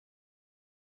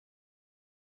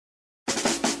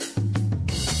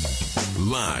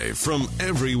Live from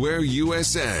everywhere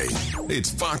USA, it's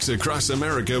Fox Across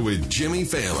America with Jimmy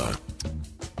Fallon.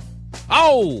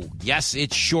 Oh, yes,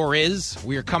 it sure is.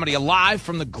 We are coming to you live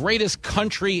from the greatest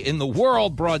country in the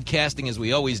world, broadcasting as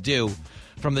we always do.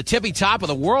 From the tippy top of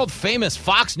the world-famous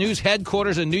Fox News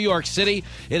headquarters in New York City,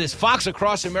 it is Fox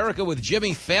Across America with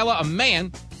Jimmy Fallon, a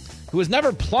man who has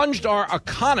never plunged our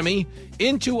economy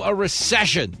into a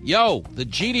recession. Yo, the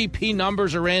GDP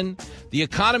numbers are in. The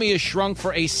economy has shrunk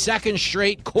for a second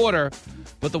straight quarter,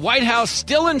 but the White House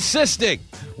still insisting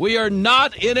we are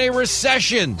not in a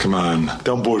recession. Come on,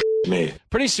 don't bullshit me.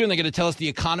 Pretty soon they're going to tell us the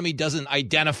economy doesn't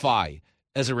identify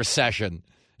as a recession,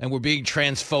 and we're being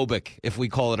transphobic if we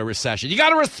call it a recession. You got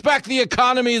to respect the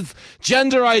economy's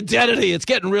gender identity. It's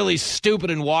getting really stupid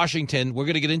in Washington. We're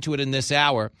going to get into it in this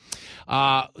hour.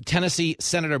 Tennessee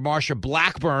Senator Marsha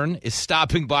Blackburn is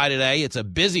stopping by today. It's a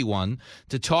busy one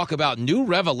to talk about new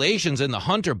revelations in the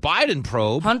Hunter Biden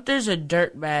probe. Hunter's a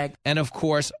dirtbag. And, of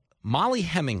course, Molly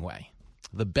Hemingway,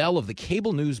 the belle of the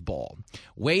cable news ball,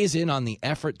 weighs in on the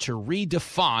effort to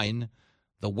redefine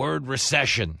the word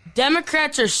recession.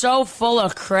 Democrats are so full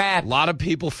of crap. A lot of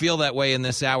people feel that way in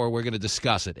this hour. We're going to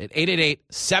discuss it at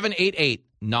 888-788-9910.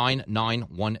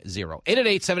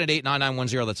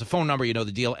 888-788-9910. That's the phone number. You know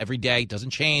the deal. Every day. Doesn't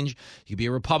change. You can be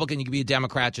a Republican. You can be a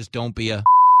Democrat. Just don't be a...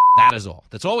 That is all.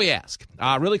 That's all we ask.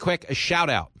 Really quick, a shout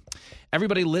out.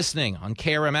 Everybody listening on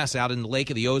KRMS out in the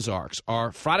Lake of the Ozarks,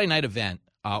 our Friday night event,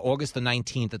 August the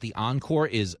 19th at the Encore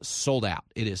is sold out.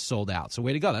 It is sold out. So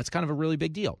way to go. That's kind of a really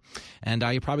big deal. And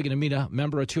you're probably going to meet a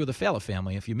member or two of the Fallon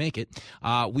family if you make it.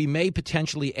 We may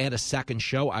potentially add a second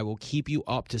show. I will keep you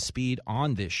up to speed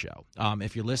on this show.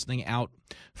 If you're listening out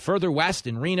further west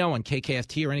in Reno on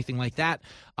KKFT or anything like that,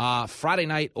 Friday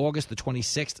night, August the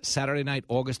 26th, Saturday night,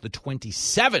 August the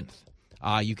 27th.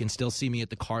 You can still see me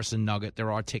at the Carson Nugget.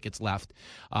 There are tickets left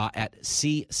at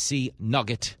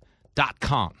ccnugget.com.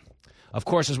 Of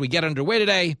course, as we get underway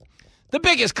today, the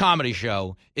biggest comedy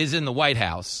show is in the White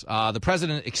House. The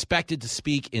president expected to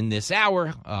speak in this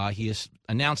hour. He has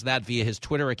announced that via his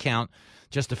Twitter account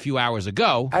just a few hours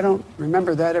ago. I don't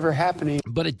remember that ever happening.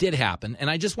 But it did happen, and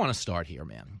I just want to start here,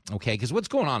 man, okay? Because what's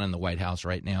going on in the White House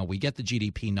right now, we get the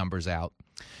GDP numbers out,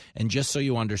 and just so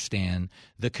you understand,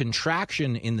 the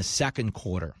contraction in the second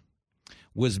quarter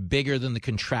was bigger than the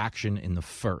contraction in the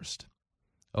first.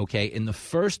 Okay, in the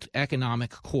first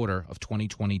economic quarter of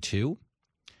 2022,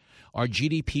 our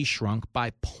GDP shrunk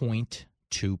by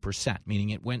 0.2%,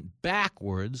 meaning it went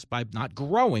backwards by not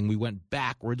growing. We went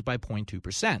backwards by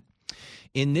 0.2%.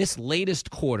 In this latest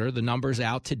quarter, the numbers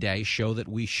out today show that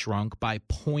we shrunk by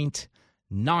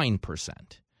 0.9%,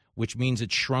 which means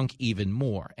it shrunk even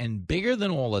more. And bigger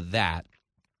than all of that,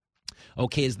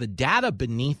 okay, is the data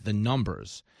beneath the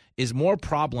numbers is more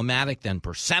problematic than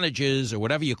percentages or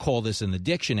whatever you call this in the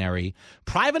dictionary.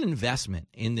 Private investment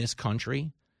in this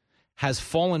country has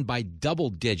fallen by double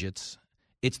digits.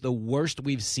 It's the worst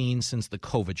we've seen since the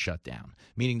COVID shutdown,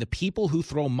 meaning the people who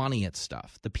throw money at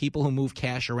stuff, the people who move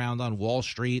cash around on Wall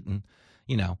Street and,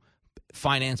 you know,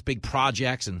 finance big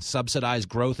projects and subsidize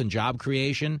growth and job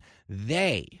creation,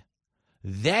 they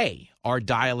are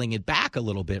dialing it back a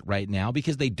little bit right now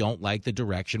because they don't like the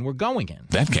direction we're going in.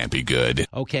 That can't be good.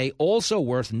 Okay, also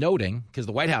worth noting, because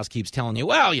the White House keeps telling you,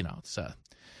 well, you know, it's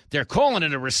they're calling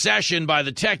it a recession by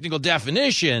the technical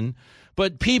definition,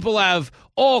 but people have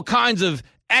all kinds of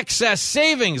excess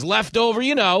savings left over,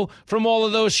 you know, from all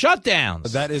of those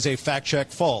shutdowns. That is a fact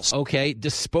check false. Okay,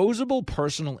 disposable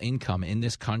personal income in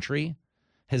this country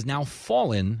has now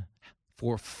fallen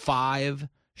for 5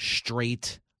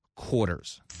 straight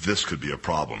quarters. This could be a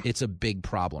problem. It's a big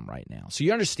problem right now. So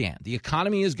you understand, the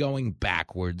economy is going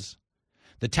backwards.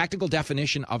 The technical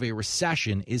definition of a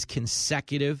recession is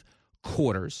consecutive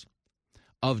quarters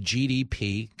of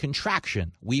GDP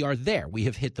contraction. We are there. We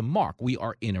have hit the mark. We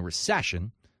are in a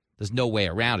recession. There's no way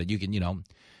around it. You can, you know,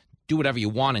 do whatever you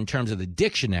want in terms of the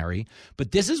dictionary,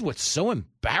 but this is what's so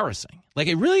embarrassing. Like,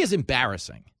 it really is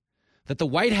embarrassing that the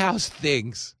White House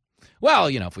thinks,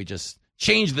 well, you know, if we just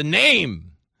change the name,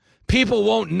 people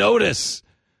won't notice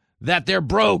that they're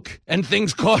broke and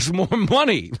things cost more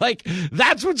money. Like,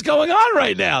 that's what's going on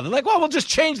right now. They're like, well, we'll just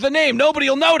change the name. Nobody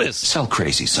will notice. Sell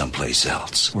crazy someplace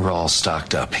else. We're all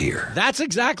stocked up here. That's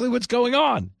exactly what's going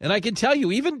on. And I can tell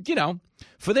you, even, you know,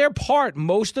 for their part,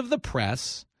 most of the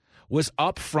press was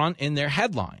up front in their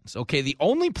headlines. Okay, the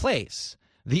only place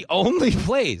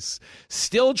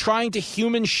still trying to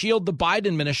human shield the Biden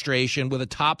administration with a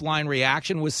top-line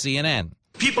reaction was CNN.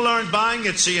 People aren't buying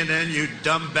at CNN, you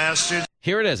dumb bastards.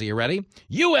 Here it is. Are you ready?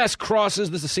 U.S. crosses,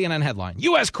 this is a CNN headline,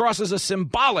 U.S. crosses a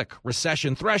symbolic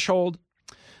recession threshold.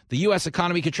 The U.S.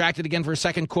 economy contracted again for a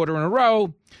second quarter in a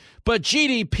row, but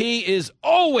GDP is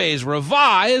always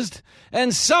revised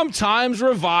and sometimes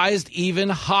revised even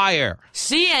higher.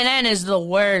 CNN is the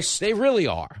worst. They really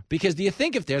are. Because do you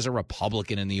think if there's a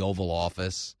Republican in the Oval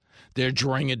Office, they're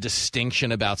drawing a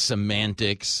distinction about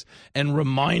semantics and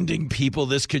reminding people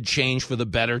this could change for the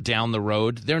better down the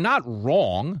road? They're not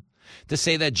wrong to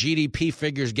say that GDP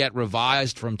figures get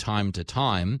revised from time to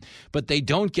time, but they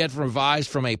don't get revised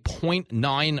from a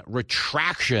 0.9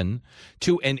 retraction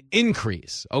to an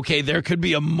increase. Okay, there could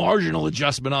be a marginal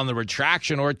adjustment on the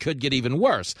retraction, or it could get even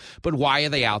worse. But why are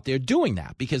they out there doing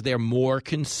that? Because they're more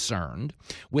concerned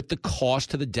with the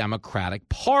cost to the Democratic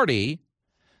Party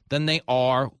than they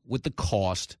are with the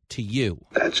cost to you.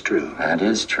 That's true. That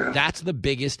is true. That's the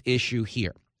biggest issue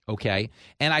here. Okay,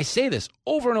 and I say this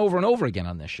over and over and over again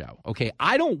on this show. Okay,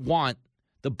 I don't want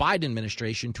the Biden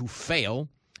administration to fail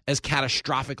as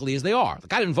catastrophically as they are.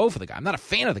 Like, I didn't vote for the guy. I'm not a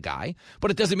fan of the guy, but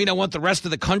it doesn't mean I want the rest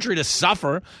of the country to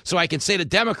suffer so I can say to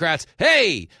Democrats,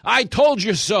 hey, I told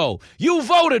you so. You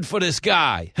voted for this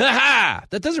guy. Ha ha.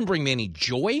 That doesn't bring me any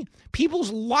joy.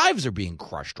 People's lives are being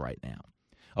crushed right now.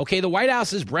 Okay, the White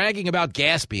House is bragging about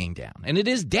gas being down, and it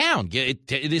is down. It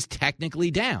is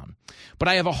technically down. But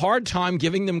I have a hard time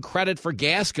giving them credit for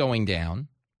gas going down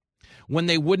when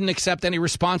they wouldn't accept any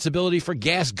responsibility for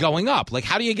gas going up. Like,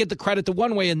 how do you get the credit the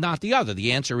one way and not the other?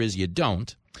 The answer is you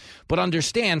don't. But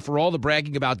understand, for all the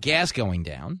bragging about gas going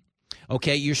down,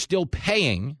 okay, you're still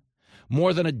paying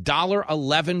more than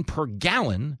 $1.11 per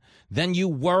gallon than you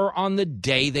were on the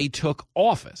day they took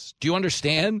office. Do you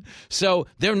understand? So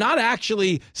they're not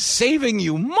actually saving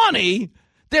you money.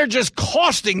 They're just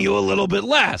costing you a little bit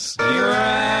less. You're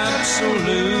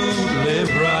absolutely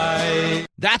right.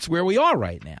 That's where we are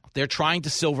right now. They're trying to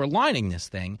silver lining this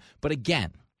thing. But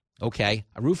again, okay,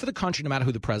 I root for the country no matter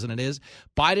who the president is.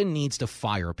 Biden needs to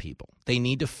fire people. They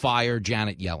need to fire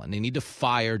Janet Yellen. They need to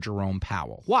fire Jerome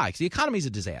Powell. Why? Because the economy is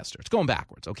a disaster. It's going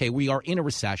backwards. Okay, we are in a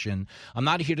recession. I'm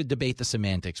not here to debate the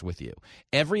semantics with you.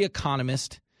 Every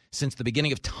economist since the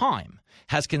beginning of time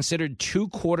has considered 2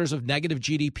 quarters of negative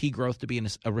GDP growth to be in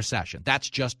a recession. That's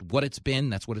just what it's been.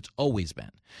 That's what it's always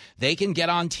been. They can get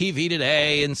on TV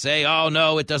today and say, oh,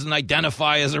 no, it doesn't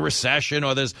identify as a recession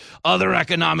or there's other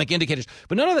economic indicators.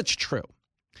 But none of that's true.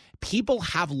 People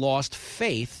have lost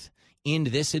faith in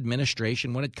this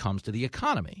administration when it comes to the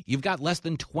economy. You've got less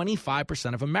than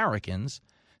 25% of Americans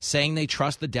saying they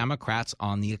trust the Democrats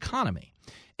on the economy.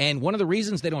 And one of the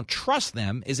reasons they don't trust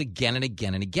them is again and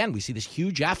again and again. We see this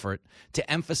huge effort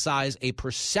to emphasize a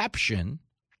perception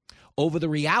over the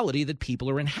reality that people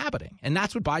are inhabiting. And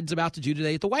that's what Biden's about to do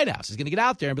today at the White House. He's going to get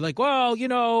out there and be like, well, you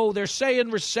know, they're saying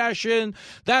recession.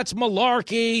 That's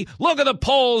malarkey. Look at the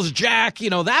polls, Jack.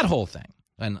 You know, that whole thing.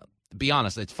 And to be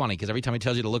honest, it's funny because every time he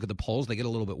tells you to look at the polls, they get a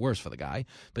little bit worse for the guy.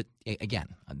 But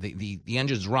again, the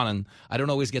engine's running. I don't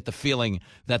always get the feeling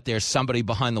that there's somebody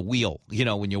behind the wheel, you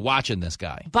know, when you're watching this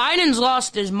guy. Biden's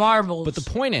lost his marbles. But the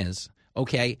point is,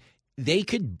 okay, they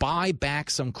could buy back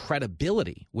some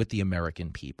credibility with the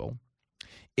American people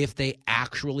if they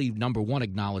actually, number one,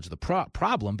 acknowledge the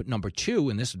problem, but number two,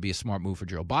 and this would be a smart move for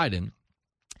Joe Biden,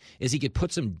 is he could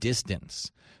put some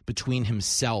distance between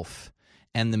himself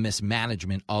and the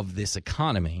mismanagement of this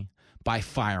economy by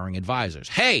firing advisors.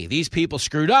 Hey, these people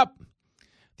screwed up.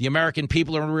 The American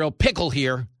people are in a real pickle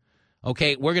here.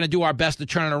 Okay, we're going to do our best to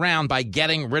turn it around by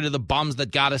getting rid of the bums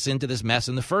that got us into this mess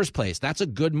in the first place. That's a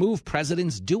good move.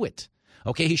 Presidents do it.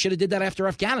 Okay, he should have did that after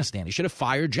Afghanistan. He should have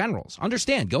fired generals.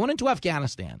 Understand, going into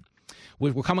Afghanistan,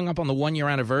 we're coming up on the 1-year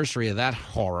anniversary of that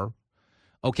horror.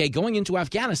 Okay, going into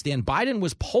Afghanistan, Biden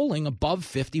was polling above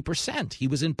 50%. He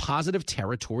was in positive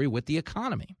territory with the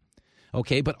economy.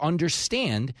 Okay, but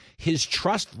understand his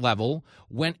trust level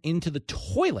went into the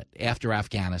toilet after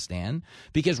Afghanistan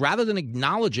because rather than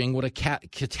acknowledging what a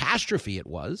catastrophe it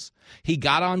was, he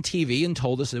got on TV and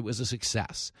told us it was a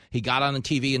success. He got on the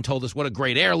TV and told us what a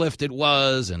great airlift it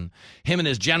was, and him and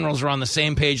his generals were on the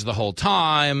same page the whole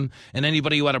time, and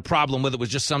anybody who had a problem with it was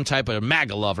just some type of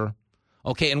MAGA lover.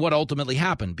 Okay, and what ultimately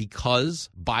happened? Because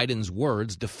Biden's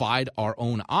words defied our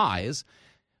own eyes,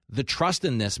 the trust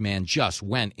in this man just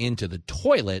went into the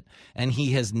toilet, and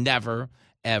he has never,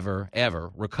 ever,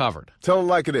 ever recovered. Tell him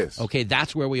like it is. Okay,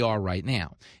 that's where we are right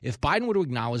now. If Biden were to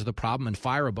acknowledge the problem and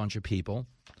fire a bunch of people,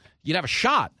 you'd have a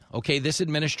shot. Okay, this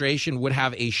administration would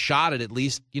have a shot at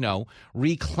least, you know,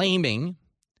 reclaiming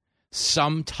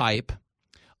some type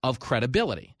of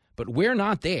credibility. But we're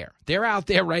not there. They're out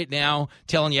there right now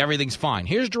telling you everything's fine.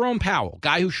 Here's Jerome Powell,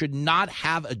 guy who should not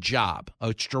have a job.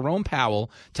 It's Jerome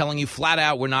Powell telling you flat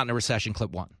out we're not in a recession,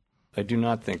 clip one. I do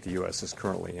not think the U.S. is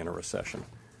currently in a recession.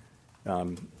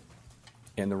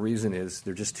 And the reason is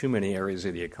there are just too many areas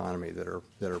of the economy that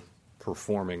are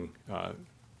performing,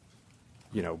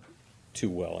 too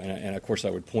well. And of course, I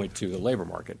would point to the labor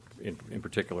market in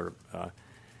particular.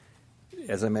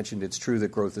 As I mentioned, it's true that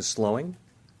growth is slowing,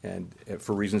 and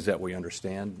for reasons that we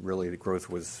understand. Really, the growth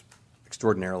was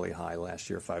extraordinarily high last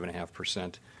year,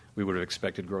 5.5%. We would have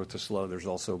expected growth to slow. There's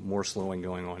also more slowing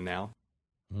going on now.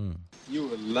 You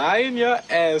were lying your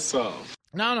ass off.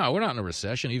 No, we're not in a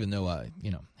recession, even though I,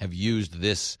 have used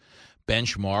this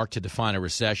benchmark to define a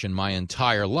recession my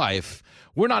entire life.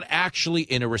 We're not actually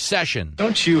in a recession.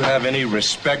 Don't you have any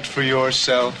respect for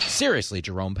yourself? Seriously,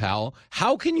 Jerome Powell,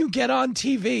 how can you get on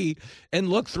TV and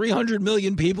look 300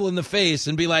 million people in the face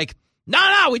and be like,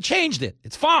 no, we changed it.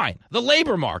 It's fine. The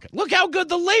labor market. Look how good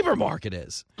the labor market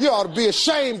is. You ought to be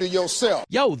ashamed of yourself.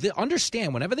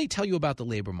 Understand, whenever they tell you about the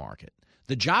labor market,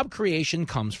 the job creation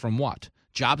comes from what?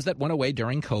 Jobs that went away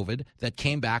during COVID that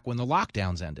came back when the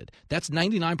lockdowns ended. That's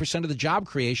 99% of the job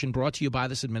creation brought to you by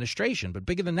this administration. But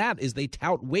bigger than that is they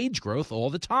tout wage growth all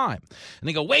the time. And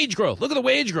they go, wage growth. Look at the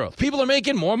wage growth. People are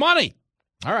making more money.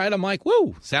 All right, I'm like,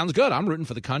 woo, sounds good. I'm rooting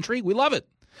for the country. We love it.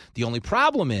 The only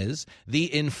problem is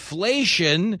the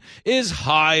inflation is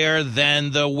higher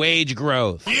than the wage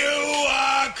growth. You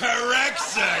are correct,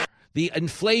 sir. The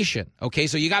inflation. Okay,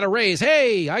 so you got to raise.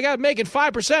 Hey, I got making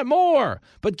 5% more.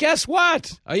 But guess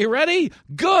what? Are you ready?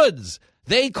 Goods.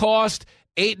 They cost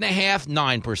 8.5%,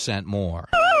 9% more.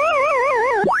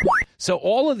 So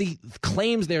all of the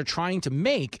claims they're trying to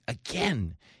make,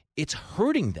 again, it's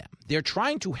hurting them. They're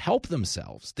trying to help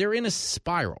themselves. They're in a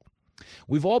spiral.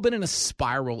 We've all been in a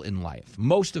spiral in life.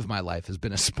 Most of my life has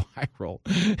been a spiral.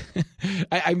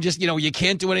 I'm just, you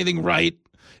can't do anything right.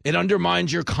 It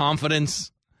undermines your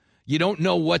confidence. You don't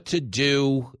know what to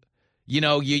do.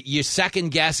 You second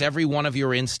guess every one of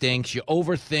your instincts. You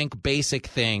overthink basic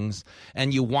things,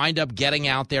 and you wind up getting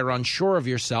out there unsure of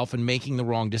yourself and making the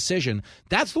wrong decision.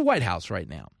 That's the White House right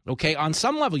now. Okay, on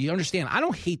some level, you understand, I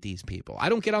don't hate these people. I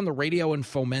don't get on the radio and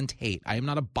foment hate. I am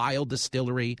not a bile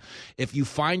distillery. If you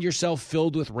find yourself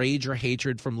filled with rage or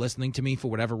hatred from listening to me for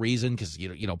whatever reason, because,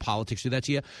 politics do that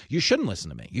to you, you shouldn't listen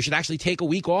to me. You should actually take a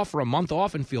week off or a month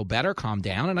off and feel better, calm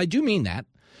down, and I do mean that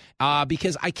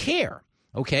because I care.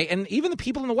 Okay, and even the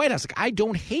people in the White House, I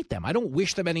don't hate them. I don't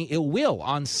wish them any ill will.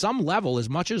 On some level, as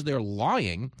much as they're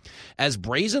lying, as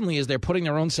brazenly as they're putting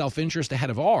their own self-interest ahead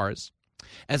of ours,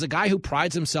 as a guy who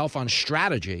prides himself on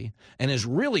strategy and is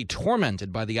really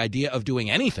tormented by the idea of doing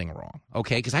anything wrong,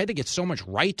 okay, because I had to get so much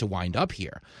right to wind up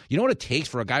here. You know what it takes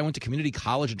for a guy who went to community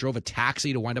college and drove a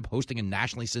taxi to wind up hosting a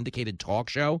nationally syndicated talk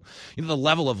show? You know the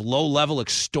level of low-level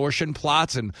extortion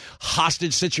plots and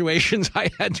hostage situations I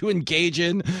had to engage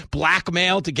in,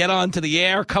 blackmail to get onto the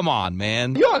air? Come on,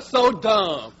 man. You are so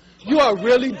dumb. You are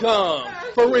really dumb.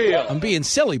 For real. I'm being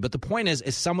silly, but the point is,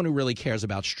 as someone who really cares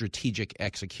about strategic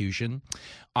execution,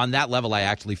 on that level, I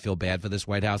actually feel bad for this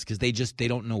White House because they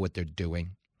don't know what they're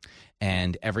doing.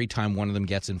 And every time one of them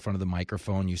gets in front of the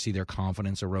microphone, you see their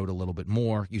confidence erode a little bit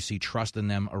more. You see trust in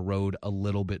them erode a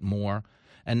little bit more.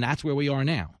 And that's where we are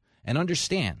now. And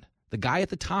understand, the guy at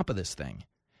the top of this thing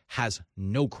has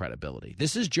no credibility.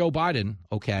 This is Joe Biden,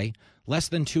 okay, less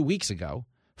than 2 weeks ago,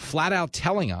 flat out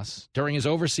telling us during his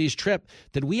overseas trip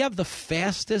that we have the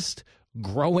fastest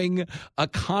growing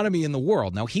economy in the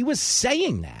world. Now, he was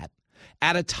saying that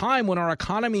at a time when our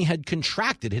economy had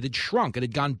contracted, it had shrunk, it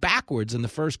had gone backwards in the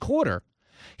first quarter.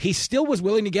 He still was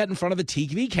willing to get in front of a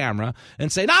TV camera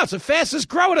and say, no, it's the fastest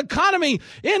growing economy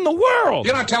in the world.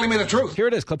 You're not telling me the truth. Here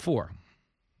it is, clip 4.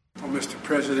 Well, Mr.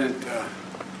 President,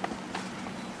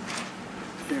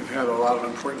 you've had a lot of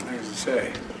important things to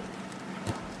say.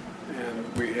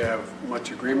 And we have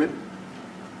much agreement,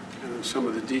 and some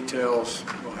of the details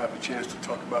we'll have a chance to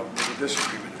talk about what the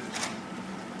disagreement is.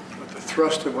 But the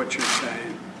thrust of what you're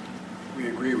saying, we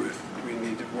agree with. We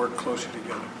need to work closer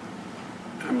together.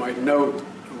 I might note,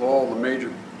 of all the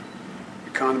major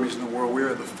economies in the world, we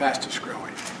are the fastest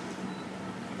growing.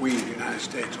 We, the United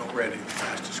States, already the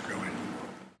fastest growing in the world.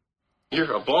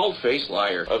 You're a bald-faced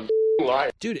liar. A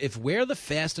liar. Dude, if we're the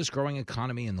fastest growing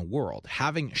economy in the world,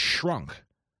 having shrunk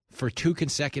for 2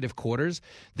 consecutive quarters,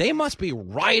 they must be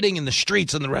rioting in the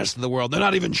streets in the rest of the world. They're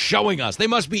not even showing us. They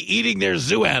must be eating their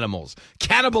zoo animals,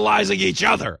 cannibalizing each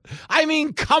other. I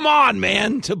mean, come on,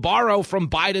 man. To borrow from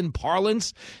Biden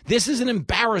parlance, this is an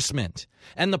embarrassment.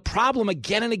 And the problem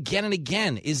again and again and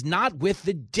again is not with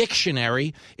the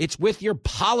dictionary. It's with your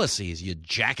policies, you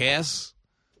jackass.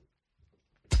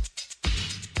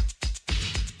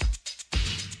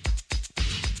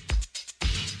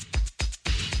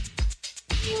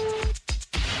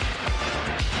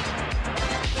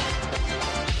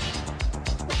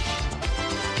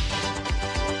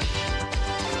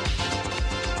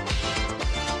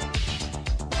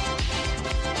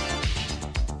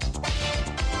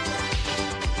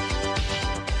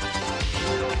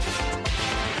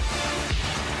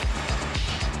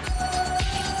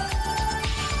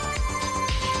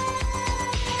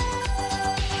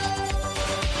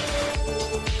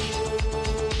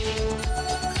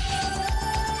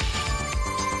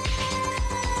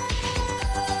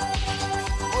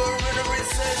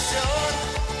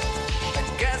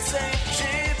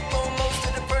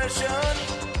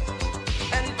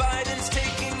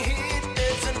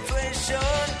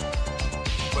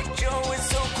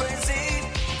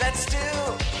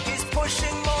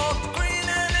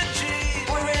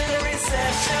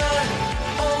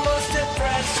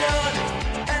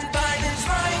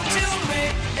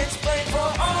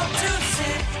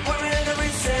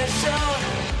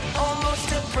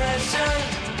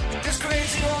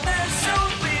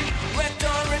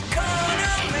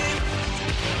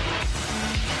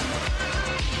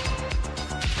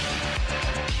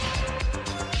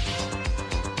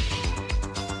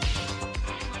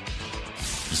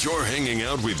 because you're hanging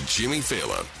out with Jimmy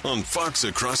Fallon on Fox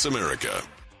Across America.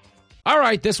 All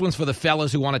right, this one's for the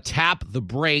fellas who want to tap the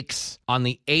brakes on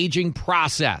the aging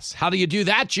process. How do you do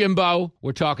that, Jimbo?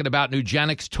 We're talking about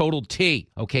Nugenix Total T.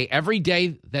 Okay, every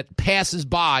day that passes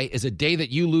by is a day that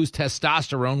you lose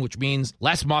testosterone, which means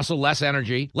less muscle, less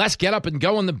energy, less get up and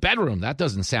go in the bedroom. That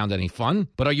doesn't sound any fun.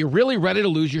 But are you really ready to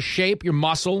lose your shape, your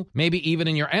muscle, maybe even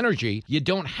in your energy? You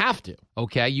don't have to.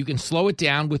 Okay, you can slow it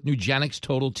down with Nugenix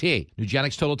Total T.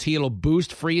 Nugenix Total T, it'll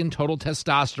boost free and total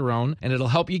testosterone, and it'll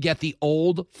help you get the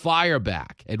old fire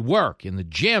back at work, in the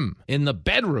gym, in the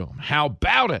bedroom. How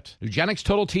about it? Nugenix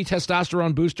Total T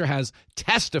Testosterone Booster has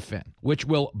Testofen, which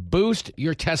will boost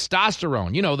your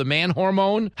testosterone. You know, the man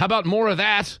hormone. How about more of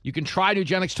that? You can try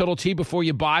Nugenix Total T before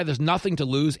you buy. There's nothing to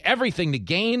lose, everything to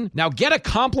gain. Now get a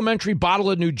complimentary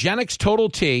bottle of Nugenix Total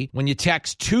T when you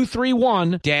text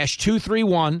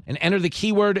 231-231 and enter the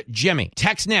keyword Jimmy.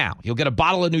 Text now. You'll get a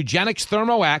bottle of Nugenix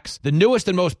Thermo X, the newest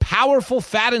and most powerful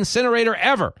fat incinerator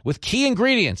ever, with key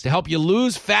ingredients to help you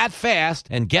lose fat fast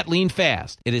and get lean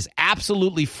fast. It is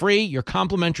absolutely free. Your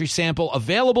complimentary sample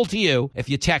available to you if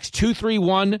you text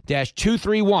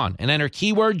 231-231 and enter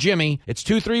keyword Jimmy. It's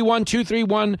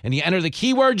 231-231 and you enter the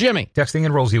keyword Jimmy. Texting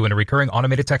enrolls you in recurring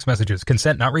automated text messages.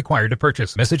 Consent not required to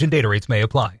purchase. Message and data rates may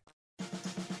apply.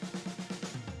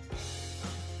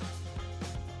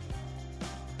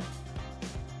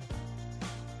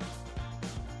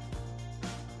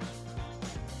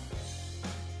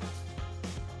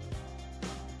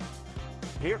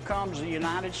 Here comes the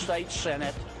United States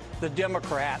Senate, the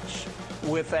Democrats,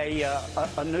 with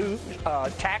a new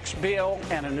tax bill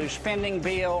and a new spending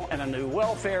bill and a new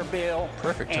welfare bill.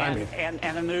 Perfect timing. And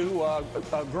a new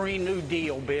Green New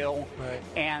Deal bill. Right.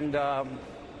 And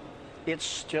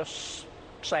it's just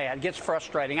sad. It gets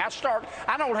frustrating.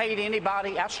 I don't hate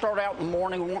anybody. I start out in the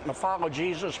morning wanting to follow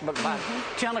Jesus, but by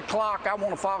 10 o'clock I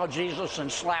want to follow Jesus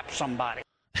and slap somebody.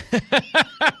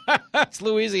 That's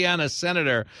Louisiana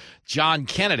Senator John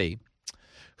Kennedy,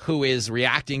 who is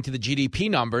reacting to the GDP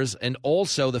numbers and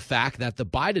also the fact that the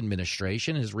Biden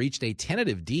administration has reached a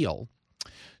tentative deal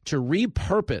to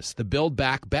repurpose the Build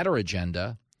Back Better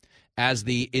agenda as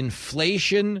the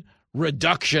Inflation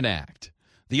Reduction Act.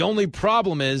 The only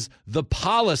problem is the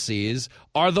policies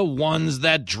are the ones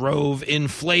that drove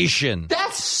inflation.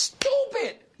 That's stupid.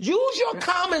 Use your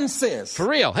common sense. For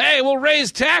real. Hey, we'll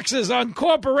raise taxes on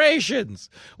corporations.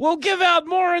 We'll give out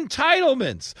more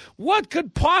entitlements. What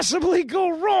could possibly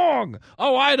go wrong?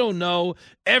 Oh, I don't know.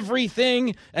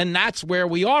 Everything. And that's where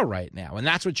we are right now. And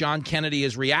that's what John Kennedy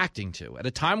is reacting to. At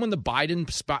a time when the Biden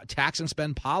tax and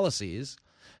spend policies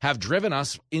have driven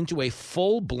us into a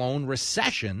full-blown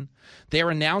recession,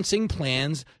 they're announcing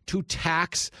plans to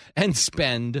tax and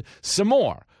spend some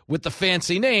more, with the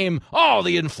fancy name,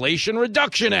 the Inflation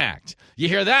Reduction Act. You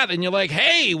hear that and you're like,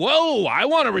 hey, whoa, I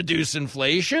want to reduce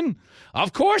inflation.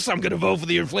 Of course I'm going to vote for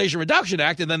the Inflation Reduction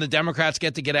Act. And then the Democrats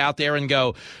get out there and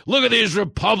go, look at these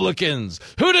Republicans.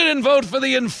 Who didn't vote for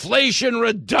the Inflation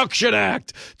Reduction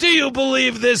Act? Do you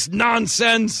believe this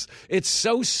nonsense? It's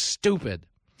so stupid.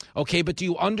 Okay, but do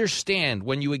you understand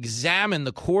when you examine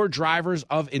the core drivers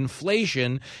of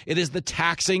inflation, it is the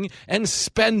taxing and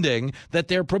spending that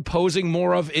they're proposing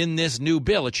more of in this new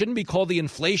bill. It shouldn't be called the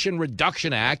Inflation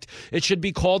Reduction Act. It should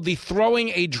be called the Throwing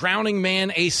a Drowning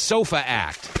Man a Sofa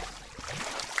Act.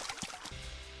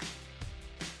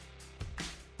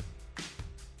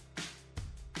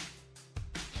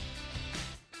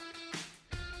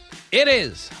 It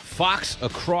is Fox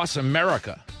Across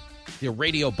America. Your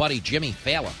radio buddy, Jimmy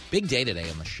Fallon. Big day today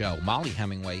on the show. Molly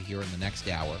Hemingway here in the next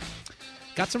hour.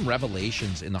 Got some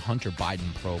revelations in the Hunter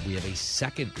Biden probe. We have a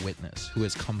second witness who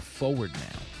has come forward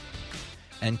now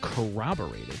and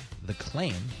corroborated the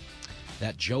claim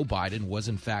that Joe Biden was,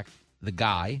 in fact, the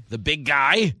guy, the big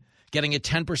guy, getting a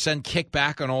 10%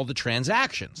 kickback on all the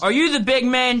transactions. Are you the big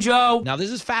man, Joe? Now,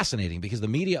 this is fascinating because the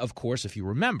media, of course, if you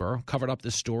remember, covered up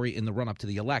this story in the run-up to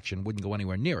the election, wouldn't go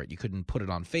anywhere near it. You couldn't put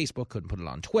it on Facebook, couldn't put it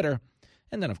on Twitter.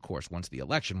 And then, of course, once the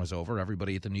election was over,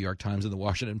 everybody at the New York Times and the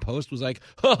Washington Post was like,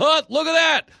 ha, look at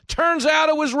that. Turns out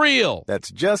it was real. That's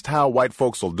just how white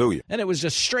folks will do you. And it was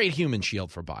just straight human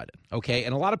shield for Biden. Okay.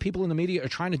 And a lot of people in the media are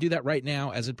trying to do that right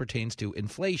now as it pertains to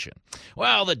inflation.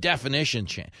 Well, the definition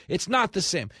changed. It's not the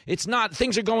same. It's not.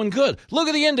 Things are going good. Look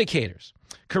at the indicators.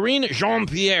 Karine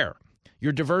Jean-Pierre,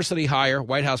 your diversity hire,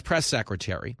 White House press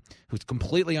secretary, who's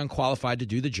completely unqualified to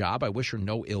do the job. I wish her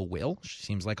no ill will. She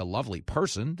seems like a lovely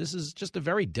person. This is just a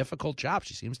very difficult job.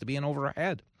 She seems to be in over her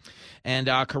head. And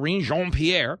Karine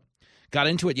Jean-Pierre got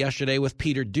into it yesterday with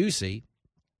Peter Doocy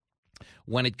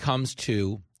when it comes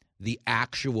to the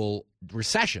actual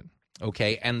recession.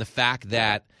 okay, and the fact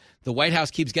that the White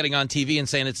House keeps getting on TV and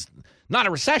saying it's not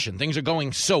a recession. Things are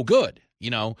going so good.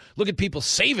 Look at people's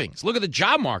savings. Look at the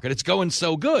job market. It's going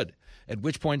so good. At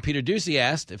which point Peter Doocy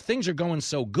asked, if things are going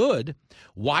so good,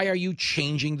 why are you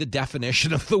changing the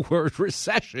definition of the word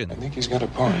recession? I think he's got a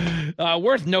point.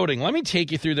 Worth noting, let me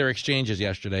take you through their exchanges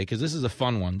yesterday because this is a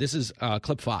fun one. This is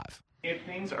clip 5. If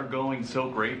things are going so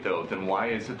great, though, then why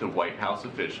is it the White House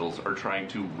officials are trying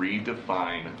to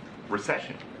redefine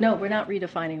recession? No, we're not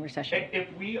redefining recession. If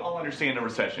we all understand a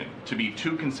recession to be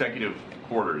 2 consecutive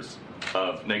quarters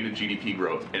of negative GDP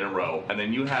growth in a row, and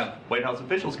then you have White House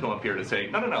officials come up here to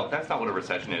say, no, that's not what a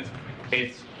recession is.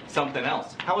 It's something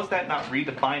else. How is that not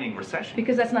redefining recession?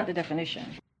 Because that's not the definition.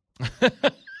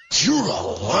 You're a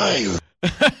liar.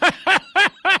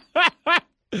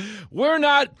 We're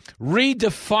not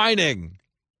redefining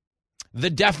the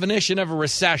definition of a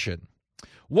recession.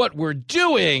 What we're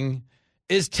doing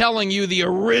is telling you the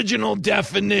original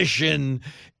definition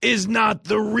is not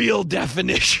the real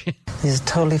definition. It's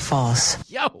totally false.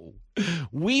 Yo,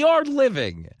 we're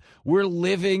living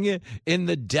in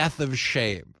the death of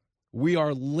shame. We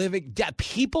are living.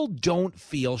 People don't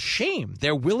feel shame.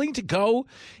 They're willing to go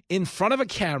in front of a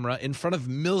camera, in front of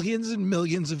millions and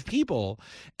millions of people,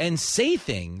 and say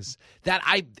things that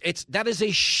is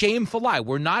a shameful lie.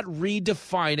 We're not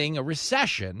redefining a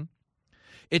recession.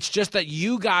 It's just that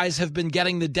you guys have been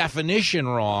getting the definition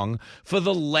wrong for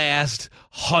the last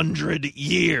 100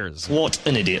 years. What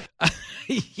an idiot.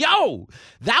 Yo,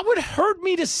 that would hurt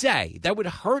me to say. That would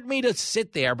hurt me to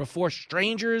sit there before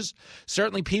strangers,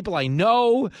 certainly people I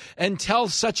know, and tell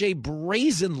such a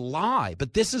brazen lie.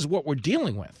 But this is what we're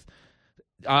dealing with.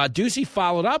 Doocy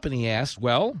followed up and he asked,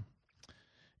 well,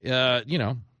 the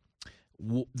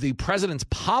president's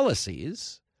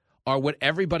policies are what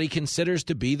everybody considers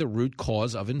to be the root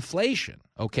cause of inflation.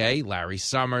 Okay, Larry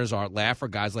Summers, Art Laffer,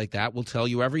 guys like that will tell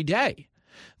you every day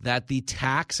that the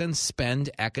tax and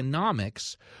spend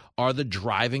economics are the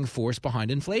driving force behind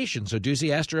inflation. So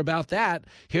Doocy asked her about that.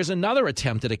 Here's another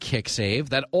attempt at a kick save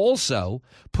that also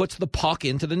puts the puck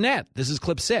into the net. This is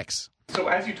clip 6. So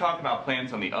as you talk about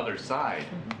plans on the other side,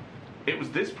 it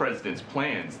was this president's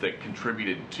plans that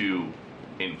contributed to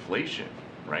inflation,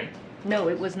 right? No,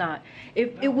 it was not.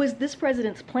 It was this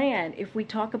president's plan. If we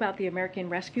talk about the American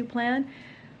Rescue Plan,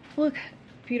 look,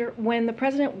 Peter, when the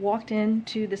president walked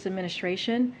into this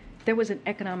administration, there was an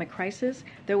economic crisis,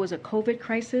 there was a COVID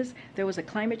crisis, there was a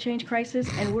climate change crisis,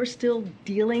 and we're still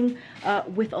dealing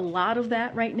with a lot of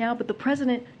that right now. But the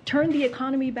president turned the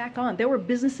economy back on. There were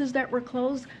businesses that were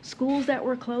closed, schools that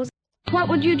were closed. What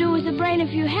would you do with a brain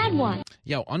if you had one?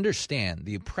 Yo, understand,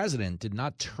 the president did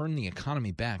not turn the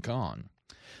economy back on.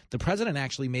 The president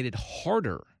actually made it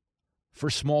harder for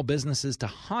small businesses to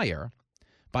hire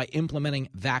by implementing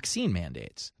vaccine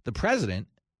mandates. The president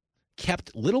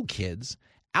kept little kids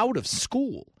out of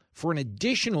school for an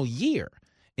additional year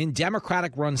in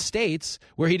Democratic-run states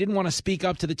where he didn't want to speak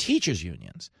up to the teachers'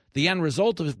 unions. The end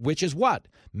result of which is what?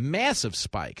 Massive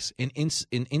spikes in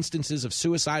instances of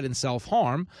suicide and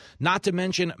self-harm, not to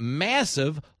mention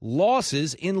massive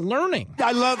losses in learning.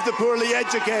 I love the poorly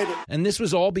educated. And this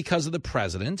was all because of the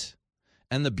president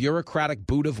and the bureaucratic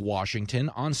boot of Washington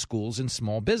on schools and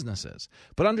small businesses.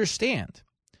 But understand,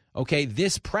 okay,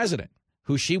 this president,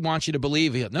 who she wants you to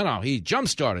believe, he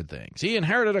jump-started things. He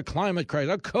inherited a climate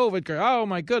crisis, a COVID crisis. Oh,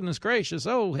 my goodness gracious.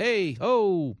 Oh, hey,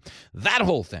 oh, that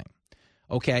whole thing.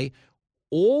 Okay,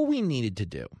 all we needed to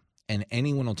do, and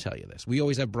anyone will tell you this, we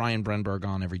always have Brian Brenberg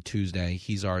on every Tuesday.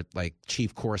 He's our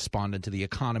chief correspondent to the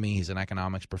economy. He's an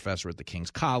economics professor at the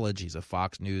King's College. He's a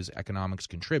Fox News economics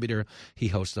contributor. He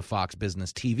hosts the Fox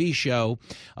Business TV show.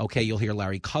 Okay, you'll hear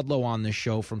Larry Kudlow on this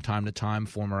show from time to time,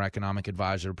 former economic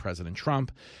advisor to President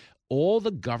Trump. All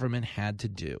the government had to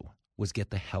do was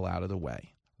get the hell out of the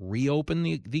way. Reopen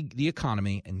the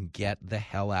economy and get the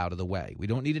hell out of the way. We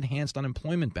don't need enhanced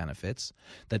unemployment benefits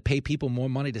that pay people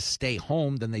more money to stay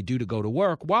home than they do to go to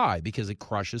work. Why? Because it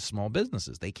crushes small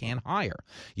businesses. They can't hire.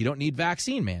 You don't need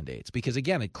vaccine mandates because,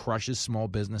 again, it crushes small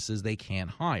businesses. They can't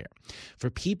hire.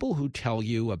 For people who tell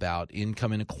you about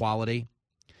income inequality,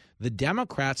 the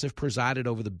Democrats have presided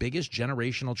over the biggest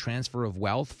generational transfer of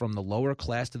wealth from the lower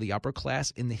class to the upper class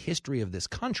in the history of this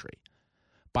country,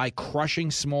 by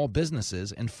crushing small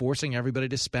businesses and forcing everybody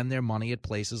to spend their money at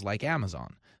places like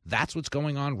Amazon. That's what's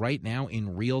going on right now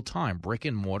in real time. Brick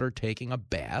and mortar taking a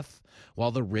bath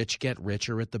while the rich get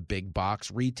richer at the big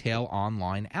box retail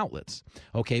online outlets.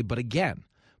 Okay, but again,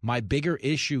 my bigger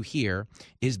issue here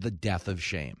is the death of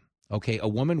shame. Okay, a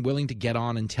woman willing to get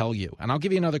on and tell you, and I'll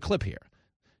give you another clip here.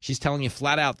 She's telling you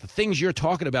flat out, the things you're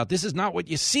talking about, this is not what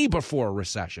you see before a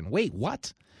recession. Wait,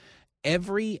 what?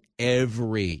 Every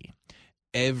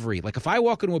like if I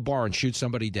walk into a bar and shoot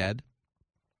somebody dead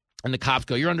and the cops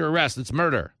go, you're under arrest, it's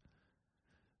murder.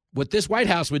 What this White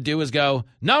House would do is go,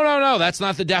 no, that's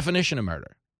not the definition of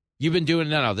murder. You've been doing,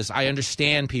 this. I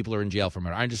understand people are in jail for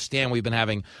murder. I understand we've been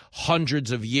having hundreds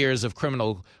of years of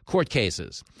criminal court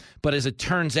cases. But as it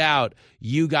turns out,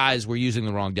 you guys were using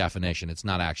the wrong definition. It's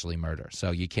not actually murder,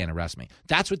 so you can't arrest me.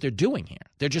 That's what they're doing here.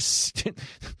 They're just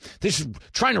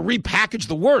trying to repackage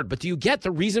the word. But do you get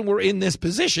the reason we're in this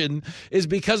position is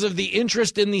because of the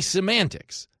interest in the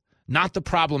semantics, not the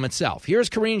problem itself.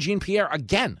 Here's Karine Jean-Pierre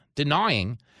again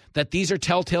denying that these are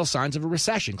telltale signs of a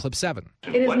recession. Clip 7.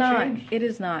 It is not. It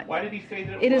is not. Why did he say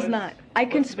that it is not? I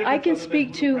can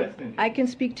speak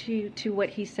to what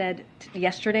he said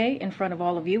yesterday in front of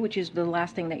all of you, which is the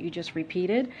last thing that you just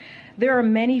repeated. There are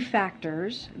many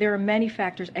factors.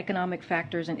 Economic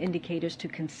factors and indicators to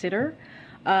consider,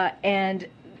 and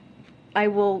I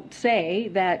will say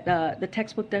that the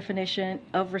textbook definition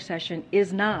of recession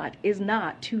is not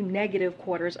 2 negative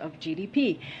quarters of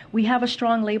GDP. We have a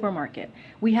strong labor market.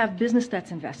 We have business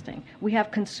that's investing. We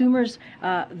have consumers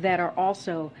that are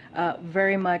also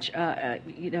very much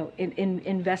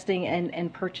investing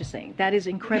and purchasing. That is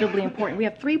incredibly important. We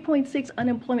have 3.6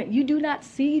 unemployment. You do not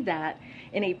see that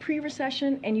in a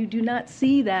pre-recession, and you do not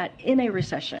see that in a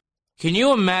recession. Can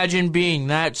you imagine being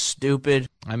that stupid?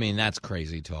 I mean, that's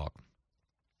crazy talk.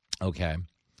 Okay.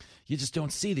 You just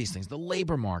don't see these things. The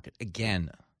labor market,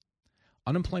 again,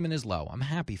 unemployment is low. I'm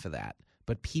happy for that.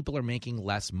 But people are making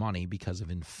less money because of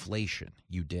inflation.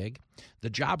 You dig? The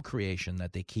job creation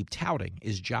that they keep touting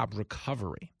is job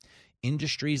recovery.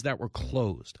 Industries that were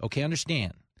closed. Okay,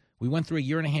 understand. We went through a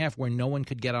year and a half where no one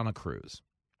could get on a cruise.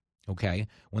 Okay?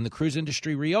 When the cruise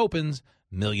industry reopens,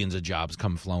 millions of jobs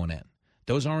come flowing in.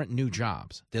 Those aren't new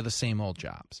jobs. They're the same old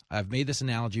jobs. I've made this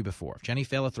analogy before. If Jenny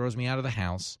Failer throws me out of the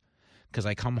house because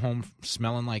I come home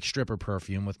smelling like stripper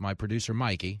perfume with my producer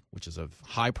Mikey, which is a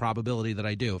high probability that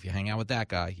I do. If you hang out with that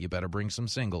guy, you better bring some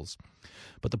singles.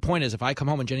 But the point is, if I come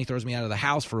home and Jenny throws me out of the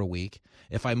house for a week,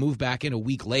 if I move back in a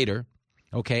week later,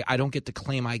 okay, I don't get to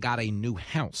claim I got a new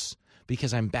house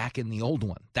because I'm back in the old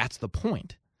one. That's the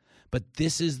point. But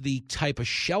this is the type of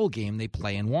shell game they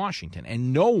play in Washington.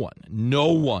 And no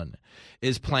one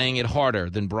is playing it harder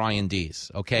than Brian Deese,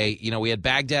 okay? You know, we had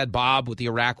Baghdad Bob with the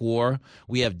Iraq War.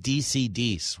 We have D.C.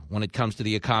 Deese when it comes to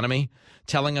the economy,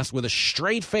 telling us with a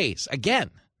straight face, again,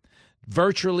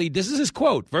 virtually, this is his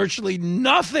quote, virtually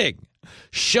nothing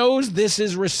shows this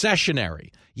is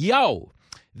recessionary. Yo,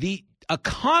 the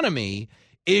economy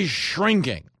is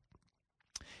shrinking.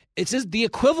 It's the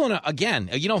equivalent of, again,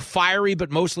 fiery but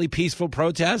mostly peaceful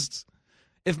protests.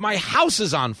 If my house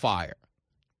is on fire,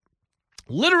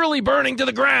 literally burning to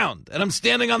the ground, and I'm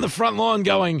standing on the front lawn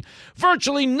going,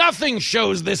 virtually nothing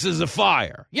shows this is a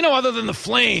fire, other than the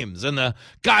flames and the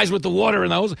guys with the water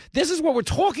and those. This is what we're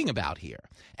talking about here.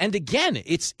 And again,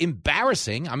 it's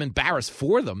embarrassing. I'm embarrassed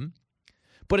for them.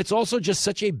 But it's also just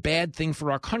such a bad thing for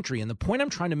our country. And the point I'm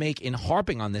trying to make in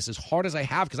harping on this as hard as I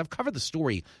have, because I've covered the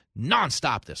story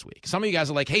nonstop this week. Some of you guys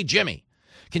are like, hey, Jimmy,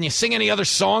 can you sing any other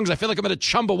songs? I feel like I'm at a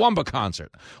Chumbawamba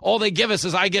concert. All they give us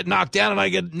is I get knocked down and I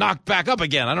get knocked back up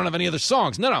again. I don't have any other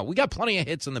songs. No, we got plenty of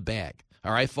hits in the bag.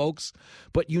 All right, folks?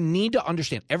 But you need to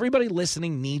understand. Everybody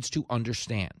listening needs to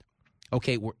understand.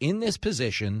 Okay, we're in this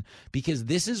position because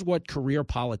this is what career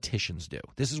politicians do.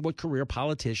 This is what career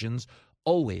politicians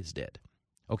always did.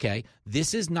 Okay,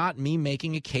 this is not me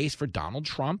making a case for Donald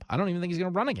Trump. I don't even think he's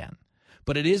going to run again.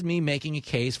 But it is me making a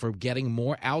case for getting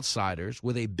more outsiders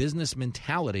with a business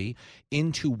mentality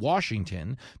into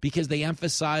Washington because they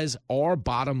emphasize our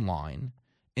bottom line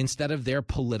instead of their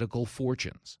political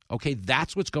fortunes. Okay,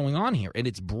 that's what's going on here, and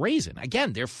it's brazen.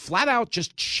 Again, they're flat out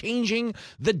just changing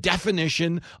the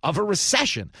definition of a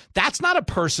recession. That's not a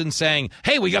person saying,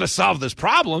 hey, we got to solve this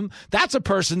problem. That's a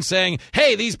person saying,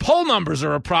 hey, these poll numbers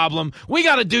are a problem. We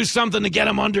got to do something to get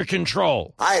them under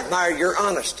control. I admire your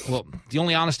honesty. Well, the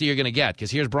only honesty you're going to get,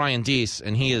 because here's Brian Deese,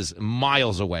 and he is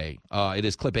miles away. It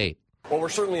is clip 8. Well, we're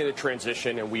certainly in a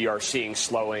transition, and we are seeing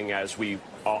slowing as we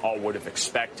all would have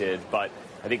expected, but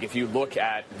I think if you look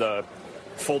at the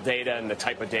full data and the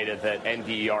type of data that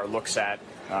NBER looks at,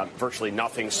 virtually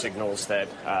nothing signals that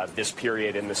this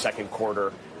period in the second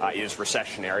quarter is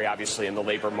recessionary. Obviously, in the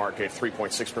labor market,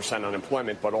 3.6%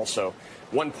 unemployment, but also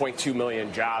 1.2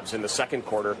 million jobs in the second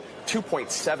quarter,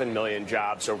 2.7 million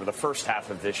jobs over the first half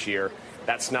of this year.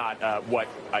 That's not what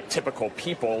typical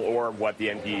people or what the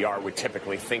NBER would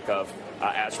typically think of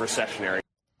as recessionary.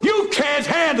 You can't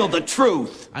handle the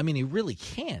truth. I mean, he really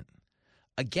can't.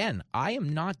 Again, I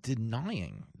am not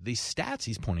denying the stats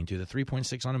he's pointing to, the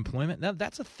 3.6 unemployment. Now,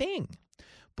 that's a thing.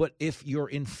 But if your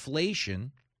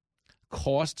inflation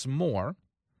costs more,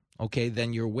 okay,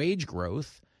 than your wage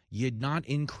growth, you're not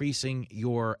increasing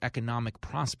your economic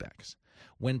prospects.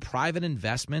 When private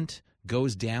investment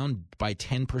goes down by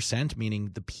 10%,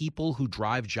 meaning the people who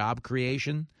drive job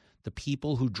creation, the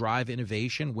people who drive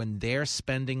innovation, when they're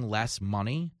spending less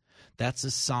money, that's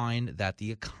a sign that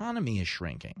the economy is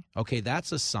shrinking. Okay,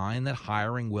 that's a sign that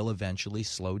hiring will eventually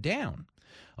slow down.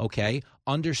 Okay,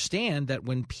 understand that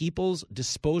when people's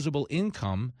disposable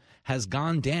income has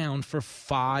gone down for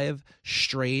 5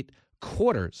 straight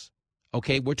quarters,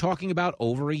 okay, we're talking about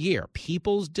over a year,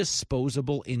 people's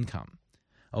disposable income,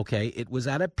 okay, it was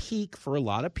at a peak for a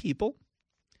lot of people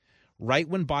right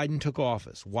when Biden took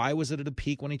office. Why was it at a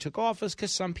peak when he took office?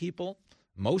 Because some people,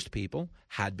 most people,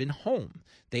 had been home.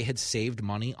 They had saved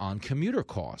money on commuter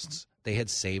costs. They had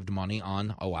saved money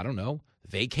on,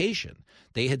 vacation.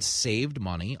 They had saved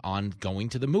money on going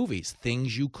to the movies,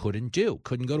 things you couldn't do,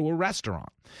 couldn't go to a restaurant.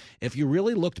 If you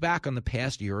really looked back on the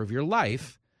past year of your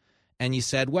life and you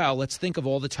said, well, let's think of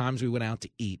all the times we went out to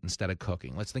eat instead of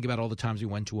cooking. Let's think about all the times we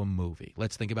went to a movie.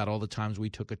 Let's think about all the times we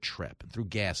took a trip and threw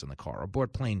gas in the car or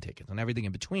bought plane tickets and everything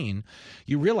in between.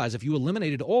 You realize if you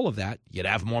eliminated all of that, you'd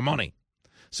have more money.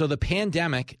 So the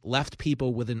pandemic left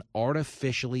people with an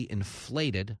artificially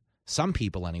inflated, some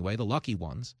people anyway, the lucky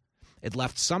ones, it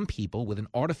left some people with an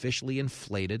artificially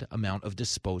inflated amount of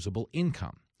disposable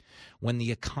income. When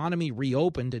the economy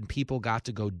reopened and people got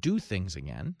to go do things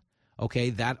again, okay,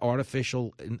 that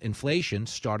artificial inflation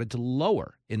started to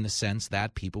lower in the sense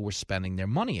that people were spending their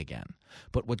money again.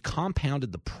 But what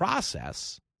compounded the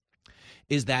process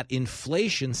is that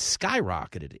inflation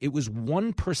skyrocketed. It was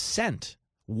 1%.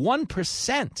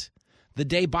 1% the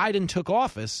day Biden took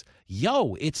office.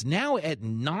 It's now at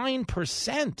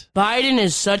 9%. Biden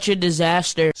is such a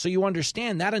disaster. So you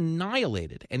understand that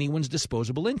annihilated anyone's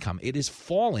disposable income. It has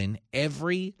fallen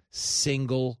every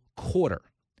single quarter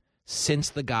since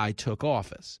the guy took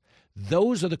office.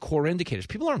 Those are the core indicators.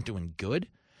 People aren't doing good.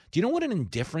 Do you know what an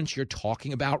indifference you're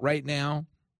talking about right now?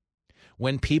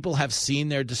 When people have seen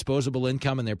their disposable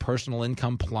income and their personal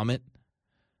income plummet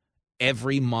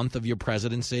every month of your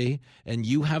presidency, and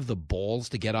you have the balls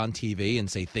to get on TV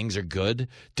and say things are good.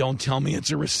 Don't tell me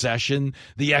it's a recession.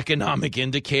 The economic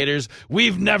indicators,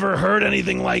 we've never heard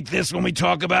anything like this when we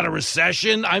talk about a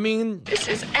recession. I mean, this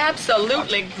is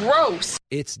absolutely gross.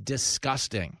 It's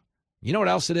disgusting. You know what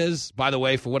else it is, by the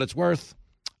way, for what it's worth?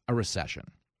 A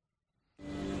recession.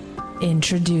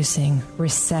 Introducing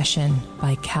Recession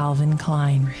by Calvin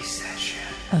Klein. Recession.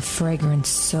 A fragrance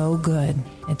so good,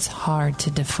 it's hard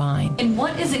to define. And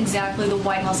what is exactly the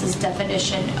White House's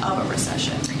definition of a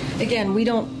recession? Again,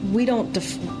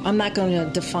 I'm not going to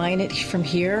define it from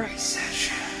here.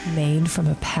 Recession. Made from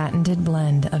a patented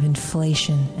blend of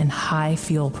inflation and high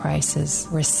fuel prices,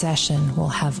 Recession will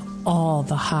have all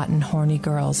the hot and horny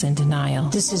girls in denial.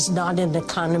 This is not an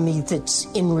economy that's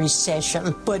in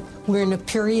recession, but we're in a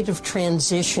period of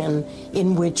transition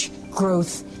in which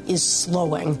growth is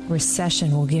slowing.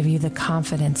 Recession will give you the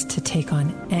confidence to take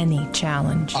on any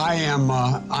challenge. I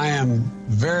am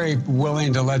very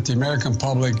willing to let the American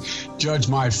public judge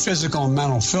my physical and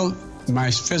mental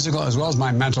my physical as well as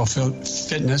my mental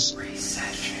fitness.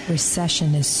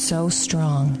 Recession is so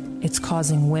strong, it's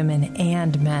causing women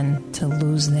and men to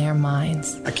lose their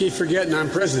minds. I keep forgetting I'm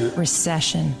president.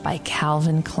 Recession by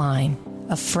Calvin Klein,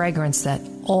 a fragrance that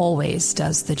always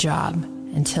does the job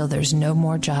until there's no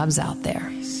more jobs out there.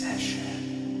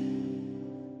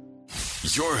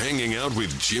 You're hanging out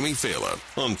with Jimmy Fallon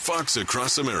on Fox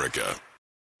Across America.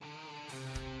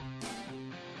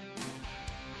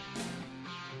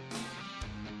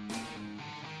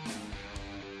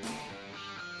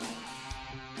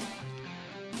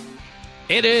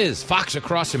 It is Fox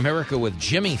Across America with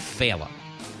Jimmy Fallon.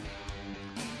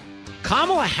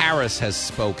 Kamala Harris has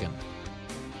spoken.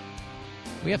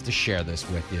 We have to share this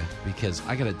with you because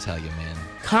I got to tell you, man.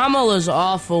 Kamala's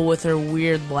awful with her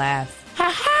weird laugh.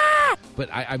 Ha ha! But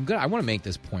I want to make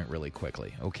this point really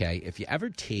quickly, okay? If you ever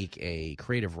take a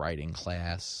creative writing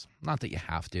class, not that you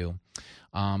have to,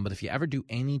 but if you ever do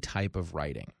any type of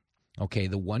writing, okay,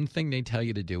 the one thing they tell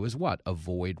you to do is what?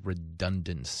 Avoid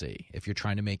redundancy. If you're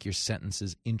trying to make your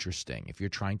sentences interesting, if you're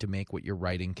trying to make what you're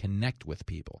writing connect with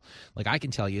people. Like I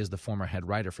can tell you as the former head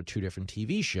writer for 2 different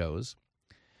TV shows,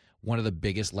 one of the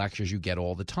biggest lectures you get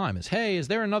all the time is, hey, is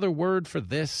there another word for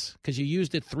this? Because you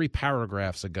used it 3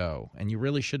 paragraphs ago, and you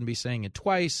really shouldn't be saying it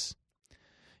twice.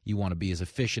 You want to be as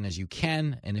efficient as you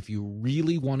can, and if you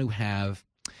really want to have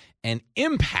an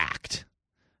impact,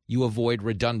 you avoid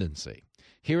redundancy.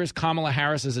 Here is Kamala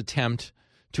Harris's attempt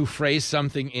to phrase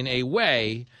something in a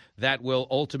way that will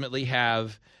ultimately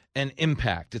have an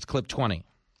impact. It's clip 20.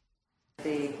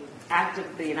 The act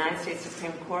of the United States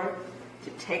Supreme Court to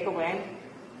take away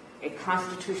a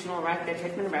constitutional right that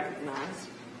had been recognized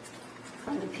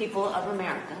from the people of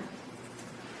America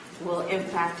will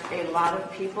impact a lot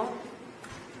of people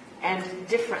and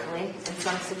differently in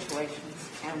some situations.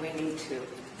 And we need to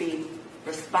be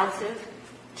responsive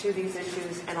to these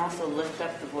issues and also lift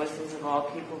up the voices of all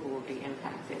people who will be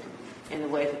impacted in the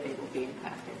way that they will be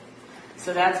impacted.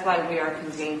 So that's why we are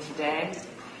convened today.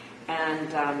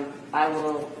 And I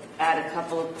will add a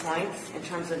couple of points in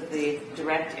terms of the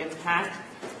direct impact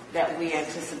that we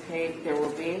anticipate there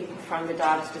will be from the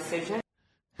Dobbs decision.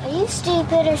 Are you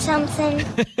stupid or something?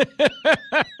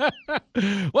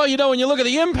 Well, you know, when you look at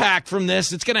the impact from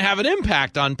this, it's going to have an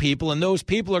impact on people, and those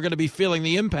people are going to be feeling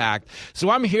the impact. So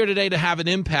I'm here today to have an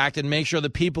impact and make sure the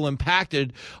people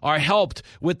impacted are helped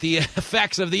with the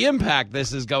effects of the impact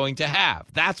this is going to have.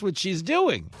 That's what she's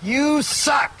doing. You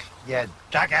suck, you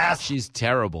jackass. She's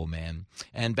terrible, man.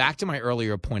 And back to my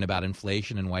earlier point about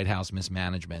inflation and White House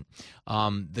mismanagement,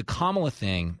 the Kamala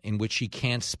thing in which she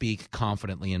can't speak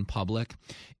confidently in public,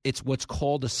 it's what's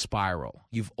called a spiral.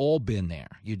 You've all been there.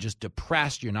 You're just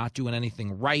depressed. You're not doing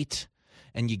anything right.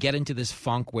 And you get into this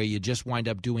funk where you just wind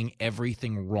up doing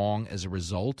everything wrong as a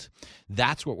result.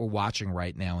 That's what we're watching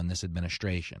right now in this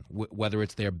administration, whether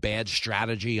it's their bad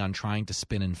strategy on trying to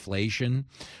spin inflation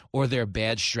or their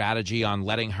bad strategy on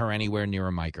letting her anywhere near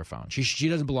a microphone. She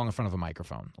doesn't belong in front of a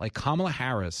microphone. Like Kamala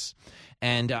Harris,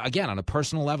 and again, on a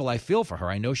personal level, I feel for her.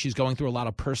 I know she's going through a lot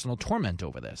of personal torment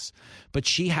over this. But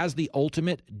she has the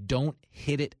ultimate don't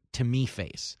hit it to me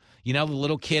face. You know, the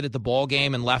little kid at the ball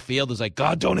game in left field is like,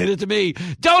 God, don't hit it to me.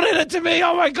 Don't hit it to me.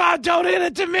 Oh, my God, don't hit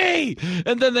it to me.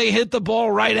 And then they hit the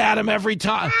ball right at him every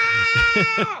time.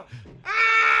 No.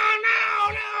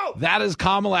 That is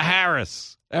Kamala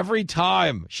Harris. Every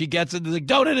time she gets into the,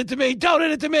 don't hit it to me. Don't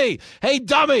hit it to me. Hey,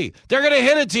 dummy, they're going to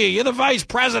hit it to you. You're the vice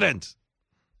president.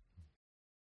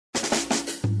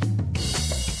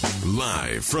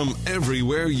 Live from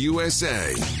everywhere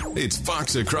USA, it's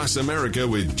Fox Across America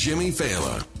with Jimmy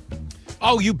Fallon.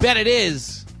 Oh, you bet it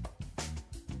is.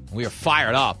 We are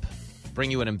fired up.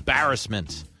 Bring you an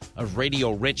embarrassment of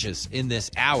radio riches in this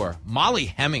hour. Molly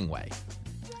Hemingway,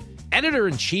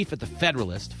 editor-in-chief at The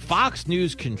Federalist, Fox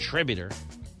News contributor,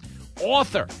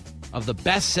 author of the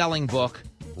best-selling book,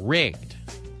 Rigged,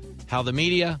 How the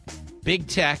Media, Big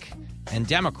Tech, and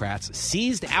Democrats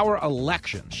seized our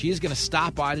election. She is going to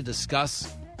stop by to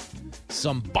discuss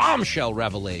some bombshell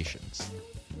revelations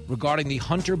regarding the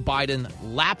Hunter Biden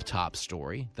laptop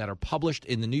story that are published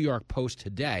in the New York Post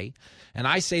today. And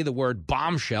I say the word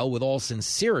bombshell with all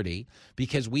sincerity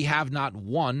because we have not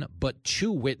one but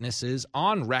two witnesses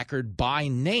on record by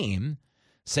name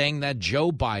saying that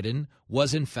Joe Biden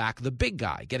was in fact the big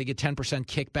guy, getting a 10%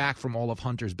 kickback from all of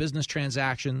Hunter's business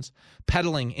transactions,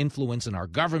 peddling influence in our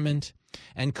government,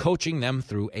 and coaching them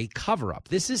through a cover-up.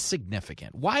 This is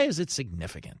significant. Why is it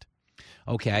significant?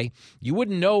 Okay, you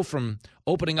wouldn't know from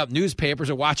opening up newspapers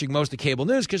or watching most of cable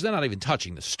news because they're not even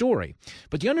touching the story.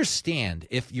 But you understand,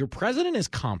 if your president is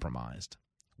compromised,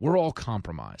 we're all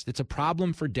compromised. It's a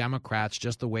problem for Democrats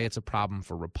just the way it's a problem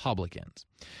for Republicans.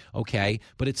 Okay,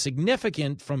 but it's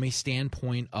significant from a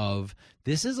standpoint of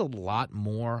this is a lot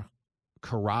more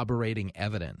corroborating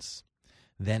evidence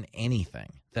than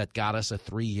anything that got us a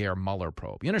 3-year Mueller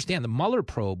probe. You understand, the Mueller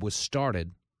probe was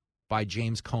started by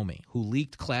James Comey, who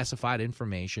leaked classified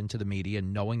information to the media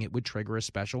knowing it would trigger a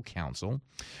special counsel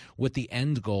with the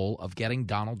end goal of getting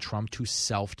Donald Trump to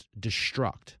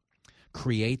self-destruct,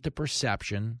 create the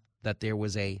perception that there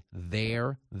was a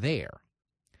there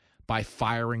by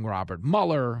firing Robert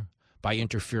Mueller, by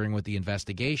interfering with the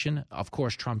investigation. Of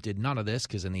course, Trump did none of this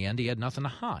because in the end he had nothing to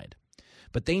hide.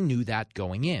 But they knew that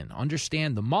going in.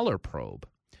 Understand the Mueller probe,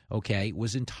 okay,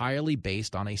 was entirely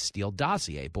based on a Steele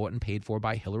dossier bought and paid for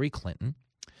by Hillary Clinton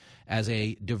as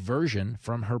a diversion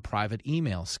from her private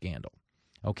email scandal.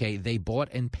 Okay, they bought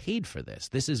and paid for this.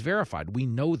 This is verified. We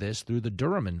know this through the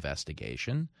Durham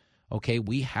investigation. Okay,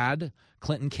 we had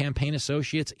Clinton campaign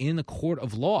associates in the court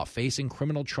of law facing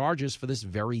criminal charges for this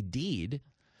very deed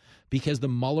because the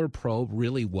Mueller probe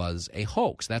really was a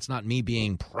hoax. That's not me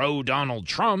being pro-Donald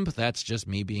Trump. That's just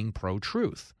me being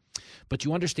pro-truth. But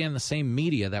you understand the same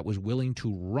media that was willing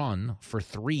to run for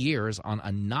 3 years on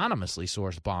anonymously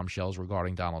sourced bombshells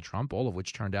regarding Donald Trump, all of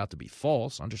which turned out to be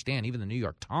false. Understand, even the New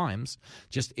York Times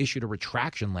just issued a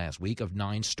retraction last week of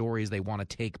 9 stories they want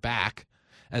to take back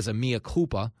as a mea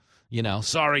culpa. You know,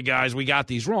 sorry, guys, we got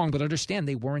these wrong. But understand,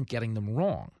 they weren't getting them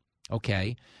wrong,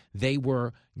 okay? They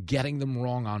were getting them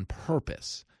wrong on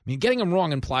purpose. I mean, getting them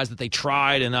wrong implies that they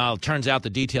tried and it turns out the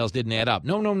details didn't add up.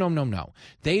 No.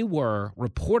 They were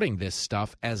reporting this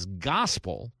stuff as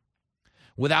gospel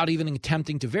without even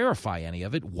attempting to verify any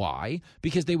of it. Why?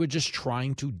 Because they were just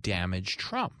trying to damage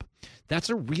Trump.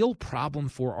 That's a real problem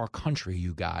for our country,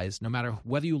 you guys, no matter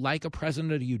whether you like a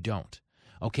president or you don't.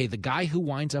 Okay, the guy who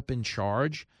winds up in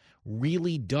charge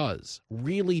really does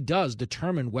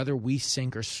determine whether we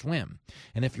sink or swim.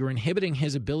 And if you're inhibiting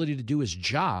his ability to do his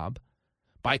job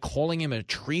by calling him a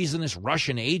treasonous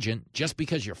Russian agent just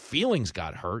because your feelings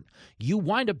got hurt, you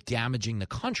wind up damaging the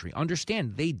country.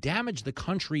 Understand, they damage the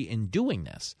country in doing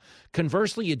this.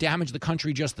 Conversely, you damage the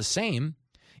country just the same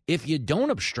if you don't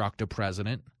obstruct a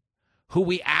president who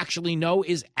we actually know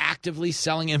is actively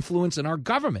selling influence in our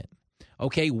government.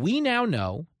 Okay, we now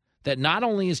know that not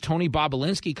only has Tony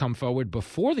Bobulinski come forward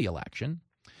before the election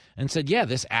and said, yeah,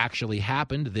 this actually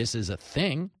happened, this is a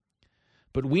thing,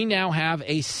 but we now have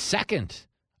a second,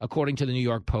 according to the New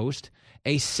York Post,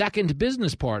 a second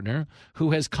business partner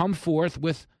who has come forth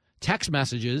with text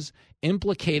messages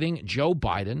implicating Joe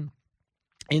Biden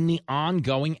in the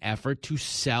ongoing effort to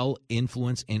sell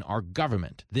influence in our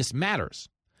government. This matters.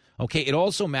 Okay, it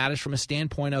also matters from a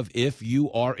standpoint of if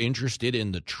you are interested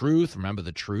in the truth, remember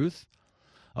the truth.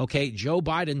 Okay, Joe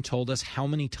Biden told us how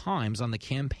many times on the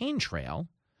campaign trail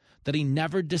that he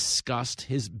never discussed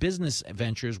his business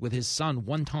ventures with his son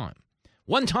one time.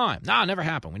 One time. Nah, it never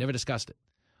happened. We never discussed it.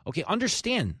 Okay,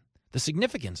 understand the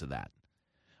significance of that.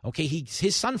 Okay,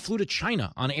 his son flew to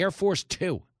China on Air Force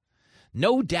Two.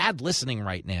 No dad listening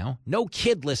right now, no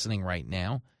kid listening right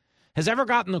now has ever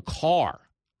gotten a car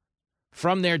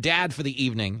from their dad for the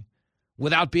evening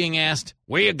without being asked,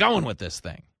 where you going with this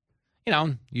thing? You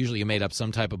know, usually you made up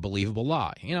some type of believable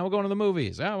lie. You know, we're going to the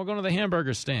movies. Oh, we're going to the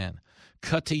hamburger stand.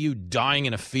 Cut to you dying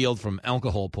in a field from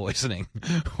alcohol poisoning,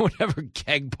 whatever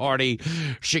keg party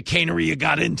chicanery you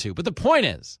got into. But the point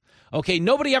is, okay,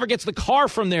 nobody ever gets the car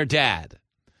from their dad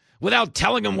without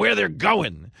telling them where they're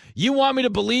going. You want me to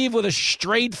believe with a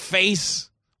straight face,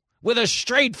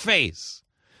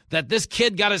 that this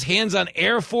kid got his hands on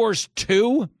Air Force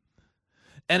Two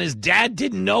and his dad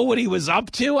didn't know what he was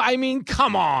up to? I mean,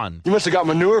 come on. You must have got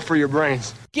manure for your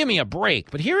brains. Give me a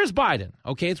break. But here is Biden,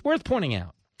 okay? It's worth pointing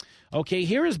out. Okay,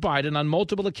 here is Biden on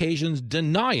multiple occasions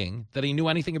denying that he knew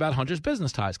anything about Hunter's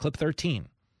business ties. Clip 13.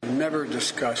 Never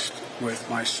discussed with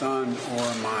my son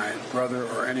or my brother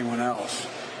or anyone else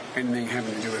anything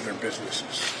having to do with their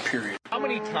businesses, period. How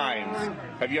many times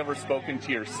have you ever spoken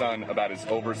to your son about his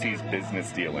overseas business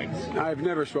dealings? I've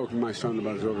never spoken to my son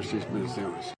about his overseas business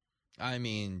dealings. I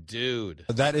mean, dude.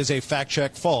 That is a fact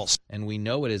check false. And we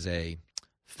know it is a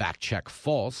fact check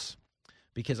false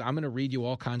because I'm going to read you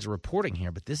all kinds of reporting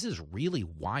here, but this is really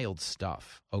wild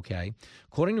stuff, okay?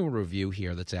 According to a review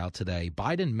here that's out today,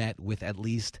 Biden met with at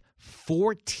least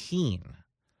 14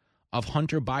 of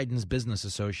Hunter Biden's business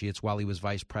associates while he was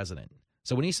vice president.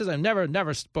 So when he says, I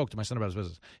never spoke to my son about his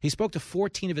business, he spoke to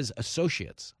 14 of his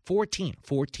associates, 14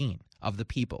 of the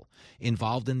people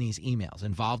involved in these emails,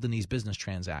 involved in these business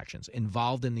transactions,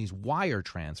 involved in these wire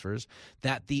transfers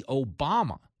that the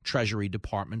Obama Treasury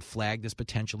Department flagged as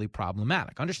potentially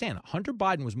problematic. Understand, Hunter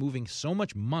Biden was moving so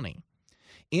much money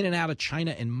in and out of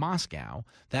China and Moscow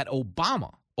that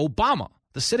Obama,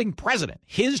 the sitting president,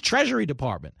 his Treasury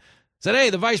Department, said,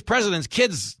 hey, the vice president's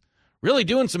kid's really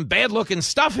doing some bad-looking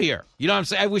stuff here. You know what I'm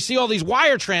saying? We see all these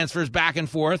wire transfers back and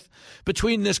forth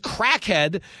between this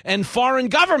crackhead and foreign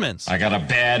governments. I got a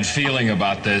bad feeling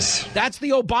about this. That's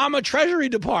the Obama Treasury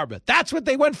Department. That's what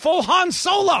they went full Han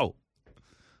Solo.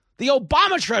 The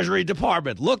Obama Treasury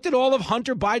Department looked at all of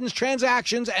Hunter Biden's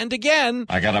transactions, and again,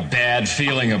 I got a bad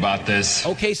feeling about this.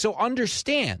 Okay, so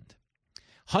understand.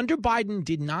 Hunter Biden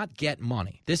did not get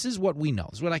money. This is what we know.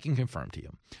 This is what I can confirm to you.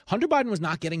 Hunter Biden was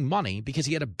not getting money because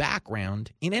he had a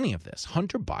background in any of this.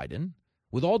 Hunter Biden,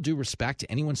 with all due respect to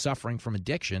anyone suffering from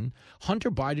addiction, Hunter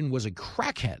Biden was a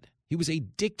crackhead. He was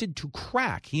addicted to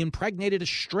crack. He impregnated a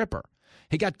stripper.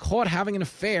 He got caught having an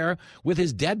affair with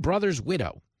his dead brother's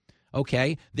widow.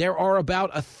 Okay, there are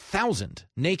about 1,000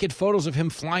 naked photos of him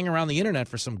flying around the internet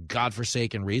for some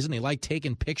godforsaken reason. He liked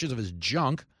taking pictures of his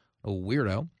junk, a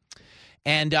weirdo.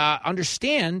 And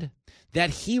understand that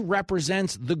he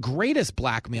represents the greatest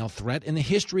blackmail threat in the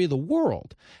history of the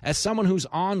world as someone who's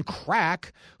on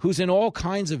crack, who's in all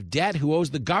kinds of debt, who owes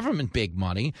the government big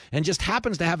money, and just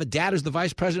happens to have a dad who's the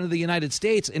vice president of the United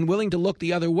States and willing to look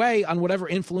the other way on whatever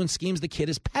influence schemes the kid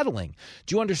is peddling.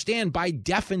 Do you understand? By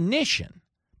definition,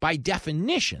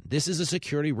 this is a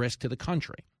security risk to the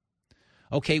country.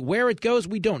 Okay, where it goes,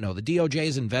 we don't know. The DOJ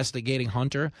is investigating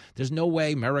Hunter. There's no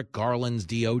way Merrick Garland's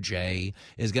DOJ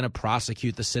is going to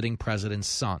prosecute the sitting president's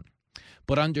son.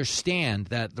 But understand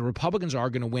that the Republicans are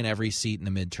going to win every seat in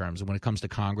the midterms. And when it comes to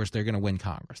Congress, they're going to win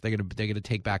Congress. They're going to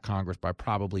take back Congress by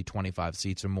probably 25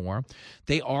 seats or more.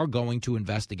 They are going to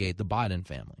investigate the Biden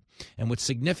family. And what's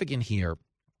significant here,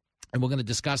 and we're going to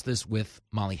discuss this with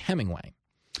Molly Hemingway,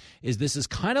 is this is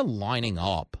kind of lining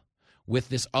up with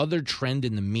this other trend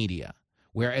in the media,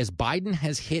 whereas Biden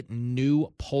has hit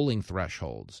new polling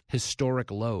thresholds,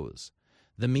 historic lows,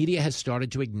 the media has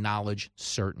started to acknowledge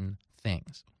certain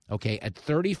things. Okay, at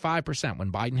 35%,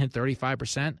 when Biden hit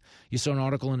 35%, you saw an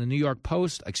article in the New York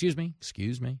Post, excuse me,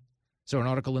 saw an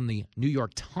article in the New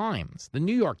York Times,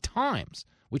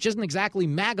 which isn't exactly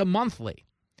MAGA monthly.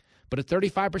 But at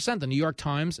 35%, the New York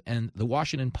Times and the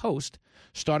Washington Post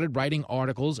started writing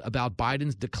articles about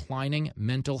Biden's declining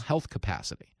mental health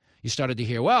capacity. You started to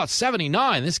hear, well, it's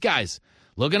 79. This guy's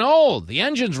looking old. The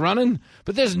engine's running,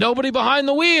 but there's nobody behind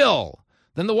the wheel.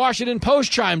 Then the Washington Post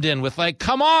chimed in with, like,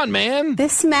 come on, man.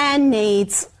 This man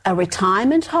needs a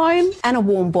retirement home and a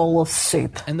warm bowl of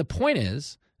soup. And the point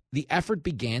is, the effort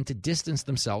began to distance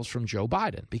themselves from Joe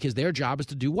Biden because their job is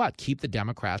to do what? Keep the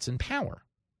Democrats in power.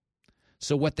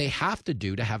 So what they have to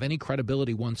do to have any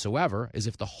credibility whatsoever is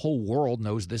if the whole world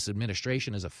knows this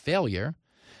administration is a failure,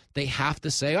 they have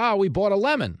to say, oh, we bought a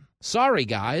lemon. Sorry,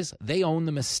 guys. They own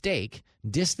the mistake,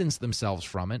 distance themselves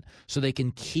from it so they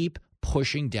can keep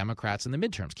pushing Democrats in the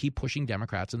midterms, keep pushing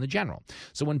Democrats in the general.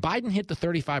 So when Biden hit the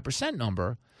 35%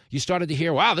 number, you started to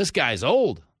hear, wow, this guy's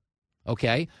old.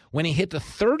 Okay? When he hit the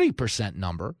 30%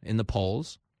 number in the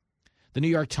polls, the New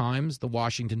York Times, the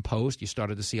Washington Post, you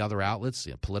started to see other outlets,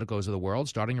 politicos of the world,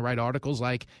 starting to write articles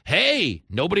like, hey,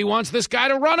 nobody wants this guy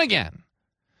to run again.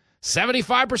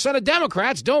 75% of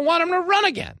Democrats don't want him to run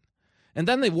again. And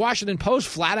then the Washington Post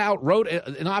flat out wrote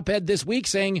an op-ed this week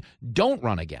saying, don't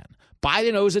run again.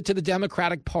 Biden owes it to the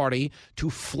Democratic Party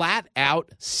to flat out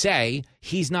say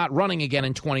he's not running again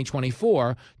in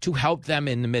 2024 to help them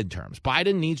in the midterms.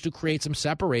 Biden needs to create some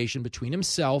separation between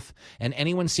himself and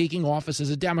anyone seeking office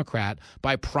as a Democrat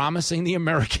by promising the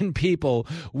American people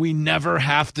we never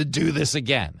have to do this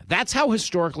again. That's how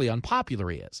historically unpopular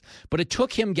he is. But it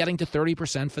took him getting to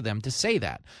 30% for them to say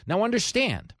that. Now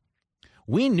understand,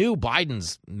 we knew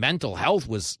Biden's mental health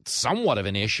was somewhat of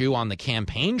an issue on the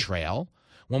campaign trail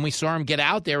when we saw him get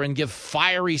out there and give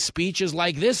fiery speeches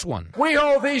like this one. We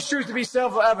hold these truths to be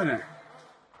self-evident.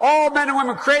 All men and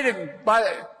women created by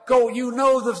you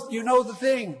know the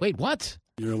thing. Wait, what?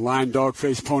 You're a lying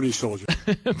dog-faced pony soldier.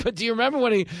 But do you remember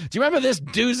this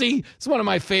doozy? It's one of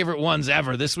my favorite ones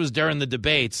ever. This was during the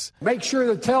debates. Make sure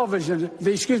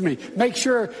make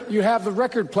sure you have the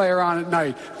record player on at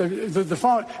night, the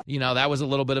phone. You know, that was a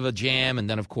little bit of a jam. And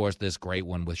then, of course, this great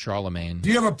one with Charlemagne. Do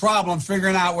you have a problem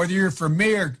figuring out whether you're for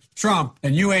me or Trump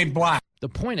and you ain't black? The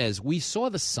point is, we saw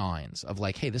the signs of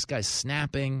like, hey, this guy's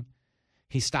snapping.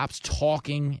 He stops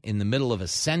talking in the middle of a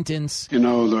sentence. You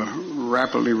know, the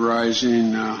rapidly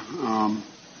rising I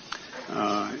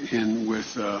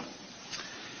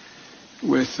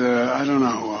don't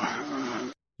know.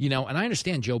 You know, and I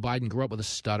understand Joe Biden grew up with a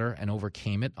stutter and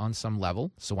overcame it on some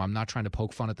level, so I'm not trying to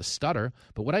poke fun at the stutter,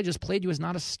 but what I just played you is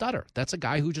not a stutter. That's a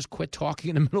guy who just quit talking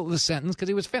in the middle of the sentence because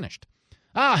he was finished.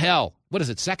 Ah, hell. What is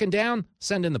it, second down?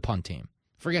 Send in the punt team.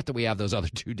 Forget that we have those other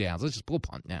two downs. Let's just pull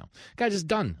punt now. Guy's just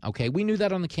done. Okay, we knew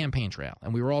that on the campaign trail,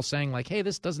 and we were all saying like, hey,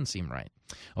 this doesn't seem right.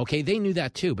 Okay, they knew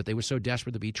that too, but they were so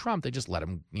desperate to beat Trump, they just let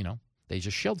him, they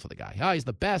just shilled for the guy. Oh, he's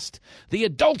the best. The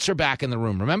adults are back in the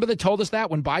room. Remember they told us that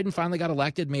when Biden finally got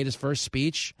elected, made his first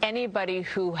speech? Anybody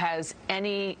who has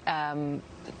any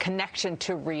connection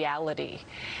to reality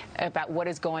about what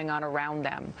is going on around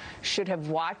them should have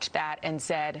watched that and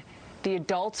said, the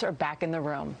adults are back in the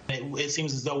room. It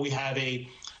seems as though we have a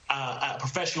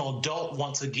professional adult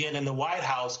once again in the White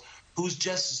House who's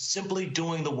just simply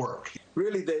doing the work.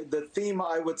 Really, the theme,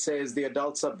 I would say, is the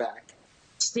adults are back.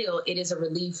 Still, it is a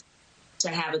relief to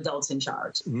have adults in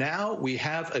charge. Now we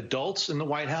have adults in the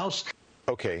White House.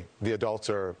 Okay, the adults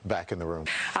are back in the room.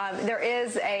 There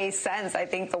is a sense, I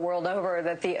think, the world over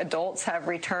that the adults have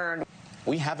returned.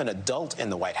 We have an adult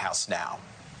in the White House now,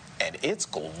 and it's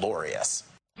glorious.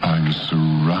 I'm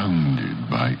surrounded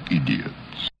by idiots.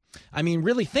 I mean,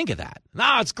 really think of that.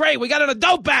 No, it's great. We got an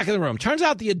adult back in the room. Turns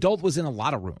out the adult was in a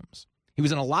lot of rooms. He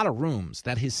was in a lot of rooms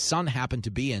that his son happened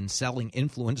to be in selling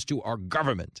influence to our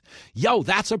government. Yo,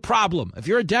 that's a problem. If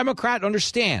you're a Democrat,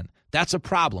 understand, that's a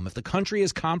problem. If the country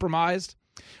is compromised,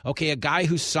 okay, a guy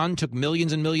whose son took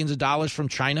millions and millions of dollars from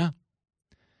China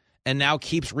and now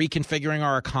keeps reconfiguring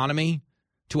our economy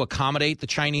to accommodate the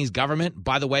Chinese government,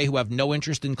 by the way, who have no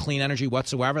interest in clean energy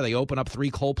whatsoever. They open up 3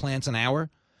 coal plants an hour.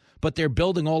 but they're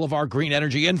building all of our green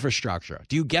energy infrastructure.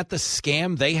 Do you get the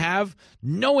scam they have?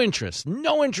 No interest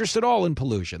at all in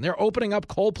pollution. They're opening up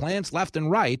coal plants left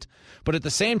and right, but at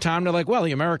the same time, they're like, well,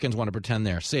 the Americans want to pretend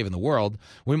they're saving the world.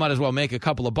 We might as well make a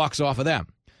couple of bucks off of them.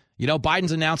 You know,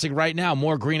 Biden's announcing right now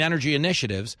more green energy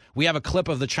initiatives. We have a clip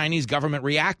of the Chinese government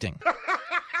reacting.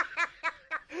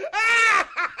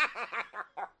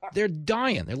 They're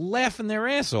dying. They're laughing their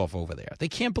ass off over there. They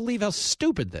can't believe how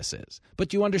stupid this is. But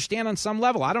do you understand on some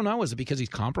level? I don't know. Is it because he's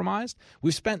compromised?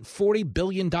 We've spent $40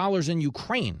 billion in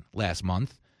Ukraine last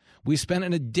month. We spent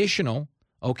an additional,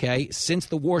 since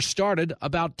the war started,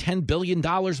 about $10 billion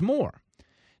more.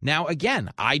 Now, again,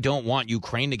 I don't want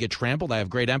Ukraine to get trampled. I have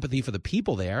great empathy for the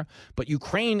people there. But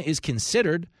Ukraine is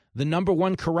considered the number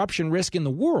one corruption risk in the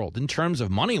world in terms of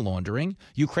money laundering.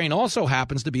 Ukraine also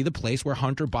happens to be the place where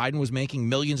Hunter Biden was making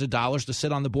millions of dollars to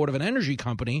sit on the board of an energy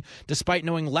company, despite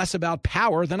knowing less about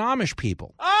power than Amish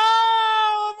people.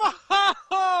 Oh,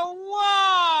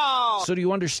 wow! So do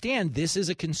you understand this is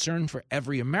a concern for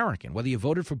every American, whether you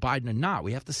voted for Biden or not?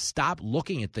 We have to stop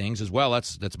looking at things as, well,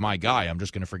 that's my guy. I'm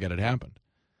just going to forget it happened.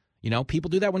 You know, people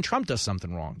do that when Trump does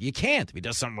something wrong. You can't. If he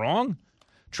does something wrong,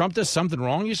 Trump does something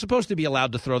wrong, you're supposed to be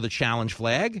allowed to throw the challenge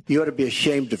flag. You ought to be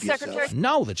ashamed of yourself.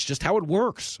 No, that's just how it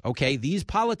works, okay? These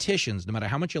politicians, no matter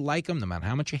how much you like them, no matter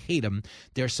how much you hate them,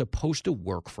 they're supposed to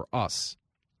work for us.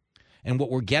 And what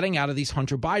we're getting out of these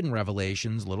Hunter Biden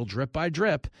revelations, little drip by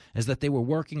drip, is that they were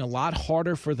working a lot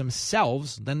harder for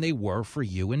themselves than they were for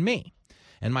you and me.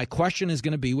 And my question is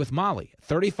going to be with Molly.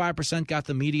 35% got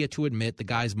the media to admit the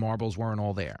guy's marbles weren't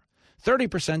all there.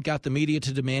 30% got the media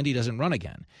to demand he doesn't run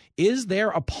again. Is there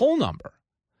a poll number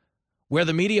where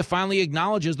the media finally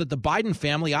acknowledges that the Biden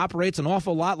family operates an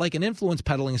awful lot like an influence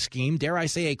peddling scheme, dare I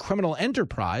say a criminal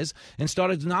enterprise, and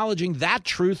start acknowledging that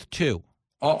truth too?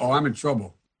 Uh-oh, I'm in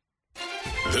trouble.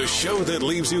 The show that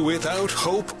leaves you without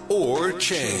hope or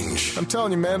change. I'm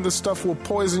telling you, man, this stuff will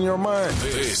poison your mind.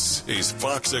 This is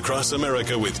Fox Across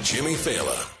America with Jimmy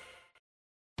Fallon.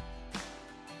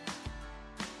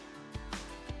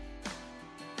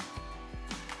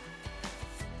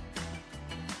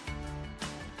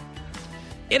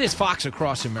 It is Fox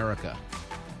Across America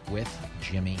with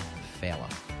Jimmy Fallon.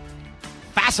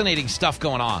 Fascinating stuff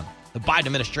going on. The Biden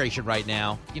administration right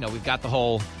now. You know, we've got the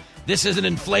whole, this isn't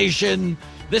inflation,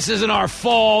 this isn't our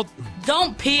fault.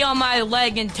 Don't pee on my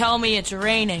leg and tell me it's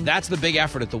raining. That's the big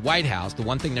effort at the White House. The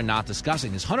one thing they're not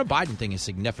discussing, this Hunter Biden thing is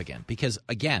significant because,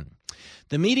 again,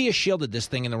 the media shielded this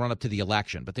thing in the run-up to the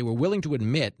election, but they were willing to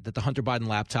admit that the Hunter Biden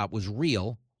laptop was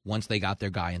real once they got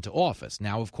their guy into office.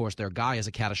 Now, of course, their guy is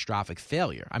a catastrophic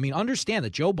failure. I mean, understand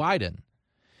that Joe Biden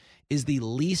is the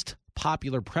least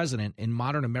popular president in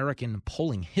modern American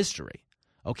polling history.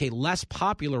 Okay, less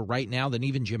popular right now than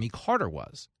even Jimmy Carter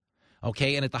was.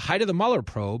 Okay, and at the height of the Mueller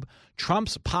probe,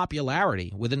 Trump's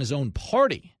popularity within his own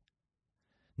party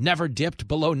never dipped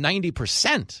below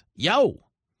 90%. Joe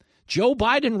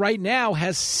Biden right now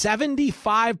has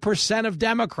 75% of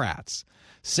Democrats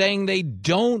saying they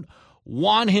don't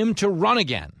want him to run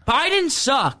again. Biden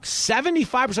sucks.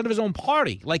 75% of his own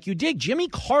party. Like you dig, Jimmy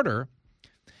Carter,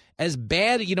 as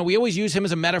bad, you know, we always use him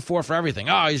as a metaphor for everything.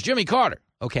 Oh, he's Jimmy Carter.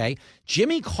 Okay.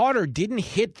 Jimmy Carter didn't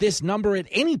hit this number at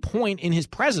any point in his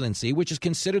presidency, which is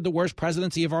considered the worst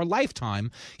presidency of our lifetime.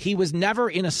 He was never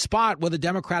in a spot where the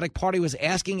Democratic Party was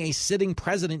asking a sitting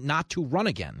president not to run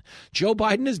again. Joe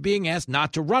Biden is being asked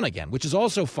not to run again, which is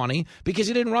also funny because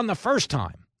he didn't run the first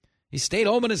time. He stayed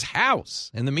home in his house,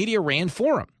 and the media ran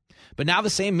for him. But now the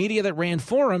same media that ran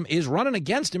for him is running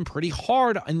against him pretty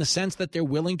hard in the sense that they're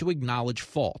willing to acknowledge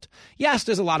fault. Yes,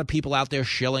 there's a lot of people out there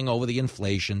shilling over the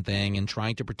inflation thing and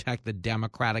trying to protect the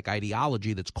Democratic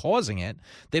ideology that's causing it.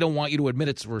 They don't want you to admit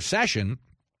it's a recession.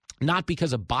 Not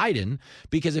because of Biden,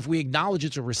 because if we acknowledge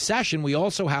it's a recession, we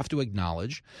also have to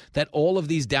acknowledge that all of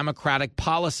these Democratic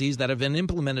policies that have been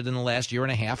implemented in the last year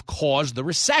and a half caused the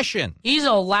recession. He's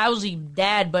a lousy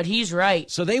dad, but he's right.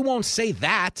 So they won't say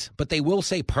that, but they will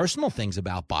say personal things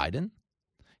about Biden.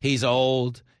 He's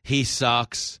old. He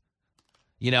sucks.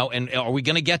 You know, and are we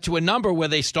going to get to a number where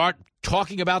they start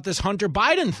talking about this Hunter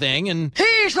Biden thing? And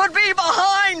he should be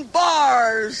behind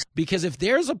bars. Because if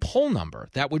there's a poll number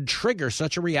that would trigger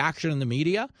such a reaction in the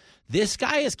media, this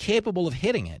guy is capable of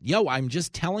hitting it. I'm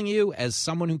just telling you as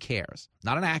someone who cares,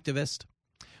 not an activist.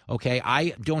 Okay,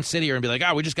 I don't sit here and be like,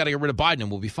 we just got to get rid of Biden and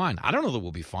we'll be fine. I don't know that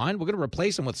we'll be fine. We're going to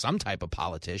replace him with some type of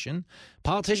politician.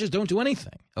 Politicians don't do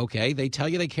anything, okay? They tell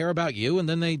you they care about you, and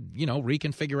then they,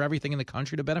 reconfigure everything in the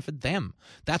country to benefit them.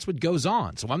 That's what goes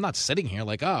on. So I'm not sitting here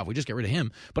like, we just get rid of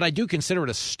him. But I do consider it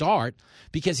a start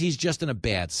because he's just in a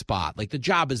bad spot. Like, the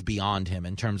job is beyond him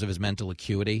in terms of his mental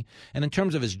acuity. And in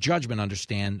terms of his judgment,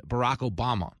 understand, Barack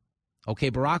Obama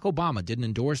Okay, Barack Obama didn't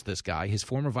endorse this guy, his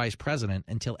former vice president,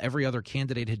 until every other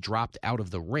candidate had dropped out of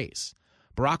the race.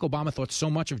 Barack Obama thought so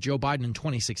much of Joe Biden in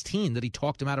 2016 that he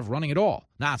talked him out of running at all.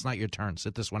 Nah, it's not your turn.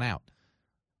 Sit this one out.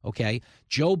 Okay,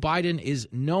 Joe Biden is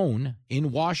known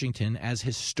in Washington as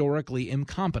historically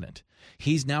incompetent.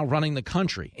 He's now running the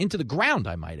country into the ground,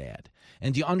 I might add.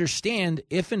 And do you understand,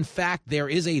 if in fact there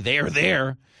is a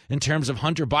there in terms of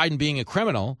Hunter Biden being a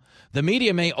criminal, the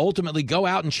media may ultimately go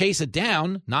out and chase it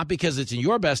down, not because it's in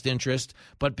your best interest,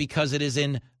 but because it is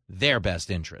in their best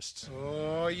interests.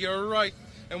 Oh, you're right.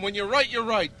 And when you're right, you're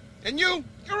right. And you're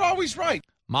always right.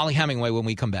 Molly Hemingway when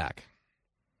we come back.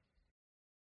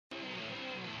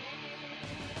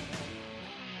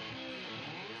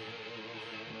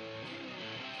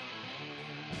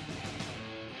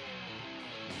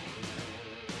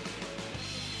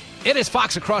 It is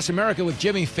Fox Across America with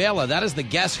Jimmy Fallon. That is the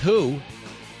Guess Who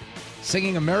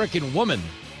singing American Woman,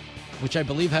 which I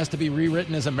believe has to be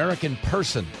rewritten as American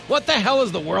Person. What the hell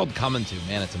is the world coming to?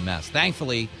 Man, it's a mess.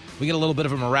 Thankfully, we get a little bit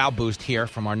of a morale boost here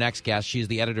from our next guest. She's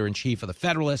the editor-in-chief of The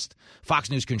Federalist, Fox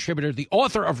News contributor, the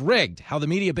author of Rigged, How the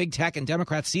Media, Big Tech, and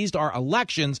Democrats Seized Our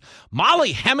Elections.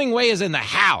 Molly Hemingway is in the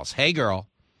house. Hey, girl.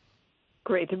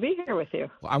 Great to be here with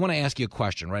you. Well, I want to ask you a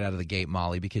question right out of the gate,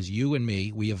 Molly, because you and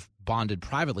me, we have bonded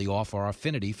privately off our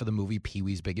affinity for the movie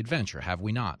Pee-wee's Big Adventure, have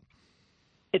we not?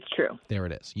 It's true. There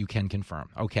it is. You can confirm.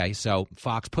 Okay, so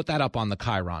Fox, put that up on the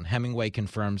Chiron. Hemingway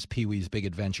confirms Pee-wee's Big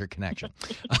Adventure connection.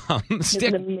 It's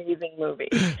an amazing movie.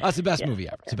 That's the best movie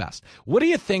ever. Okay. It's the best. What do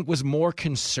you think was more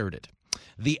concerted?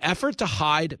 The effort to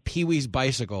hide Pee-wee's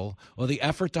bicycle or the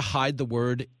effort to hide the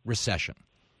word recession?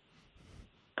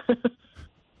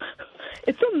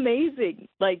 It's amazing.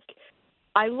 Like,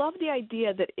 I love the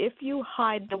idea that if you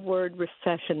hide the word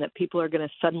recession, that people are going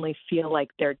to suddenly feel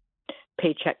like their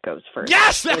paycheck goes first.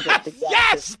 Yes!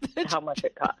 Yes! How much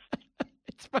it costs.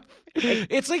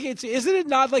 Isn't it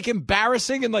not like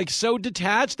embarrassing and like so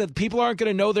detached that people aren't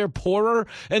going to know they're poorer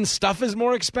and stuff is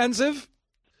more expensive?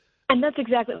 And that's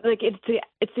exactly like it's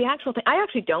the actual thing. I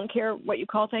actually don't care what you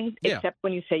call things, except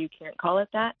when you say you can't call it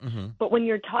that. Mm-hmm. But when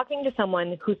you're talking to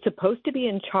someone who's supposed to be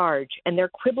in charge and they're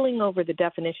quibbling over the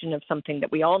definition of something that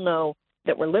we all know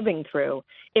that we're living through,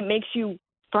 it makes you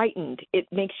frightened. It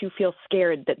makes you feel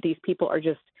scared that these people are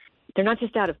they're not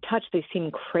just out of touch. They seem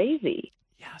crazy.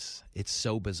 Yes, it's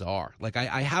so bizarre. Like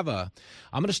I'm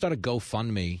going to start a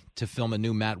GoFundMe to film a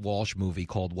new Matt Walsh movie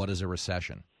called What is a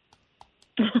Recession?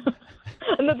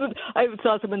 And that's what I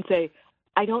saw someone say.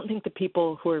 I don't think the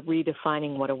people who are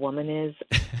redefining what a woman is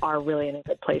are really in a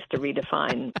good place to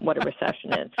redefine what a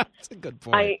recession is. That's a good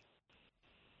point.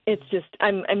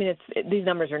 These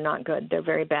numbers are not good. They're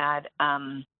very bad.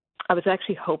 I was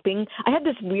actually hoping. I had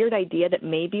this weird idea that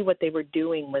maybe what they were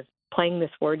doing was playing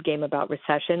this word game about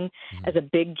recession as a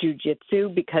big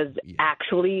jujitsu because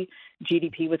actually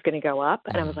GDP was going to go up.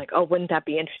 And I was like, oh, wouldn't that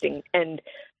be interesting? And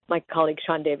my colleague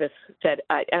Sean Davis said,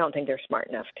 I don't think they're smart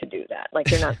enough to do that. Like,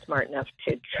 they're not smart enough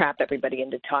to trap everybody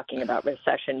into talking about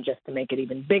recession just to make it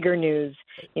even bigger news,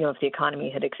 if the economy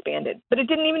had expanded. But it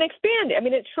didn't even expand. I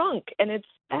mean, it shrunk, and it's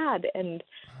bad, and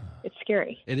it's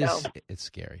scary. It's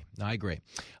scary. No, I agree.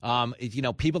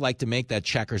 People like to make that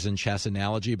checkers and chess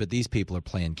analogy, but these people are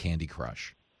playing Candy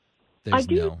Crush. I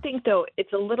do think, though,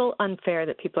 it's a little unfair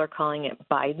that people are calling it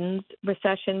Biden's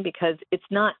recession because it's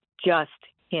not just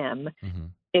him. Mm-hmm.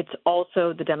 It's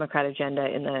also the Democrat agenda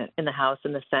in the House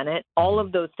and the Senate. All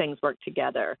of those things work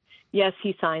together. Yes,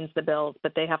 he signs the bills,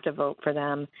 but they have to vote for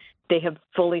them. They have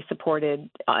fully supported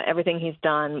everything he's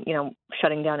done,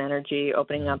 shutting down energy,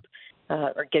 opening up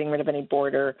or getting rid of any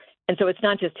border. And so it's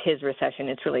not just his recession.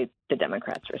 It's really the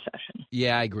Democrats' recession.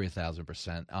 Yeah, I agree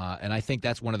 1,000%. And I think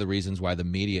that's one of the reasons why the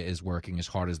media is working as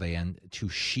hard as they can to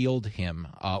shield him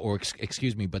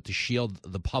but to shield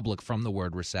the public from the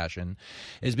word recession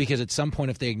is because at some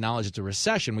point, if they acknowledge it's a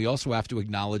recession, we also have to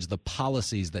acknowledge the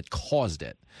policies that caused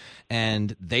it.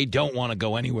 And they don't want to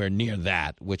go anywhere near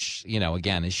that, which,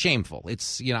 again, is shameful.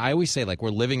 It's, I always say, like, we're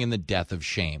living in the death of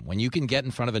shame. When you can get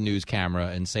in front of a news camera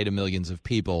and say to millions of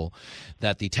people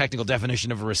that the technical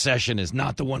definition of a recession is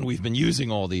not the one we've been using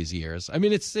all these years. I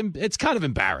mean, it's kind of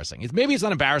embarrassing. Maybe it's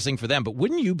not embarrassing for them, but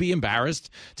wouldn't you be embarrassed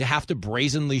to have to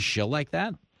brazenly shill like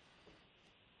that?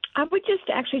 I would just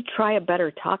actually try a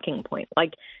better talking point.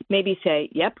 Like maybe say,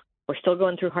 yep, we're still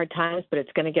going through hard times, but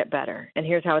it's going to get better. And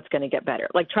here's how it's going to get better.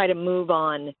 Like try to move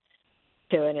on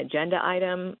to an agenda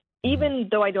item, even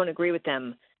though I don't agree with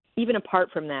them. Even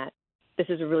apart from that, this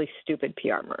is a really stupid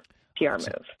PR PR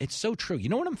move. It's so true. You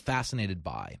know what I'm fascinated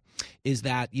by is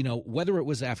that, whether it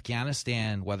was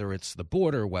Afghanistan, whether it's the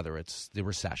border, whether it's the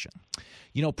recession,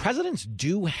 presidents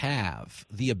do have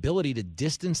the ability to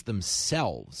distance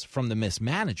themselves from the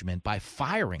mismanagement by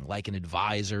firing like an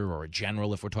advisor or a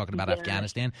general if we're talking about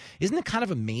Afghanistan. Isn't it kind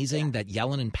of amazing that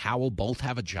Yellen and Powell both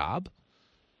have a job?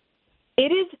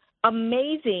 It is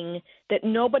amazing that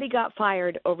nobody got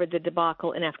fired over the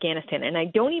debacle in Afghanistan. And I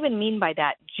don't even mean by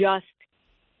that just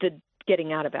the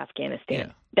getting out of Afghanistan.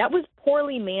 Yeah. That was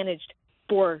poorly managed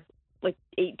for like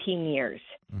 18 years.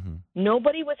 Mm-hmm.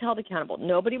 Nobody was held accountable.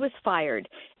 Nobody was fired.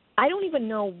 I don't even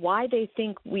know why they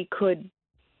think we could.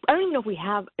 I don't even know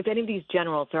if any of these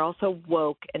generals, they're all so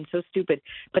woke and so stupid,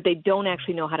 but they don't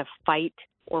actually know how to fight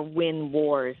or win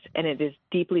wars, and it is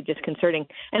deeply disconcerting.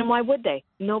 And why would they?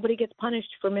 Nobody gets punished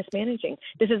for mismanaging.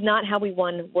 This is not how we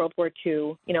won World War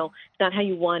II. It's not how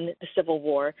you won the Civil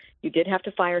War. You did have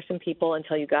to fire some people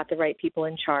until you got the right people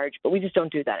in charge, but we just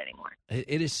don't do that anymore.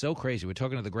 It is so crazy. We're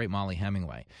talking to the great Molly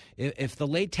Hemingway. If the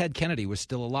late Ted Kennedy was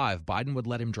still alive, Biden would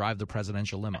let him drive the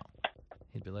presidential limo.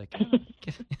 He'd be like,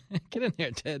 get in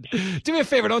there, Ted. Do me a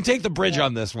favor. Don't take the bridge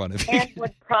on this one. And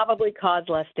would probably cause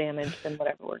less damage than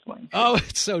whatever we're going. Oh,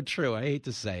 it's so true. I hate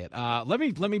to say it. Let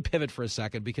me pivot for a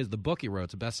second because the book you wrote,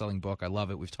 it's a best-selling book. I love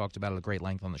it. We've talked about it at great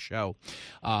length on the show.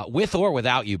 With or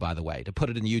without you, by the way, to put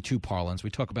it in YouTube parlance. We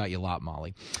talk about you a lot,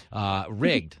 Molly.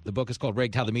 Rigged. The book is called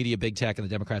Rigged, How the Media, Big Tech, and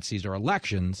the Democrats Seized Our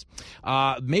Elections.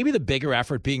 Maybe the bigger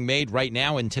effort being made right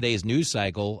now in today's news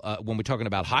cycle when we're talking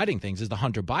about hiding things is the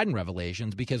Hunter Biden revelation.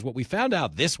 Because what we found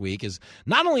out this week is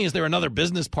not only is there another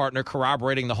business partner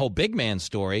corroborating the whole big man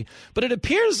story, but it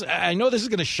appears, I know this is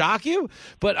going to shock you,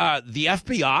 but the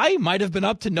FBI might have been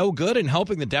up to no good in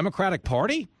helping the Democratic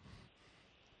Party.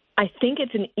 I think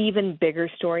it's an even bigger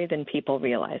story than people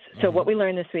realize. So what we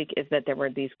learned this week is that there were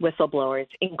these whistleblowers,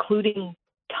 including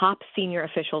top senior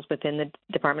officials within the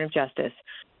Department of Justice,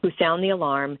 who sound the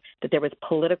alarm that there was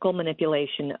political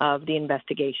manipulation of the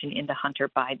investigation into Hunter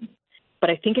Biden. But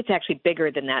I think it's actually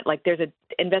bigger than that. Like, there's an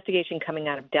investigation coming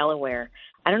out of Delaware.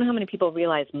 I don't know how many people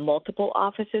realize multiple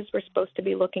offices were supposed to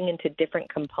be looking into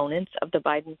different components of the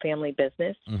Biden family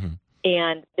business. Mm-hmm.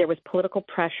 And there was political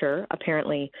pressure,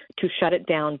 apparently, to shut it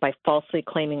down by falsely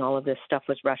claiming all of this stuff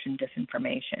was Russian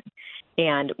disinformation.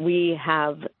 And we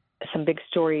have some big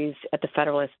stories at the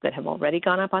Federalist that have already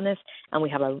gone up on this. And we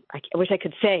have I wish I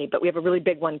could say, but we have a really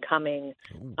big one coming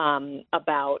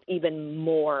about even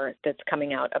more that's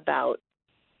coming out about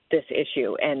this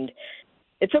issue. And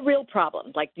it's a real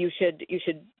problem. Like, the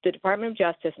Department of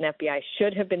Justice and FBI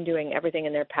should have been doing everything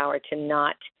in their power to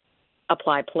not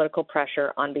apply political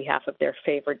pressure on behalf of their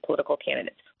favored political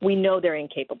candidates. We know they're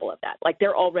incapable of that. Like,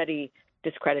 they're already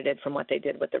discredited from what they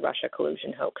did with the Russia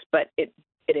collusion hoax, but it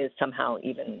is somehow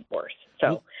even worse.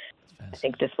 So I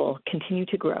think this will continue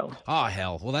to grow. Oh,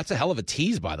 hell. Well, that's a hell of a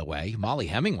tease, by the way. Molly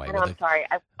Hemingway. I'm sorry.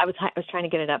 I was trying to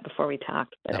get it up before we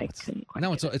talked, but I couldn't quite.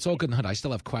 No, it's all good and good. I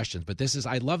still have questions, but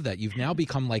I love that you've now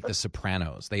become like The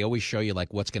Sopranos. They always show you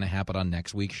like what's going to happen on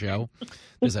next week's show.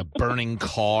 There's a burning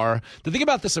car. The thing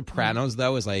about The Sopranos,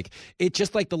 though, is like it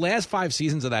just like the last 5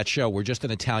 seasons of that show were just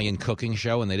an Italian cooking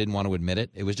show, and they didn't want to admit it.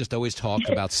 It was just always talk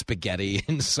about spaghetti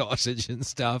and sausage and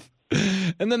stuff.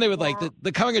 And then they would like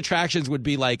the coming attractions would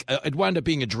be like it wound up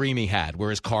being a dream he had where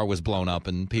his car was blown up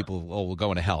and people were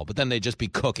going to hell. But then they'd just be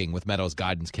cooking with Meadows'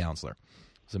 guidance counselor.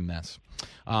 It's a mess.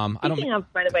 By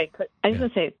the way, I was going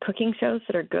to say cooking shows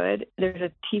that are good. There's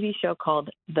a TV show called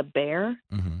The Bear.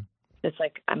 Mm-hmm. It's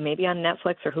like maybe on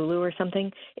Netflix or Hulu or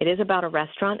something. It is about a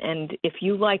restaurant, and if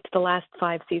you liked the last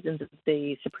 5 seasons of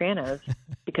The Sopranos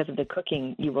because of the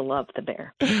cooking, you will love The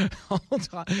Bear. Hold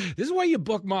on. This is why you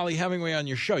book Molly Hemingway on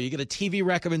your show. You get a TV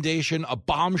recommendation, a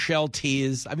bombshell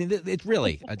tease. I mean, it's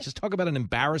really just talk about an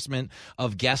embarrassment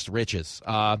of guest riches.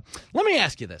 Let me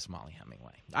ask you this, Molly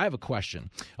Hemingway. I have a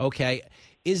question. Okay,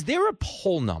 is there a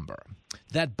poll number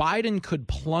that Biden could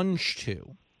plunge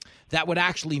to that would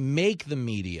actually make the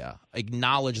media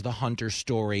acknowledge the Hunter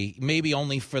story, maybe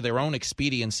only for their own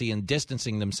expediency and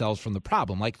distancing themselves from the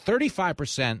problem? Like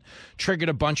 35% triggered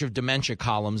a bunch of dementia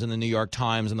columns in the New York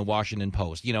Times and the Washington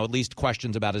Post, at least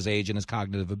questions about his age and his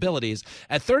cognitive abilities.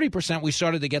 At 30%, we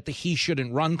started to get the he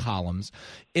shouldn't run columns.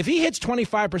 If he hits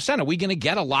 25%, are we going to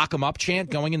get a lock him up chant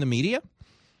going in the media?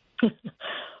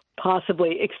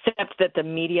 Possibly, except that the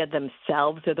media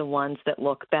themselves are the ones that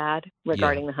look bad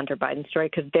regarding the Hunter Biden story,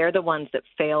 because they're the ones that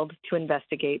failed to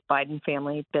investigate Biden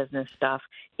family business stuff,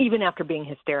 even after being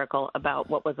hysterical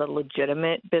about what was a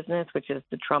legitimate business, which is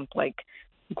the Trump,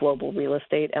 global real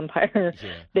estate empire.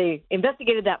 Yeah. They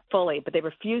investigated that fully, but they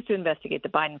refused to investigate the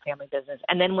Biden family business.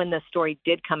 And then when the story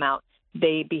did come out,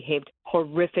 they behaved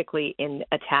horrifically in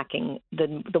attacking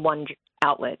the one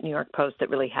outlet, New York Post, that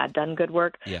really had done good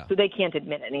work. Yeah. So they can't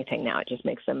admit anything now. It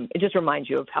just reminds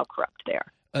you of how corrupt they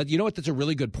are. You know what? That's a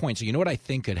really good point. So you know what I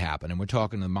think could happen, and we're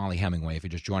talking to Molly Hemingway if you're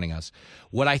just joining us.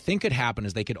 What I think could happen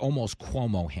is they could almost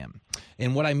Cuomo him.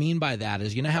 And what I mean by that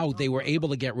is, you know how they were able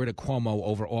to get rid of Cuomo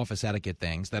over office etiquette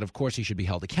things that, of course, he should be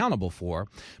held accountable for,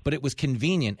 but it was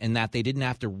convenient in that they didn't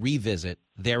have to revisit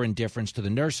their indifference to the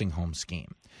nursing home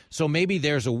scheme. So maybe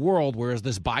there's a world where as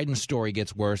this Biden story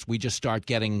gets worse, we just start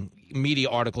getting media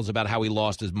articles about how he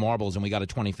lost his marbles and we got a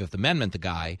 25th Amendment, the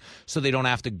guy, so they don't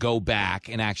have to go back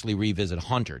and actually revisit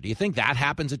Hunter. Do you think that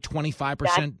happens at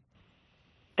 25%?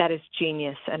 That is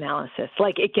genius analysis.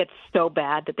 Like, it gets so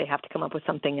bad that they have to come up with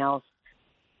something else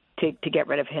to get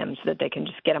rid of him so that they can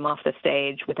just get him off the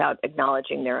stage without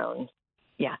acknowledging their own.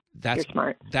 Yeah, you're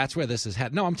smart. That's where this is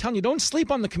headed. No, I'm telling you, don't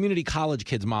sleep on the community college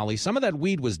kids, Molly. Some of that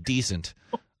weed was decent.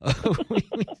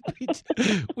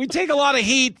 we take a lot of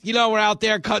heat. You know, we're out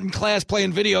there cutting class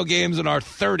playing video games in our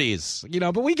 30s, you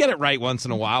know, but we get it right once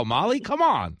in a while. Molly, come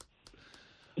on.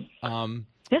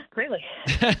 Yeah, greatly.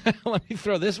 Let me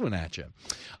throw this one at you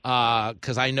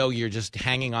because I know you're just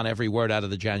hanging on every word out of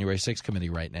the January 6th committee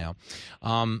right now.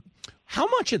 How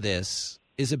much of this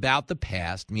is about the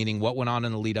past, meaning what went on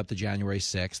in the lead up to January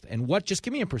 6th, and what, just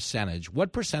give me a percentage,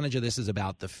 what percentage of this is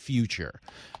about the future,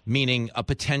 meaning a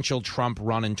potential Trump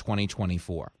run in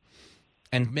 2024,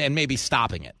 and maybe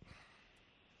stopping it?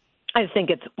 I think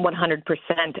it's 100%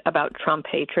 about Trump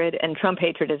hatred, and Trump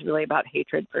hatred is really about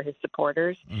hatred for his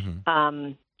supporters.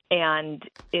 Mm-hmm. And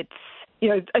it's, you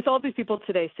know, I saw all these people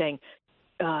today saying,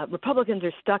 Republicans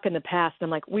are stuck in the past.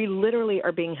 I'm like, we literally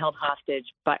are being held hostage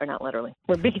by, or not literally,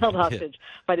 we're being held hostage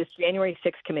by this January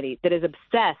 6th committee that is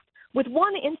obsessed with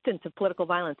one instance of political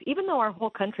violence, even though our whole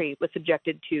country was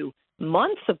subjected to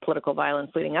months of political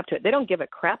violence leading up to it. They don't give a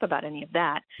crap about any of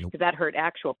that because that hurt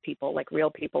actual people, like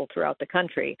real people throughout the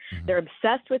country. Mm-hmm. They're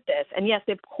obsessed with this. And yes,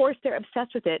 of course they're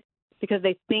obsessed with it because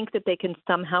they think that they can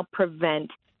somehow prevent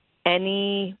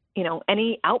any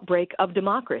outbreak of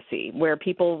democracy where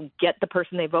people get the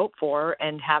person they vote for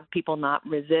and have people not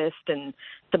resist and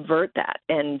subvert that.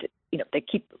 And, you know,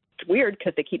 it's weird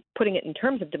because they keep putting it in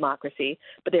terms of democracy,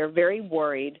 but they're very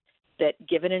worried that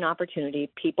given an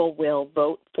opportunity, people will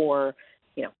vote for,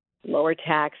 you know, lower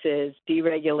taxes,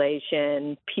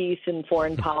 deregulation, peace and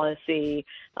foreign policy,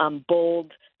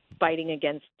 bold fighting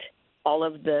against all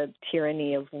of the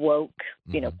tyranny of woke,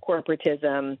 you know,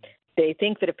 corporatism. They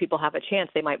think that if people have a chance,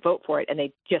 they might vote for it, and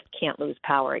they just can't lose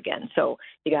power again. So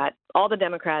you got all the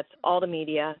Democrats, all the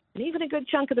media, and even a good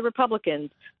chunk of the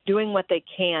Republicans doing what they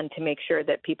can to make sure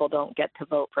that people don't get to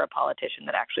vote for a politician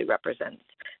that actually represents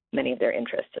many of their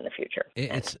interests in the future.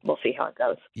 We'll see how it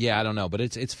goes. Yeah, I don't know, but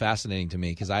it's fascinating to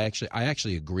me because I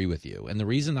actually agree with you. And the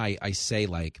reason I say,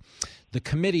 like, the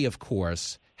committee, of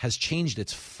course, has changed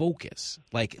its focus.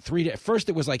 Like first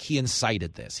it was like he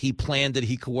incited this. He planned it.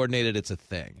 He coordinated. It's a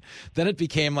thing. Then it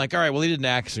became like, all right, well, he didn't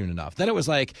act soon enough. Then it was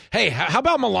like, hey, how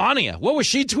about Melania? What was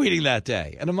she tweeting that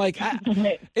day? And I'm like,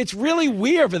 it's really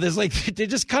weird, but there's like, they're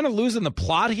just kind of losing the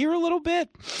plot here a little bit.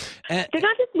 They're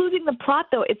not just losing the plot,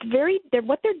 though.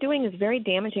 What they're doing is very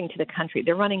damaging to the country.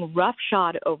 They're running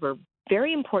roughshod over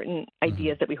very important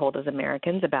ideas that we hold as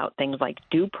Americans about things like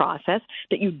due process,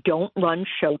 that you don't run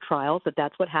show trials,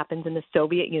 that's what happens in the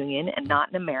Soviet Union and not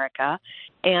in America.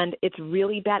 And it's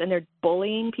really bad. And they're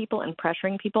bullying people and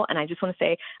pressuring people. And I just want to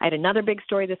say, I had another big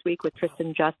story this week with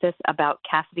Tristan Justice about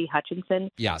Cassidy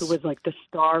Hutchinson, who was like the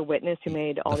star witness who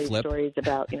made all these stories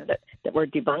about, you know, that were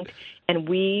debunked. And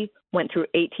we went through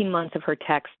 18 months of her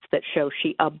texts that show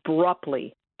she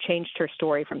abruptly changed her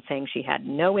story from saying she had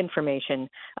no information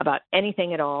about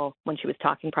anything at all when she was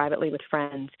talking privately with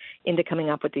friends into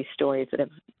coming up with these stories that have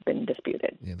been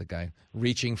disputed. Yeah, the guy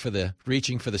reaching for the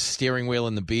steering wheel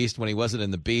in the Beast when he wasn't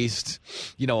in the Beast.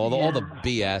 You know, all the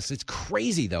BS. It's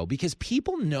crazy, though, because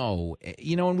people know,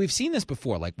 you know, and we've seen this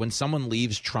before, like when someone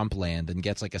leaves Trump land and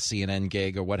gets like a CNN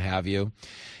gig or what have you,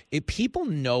 people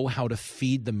know how to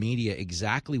feed the media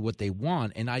exactly what they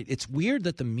want. And it's weird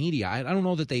that the media, I don't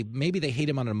know that maybe they hate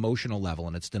him on an emotional level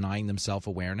and it's denying them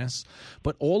self-awareness,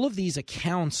 but all of these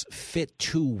accounts fit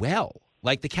too well.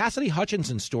 Like the Cassidy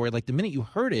Hutchinson story, like the minute you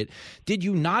heard it, did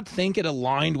you not think it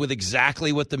aligned with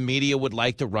exactly what the media would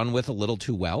like to run with a little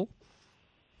too well?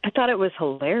 I thought it was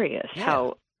hilarious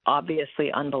how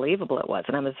obviously unbelievable it was.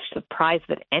 And I was surprised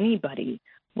that anybody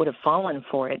would have fallen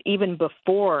for it, even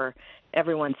before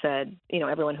everyone said, you know,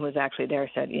 everyone who was actually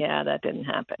there said, yeah, that didn't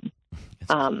happen.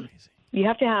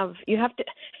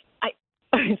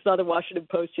 I saw the Washington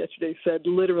Post yesterday said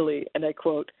literally, and I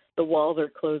quote, the walls are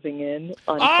closing in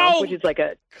on Trump, which is like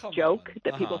a joke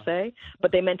that people say,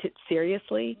 but they meant it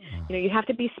seriously. You know, you have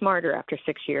to be smarter after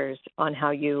 6 years on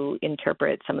how you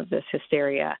interpret some of this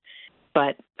hysteria.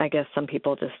 But I guess some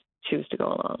people just choose to go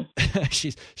along.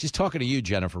 She's talking to you,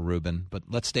 Jennifer Rubin, but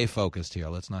let's stay focused here.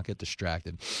 Let's not get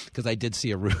distracted, because I did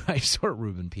see I saw a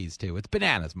Rubin piece too. It's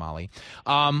bananas, Molly.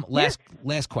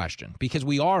 Last question, because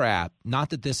we are at, not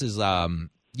that this is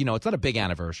it's not a big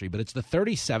anniversary, but it's the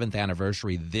 37th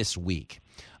anniversary this week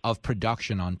of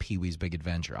production on Pee-wee's Big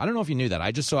Adventure. I don't know if you knew that.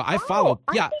 I follow.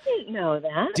 I didn't know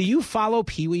that. Do you follow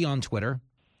Pee-wee on Twitter?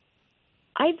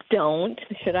 I don't.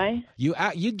 Should I?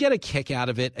 You'd get a kick out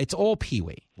of it. It's all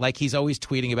Pee-wee. Like, he's always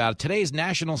tweeting about today's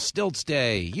National Stilts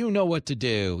Day. You know what to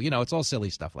do. You know, it's all silly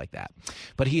stuff like that.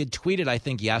 But he had tweeted, I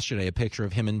think yesterday, a picture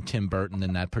of him and Tim Burton,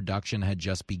 and that production had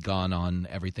just begun on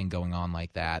everything going on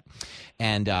like that.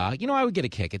 And, I would get a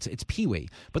kick. It's Pee-wee.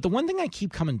 But the one thing I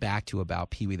keep coming back to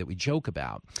about Pee-wee that we joke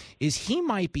about is he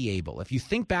might be able, if you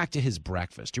think back to his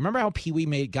breakfast. Do you remember how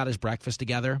Pee-wee got his breakfast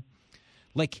together?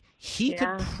 Like, he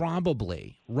could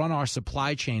probably run our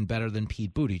supply chain better than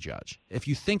Pete Buttigieg, if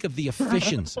you think of the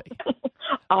efficiency.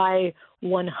 I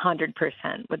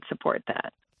 100% would support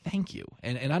that. Thank you.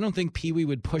 And I don't think Pee-wee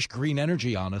would push green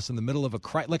energy on us in the middle of a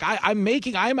crisis. Like,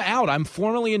 I'm out. I'm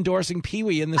formally endorsing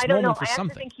Pee-wee in this moment for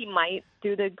something. I think he might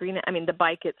do the green. I mean, the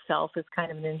bike itself is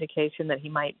kind of an indication that he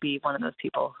might be one of those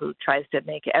people who tries to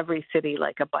make every city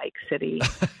like a bike city.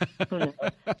 Who knows?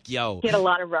 Yo. He had a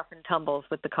lot of rough and tumbles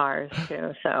with the cars,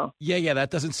 too. So Yeah, that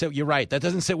doesn't sit. You're right. That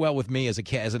doesn't sit well with me as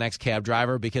an ex-cab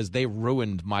driver, because they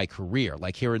ruined my career.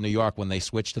 Like here in New York, when they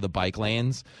switched to the bike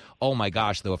lanes. Oh my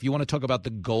gosh, though, if you want to talk about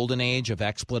the golden age of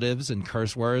expletives and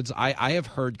curse words, I have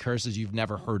heard curses you've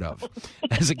never heard of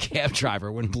as a cab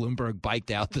driver when Bloomberg biked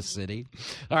out the city.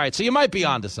 All right, so you might be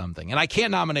onto something. And I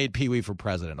can't nominate Pee-wee for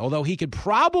president, although he could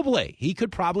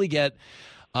probably get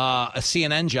a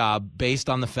CNN job based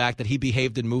on the fact that he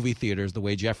behaved in movie theaters the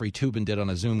way Jeffrey Toobin did on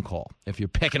a Zoom call, if you're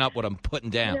picking up what I'm putting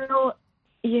down.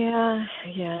 Yeah.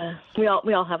 We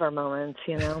all have our moments,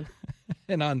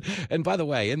 And by the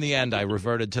way, in the end, I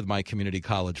reverted to my community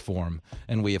college form,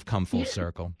 and we have come full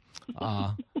circle.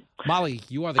 Molly,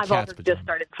 you are the I've cat's also pajamas. just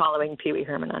started following Pee Wee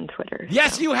Herman on Twitter.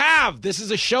 Yes, you have. This is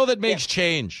a show that makes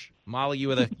change. Molly,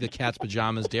 you are the cat's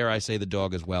pajamas. Dare I say the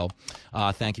dog as well.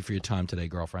 Thank you for your time today,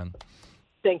 girlfriend.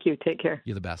 Thank you. Take care.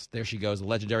 You're the best. There she goes, the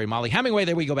legendary Molly Hemingway.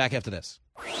 There we go back after this.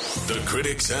 The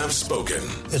critics have spoken.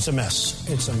 It's a mess.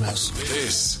 It's a mess.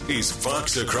 This is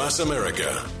Fox Across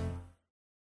America.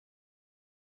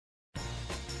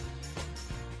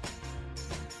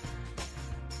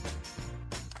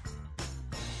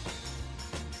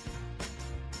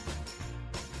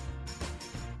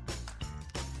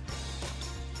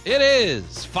 It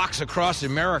is Fox Across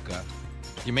America.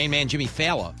 Your main man, Jimmy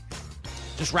Fallon.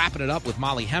 Just wrapping it up with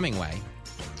Molly Hemingway.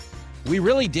 We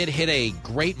really did hit a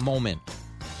great moment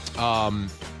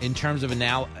in terms of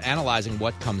analyzing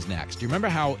what comes next. Do you remember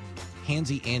how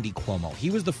handsy Andy Cuomo, he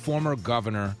was the former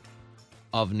governor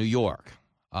of New York.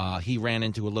 He ran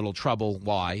into a little trouble.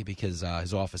 Why? Because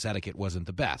his office etiquette wasn't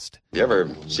the best. You ever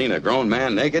seen a grown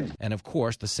man naked? And, of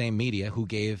course, the same media who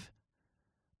gave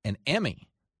an Emmy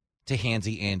to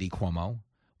handsy Andy Cuomo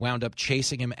wound up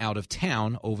chasing him out of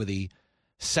town over the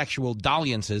sexual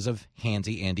dalliances of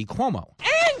handsy Andy Cuomo.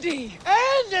 Andy!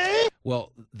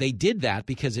 Well, they did that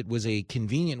because it was a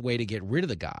convenient way to get rid of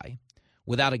the guy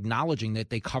without acknowledging that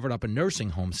they covered up a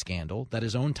nursing home scandal that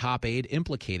his own top aide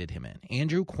implicated him in.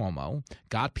 Andrew Cuomo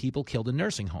got people killed in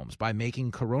nursing homes by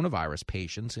making coronavirus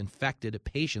patients, infected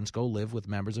patients, go live with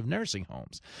members of nursing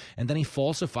homes. And then he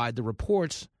falsified the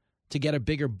reports to get a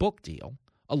bigger book deal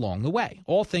along the way.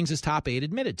 All things his top aide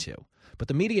admitted to. But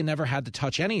the media never had to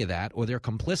touch any of that or their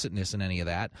complicitness in any of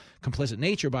that, complicit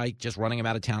nature, by just running him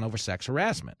out of town over sex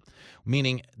harassment.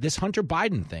 Meaning this Hunter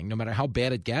Biden thing, no matter how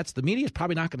bad it gets, the media is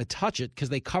probably not going to touch it because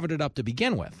they covered it up to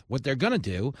begin with. What they're going to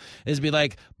do is be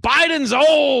like, Biden's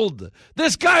old.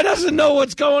 This guy doesn't know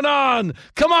what's going on.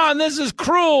 Come on, this is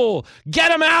cruel.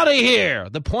 Get him out of here.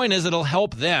 The point is it'll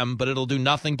help them, but it'll do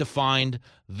nothing to find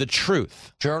the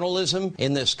truth. Journalism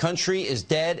in this country is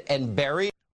dead and buried.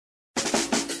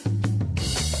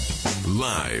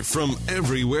 Live from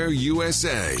everywhere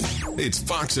USA, it's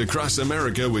Fox Across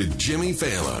America with Jimmy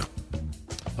Fallon.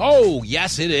 Oh,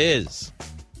 yes, it is.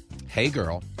 Hey,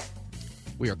 girl.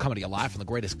 We are coming to you live from the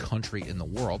greatest country in the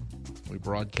world. We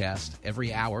broadcast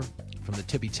every hour from the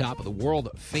tippy top of the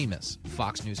world-famous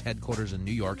Fox News headquarters in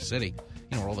New York City.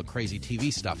 You know, where all the crazy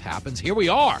TV stuff happens. Here we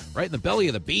are, right in the belly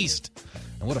of the beast.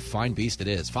 And what a fine beast it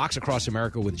is. Fox Across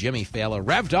America with Jimmy Fallon,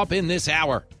 revved up in this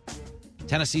hour.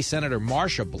 Tennessee Senator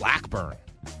Marsha Blackburn,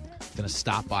 going to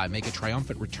stop by, make a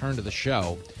triumphant return to the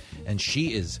show, and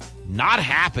she is not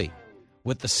happy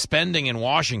with the spending in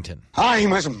Washington.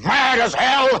 I'm as mad as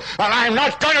hell, and I'm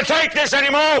not going to take this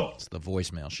anymore. It's the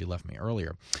voicemail she left me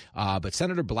earlier. But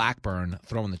Senator Blackburn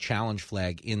throwing the challenge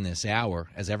flag in this hour,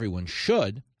 as everyone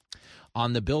should,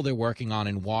 on the bill they're working on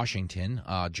in Washington.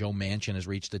 Joe Manchin has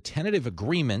reached a tentative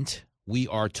agreement. We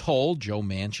are told Joe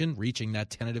Manchin reaching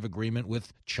that tentative agreement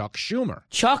with Chuck Schumer.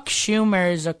 Chuck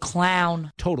Schumer is a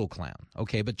clown. Total clown.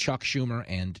 Okay, but Chuck Schumer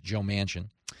and Joe Manchin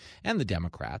and the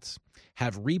Democrats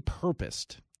have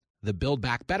repurposed the Build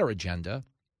Back Better agenda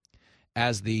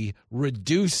as the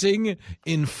Reducing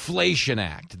Inflation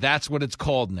Act. That's what it's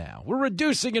called now. We're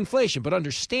reducing inflation, but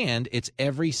understand it's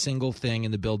every single thing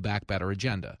in the Build Back Better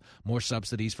agenda. More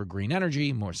subsidies for green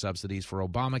energy, more subsidies for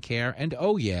Obamacare, and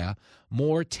oh yeah,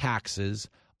 more taxes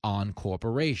on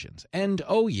corporations. And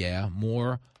oh yeah,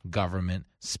 more government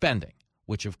spending,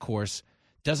 which of course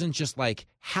doesn't just like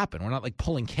happen. We're not like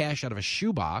pulling cash out of a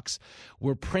shoebox.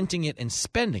 We're printing it and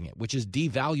spending it, which is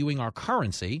devaluing our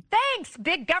currency. Thanks,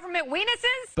 big government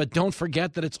weenuses. But don't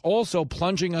forget that it's also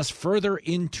plunging us further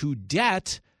into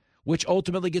debt, which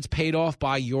ultimately gets paid off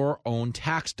by your own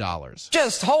tax dollars.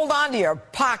 Just hold on to your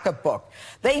pocketbook.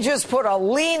 They just put a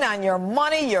lien on your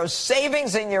money, your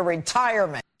savings, and your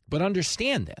retirement. But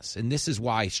understand this, and this is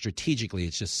why strategically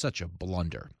it's just such a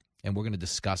blunder, and we're going to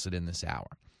discuss it in this hour.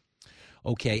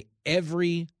 Okay,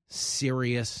 every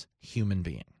serious human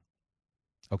being,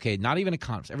 okay, not even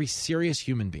economists, every serious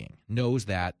human being knows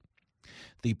that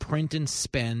the print and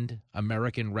spend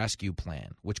American Rescue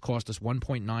Plan, which cost us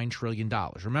 $1.9 trillion.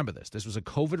 Remember this. This was a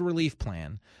COVID relief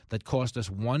plan that cost us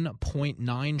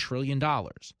 $1.9 trillion,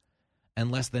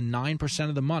 and less than 9%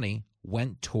 of the money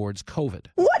went towards COVID.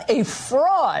 What a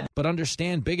fraud. But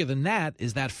understand, bigger than that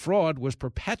is that fraud was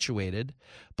perpetuated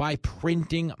by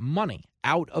printing money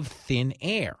out of thin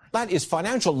air. That is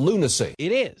financial lunacy.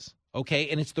 It is. Okay,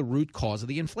 and it's the root cause of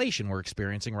the inflation we're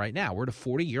experiencing right now. We're at a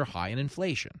 40-year high in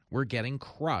inflation. We're getting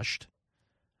crushed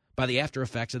by the after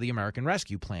effects of the American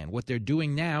Rescue Plan. What they're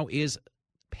doing now is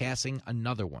passing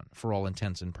another one for all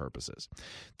intents and purposes.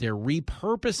 They're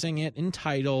repurposing it in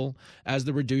title as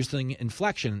the Reducing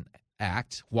Inflation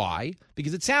Act. Why?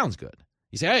 Because it sounds good.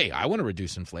 You say, hey, I want to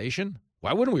reduce inflation.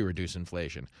 Why wouldn't we reduce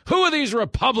inflation? Who are these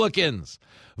Republicans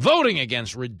voting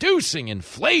against reducing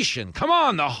inflation? Come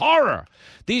on, the horror.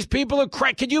 These people are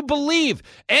crazy. Can you believe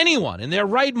anyone in their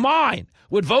right mind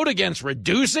would vote against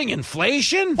reducing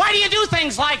inflation? Why do you do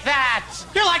things like that?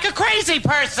 You're like a crazy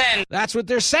person. That's what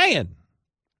they're saying.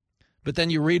 But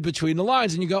then you read between the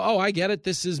lines and you go, oh, I get it.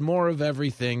 This is more of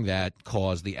everything that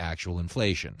caused the actual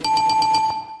inflation.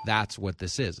 That's what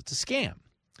this is. It's a scam.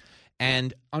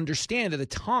 And understand at a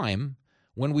time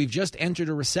when we've just entered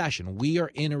a recession, we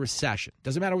are in a recession.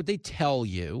 Doesn't matter what they tell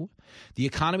you. The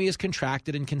economy has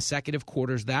contracted in consecutive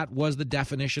quarters. That was the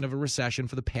definition of a recession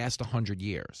for the past 100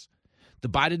 years. The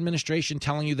Biden administration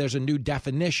telling you there's a new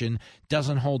definition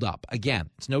doesn't hold up. Again,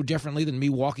 it's no differently than me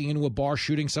walking into a bar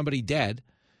shooting somebody dead.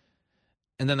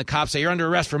 And then the cops say, you're under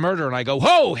arrest for murder. And I go,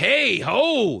 ho, hey,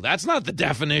 ho, that's not the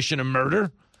definition of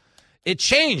murder. It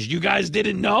changed. You guys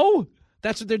didn't know?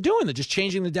 That's what they're doing. They're just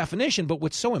changing the definition. But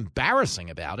what's so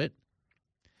embarrassing about it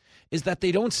is that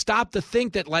they don't stop to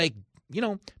think that, like, you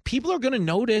know, people are going to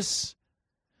notice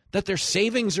that their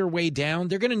savings are way down.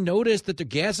 They're going to notice that their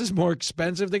gas is more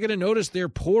expensive. They're going to notice they're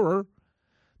poorer.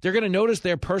 They're going to notice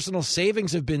their personal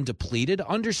savings have been depleted.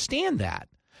 Understand that.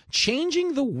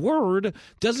 Changing the word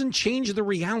doesn't change the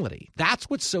reality. That's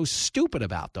what's so stupid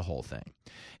about the whole thing,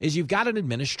 is you've got an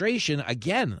administration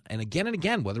again and again and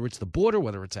again, whether it's the border,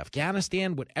 whether it's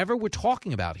Afghanistan, whatever we're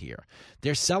talking about here,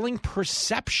 they're selling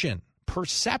perception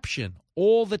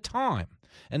all the time.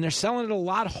 And they're selling it a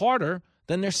lot harder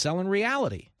than they're selling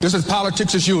reality. This is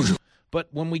politics as usual. But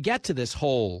when we get to this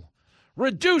whole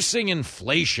Reducing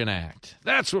Inflation Act,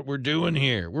 that's what we're doing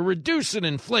here. We're reducing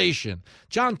inflation.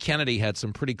 John Kennedy had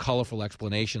some pretty colorful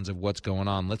explanations of what's going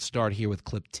on. Let's start here with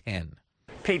clip 10.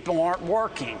 People aren't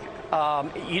working.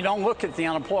 You don't look at the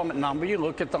unemployment number, you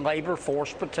look at the labor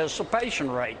force participation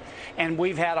rate. And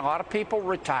we've had a lot of people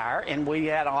retire, and we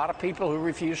had a lot of people who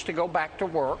refuse to go back to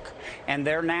work, and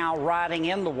they're now riding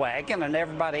in the wagon, and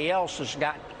everybody else has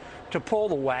got to pull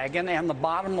the wagon, and the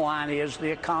bottom line is the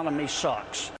economy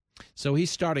sucks. So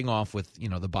he's starting off with, you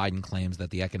know, the Biden claims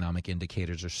that the economic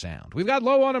indicators are sound. We've got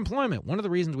low unemployment. One of the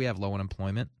reasons we have low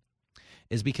unemployment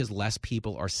is because less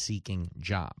people are seeking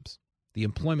jobs. The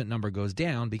employment number goes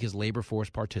down because labor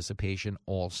force participation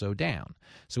also down.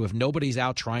 So if nobody's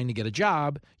out trying to get a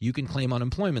job, you can claim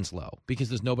unemployment's low because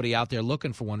there's nobody out there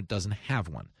looking for one that doesn't have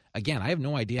one. Again, I have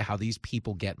no idea how these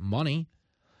people get money.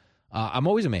 I'm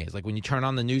always amazed. Like when you turn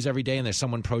on the news every day and there's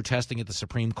someone protesting at the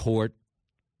Supreme Court,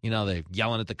 they're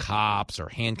yelling at the cops or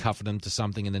handcuffing them to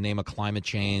something in the name of climate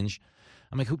change.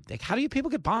 I'm like, how do you people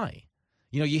get by?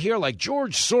 You hear like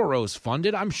George Soros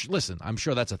funded. I'm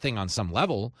sure that's a thing on some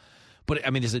level. But,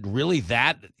 is it really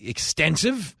that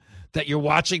extensive that you're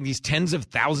watching these tens of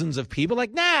thousands of people?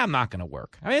 Like, nah, I'm not going to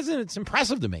work. It's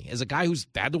impressive to me as a guy who's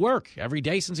had to work every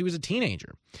day since he was a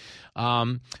teenager.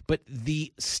 But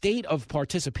the state of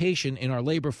participation in our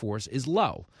labor force is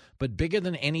low, but bigger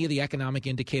than any of the economic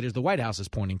indicators the White House is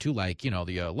pointing to, like,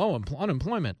 the low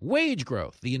unemployment, wage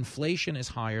growth. The inflation is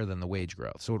higher than the wage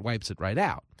growth, so it wipes it right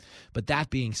out. But that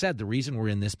being said, the reason we're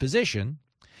in this position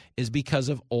is because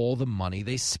of all the money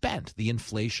they spent, the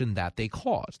inflation that they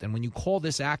caused. And when you call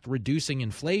this act reducing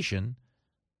inflation,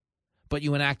 but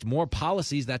you enact more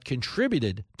policies that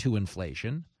contributed to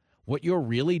inflation, what you're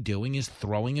really doing is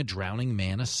throwing a drowning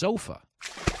man a sofa.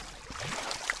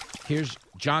 Here's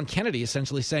John Kennedy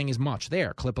essentially saying as much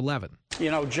there, clip 11.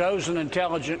 Joe's an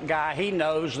intelligent guy. He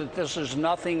knows that this is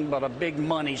nothing but a big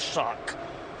money suck.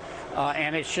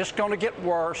 And it's just going to get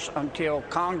worse until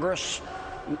Congress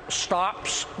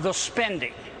stops the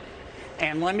spending.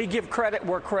 And let me give credit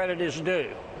where credit is due.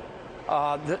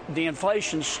 The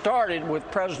inflation started with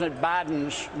President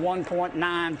Biden's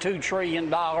 $1.92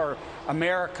 trillion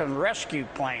American Rescue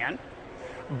Plan,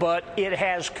 but it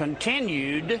has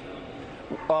continued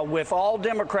with all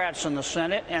Democrats in the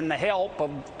Senate and the help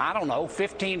of,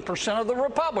 15% of the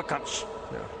Republicans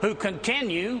who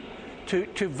continue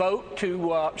to vote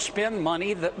to spend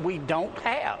money that we don't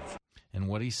have. And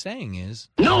what he's saying is,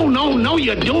 No,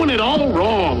 you're doing it all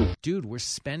wrong. Dude, we're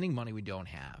spending money we don't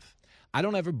have. I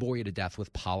don't ever bore you to death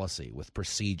with policy, with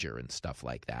procedure and stuff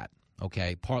like that,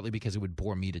 okay? Partly because it would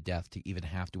bore me to death to even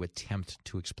have to attempt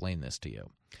to explain this to you.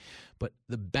 But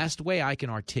the best way I can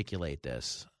articulate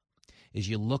this is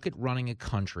you look at running a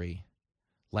country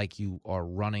like you are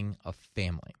running a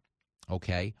family,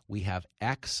 okay? We have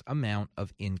X amount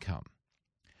of income.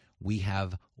 We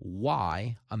have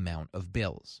Y amount of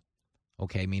bills.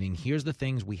 Okay, meaning here's the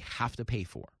things we have to pay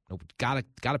for. Gotta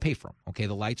pay for them. Okay,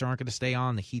 the lights aren't going to stay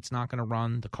on, the heat's not going to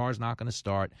run, the car's not going to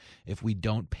start if we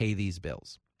don't pay these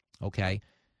bills. Okay,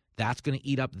 that's going to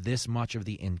eat up this much of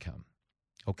the income.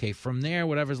 Okay, from there,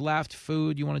 whatever's left,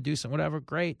 food, you want to do something, whatever,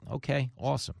 great. Okay,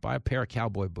 awesome. Buy a pair of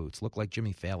cowboy boots. Look like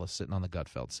Jimmy Fallon sitting on the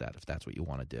Gutfeld set if that's what you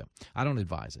want to do. I don't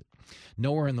advise it.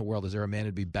 Nowhere in the world is there a man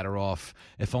who'd be better off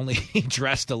if only he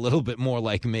dressed a little bit more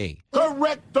like me.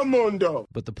 Correctamundo.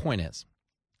 But the point is,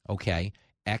 okay,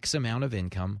 X amount of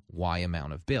income, Y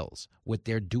amount of bills. What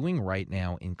they're doing right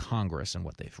now in Congress and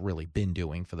what they've really been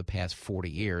doing for the past 40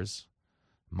 years,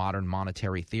 modern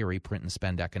monetary theory, print and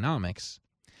spend economics,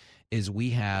 is we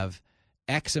have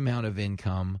X amount of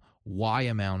income, Y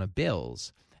amount of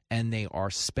bills, and they are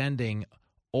spending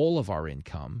all of our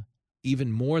income,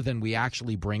 even more than we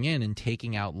actually bring in, and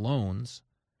taking out loans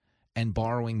and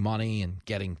borrowing money and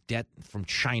getting debt from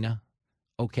China,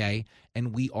 okay?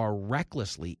 And we are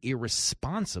recklessly,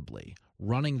 irresponsibly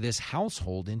running this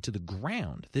household into the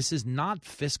ground. This is not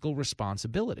fiscal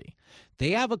responsibility.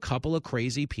 They have a couple of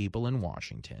crazy people in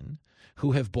Washington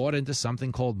who have bought into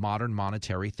something called modern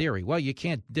monetary theory. Well,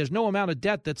 there's no amount of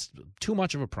debt that's too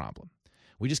much of a problem.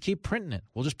 We just keep printing it.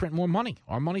 We'll just print more money.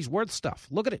 Our money's worth stuff.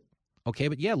 Look at it. Okay,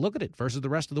 but yeah, look at it versus the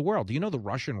rest of the world. Do you know the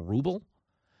Russian ruble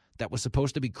that was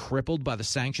supposed to be crippled by the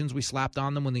sanctions we slapped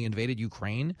on them when they invaded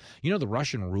Ukraine? You know the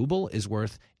Russian ruble is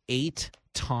worth 8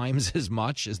 times as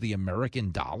much as the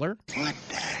American dollar? What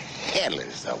the hell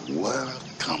is the world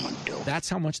coming to? That's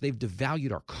how much they've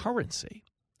devalued our currency.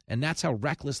 And that's how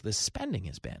reckless this spending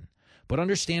has been. But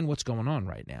understand what's going on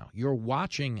right now. You're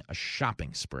watching a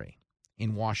shopping spree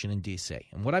in Washington, D.C.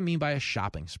 And what I mean by a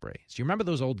shopping spree is, you remember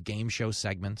those old game show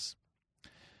segments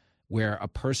where a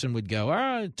person would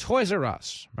go, Toys R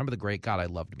Us. Remember the great God, I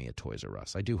loved me at Toys R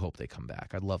Us. I do hope they come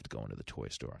back. I loved going to the toy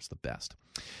store. It's the best.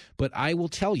 But I will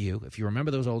tell you, if you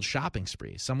remember those old shopping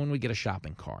sprees, someone would get a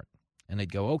shopping cart and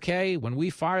they'd go, okay, when we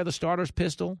fire the starter's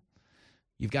pistol,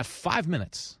 you've got 5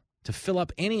 minutes to fill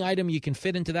up any item you can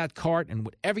fit into that cart, and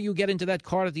whatever you get into that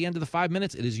cart at the end of the 5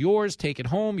 minutes, it is yours. Take it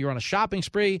home. You're on a shopping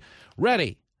spree.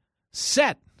 Ready,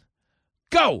 set,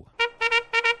 go.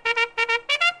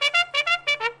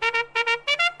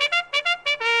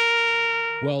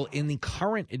 Well, in the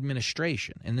current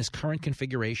administration, in this current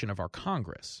configuration of our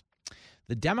Congress,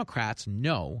 the Democrats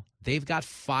know they've got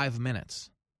 5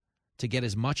 minutes to get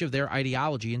as much of their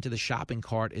ideology into the shopping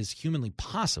cart as humanly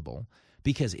possible,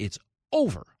 because it's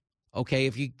over. Okay,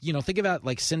 if you think about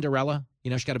like Cinderella, she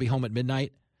got to be home at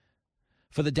midnight.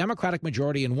 For the Democratic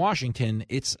majority in Washington,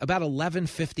 it's about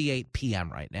 11:58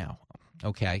 p.m. right now.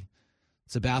 Okay,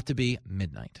 It's about to be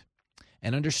midnight.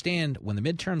 And understand, when the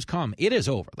midterms come, it is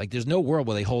over. Like, there's no world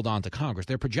where they hold on to Congress.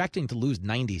 They're projecting to lose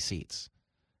 90 seats.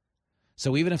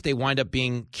 So even if they wind up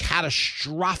being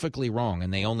catastrophically wrong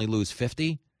and they only lose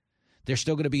 50, they're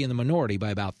still going to be in the minority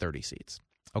by about 30 seats.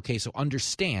 Okay, so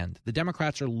understand, the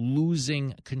Democrats are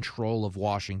losing control of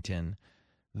Washington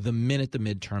the minute the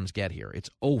midterms get here. It's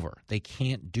over. They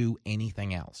can't do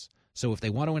anything else. So if they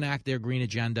want to enact their green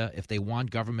agenda, if they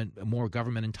want more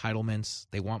government entitlements,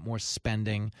 they want more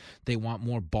spending, they want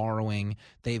more borrowing,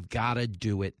 they've got to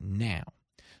do it now.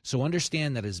 So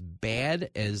understand that as bad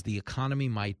as the economy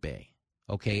might be,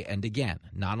 okay, and again,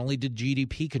 not only did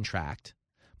GDP contract,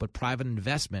 but private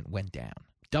investment went down,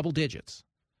 double digits,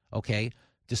 okay?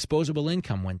 Disposable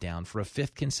income went down for a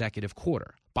fifth consecutive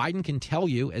quarter. Biden can tell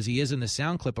you, as he is in the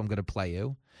sound clip I'm going to play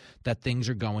you, that things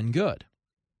are going good.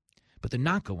 But they're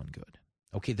not going good.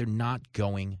 Okay, they're not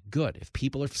going good. If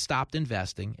people have stopped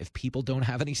investing, if people don't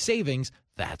have any savings,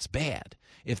 that's bad.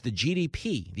 If the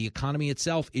GDP, the economy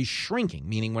itself, is shrinking,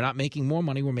 meaning we're not making more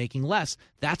money, we're making less,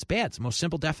 that's bad. It's the most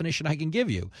simple definition I can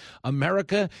give you.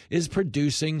 America is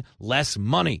producing less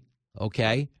money,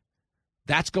 okay?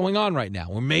 That's going on right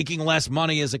now. We're making less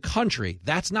money as a country.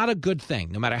 That's not a good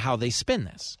thing, no matter how they spin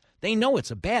this. They know it's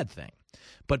a bad thing.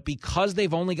 But because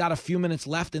they've only got a few minutes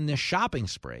left in this shopping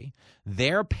spree,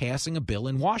 they're passing a bill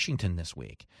in Washington this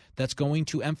week that's going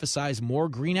to emphasize more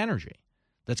green energy,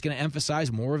 that's going to emphasize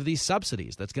more of these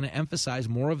subsidies, that's going to emphasize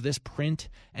more of this print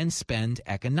and spend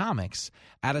economics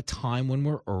at a time when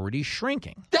we're already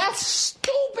shrinking. That's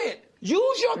stupid.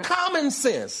 Use your common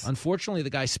sense. Unfortunately, the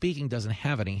guy speaking doesn't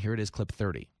have any. Here it is, clip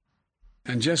 30.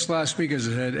 And just last week, as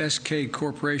it had SK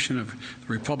Corporation of the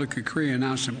Republic of Korea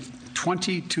announced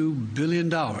 $22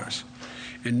 billion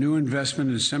in new investment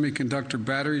in semiconductor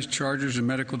batteries, chargers, and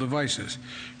medical devices,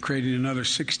 creating another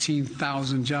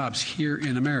 16,000 jobs here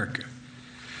in America.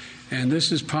 And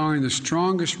this is powering the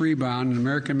strongest rebound in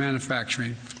American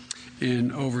manufacturing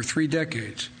in over 3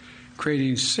 decades,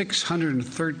 creating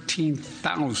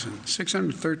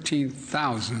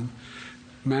 613,000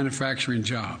 manufacturing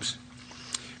jobs.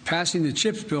 Passing the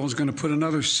CHIPS bill is going to put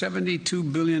another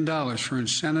 $72 billion for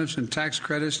incentives and tax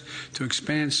credits to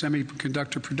expand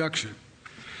semiconductor production.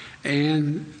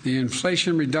 And the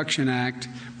Inflation Reduction Act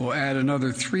will add another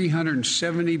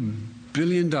 $370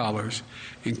 billion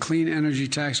in clean energy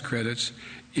tax credits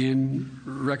in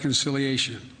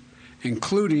reconciliation,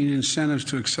 including incentives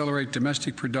to accelerate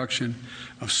domestic production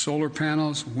of solar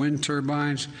panels, wind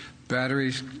turbines,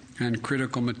 batteries, and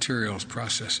critical materials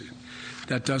processing.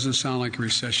 That doesn't sound like a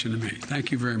recession to me.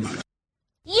 Thank you very much.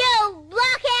 You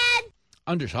blockhead!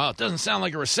 It doesn't sound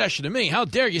like a recession to me. How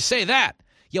dare you say that?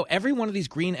 Yo, every one of these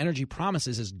green energy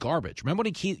promises is garbage. Remember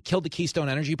when he killed the Keystone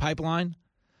Energy Pipeline?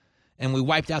 And we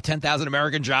wiped out 10,000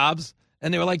 American jobs?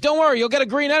 And they were like, don't worry, you'll get a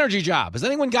green energy job. Has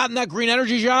anyone gotten that green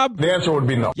energy job? The answer would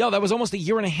be no. Yo, that was almost a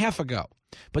year and a half ago.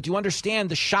 But you understand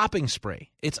the shopping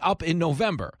spree. It's up in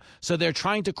November. So they're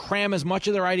trying to cram as much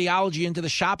of their ideology into the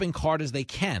shopping cart as they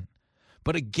can.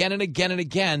 But again and again and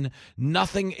again,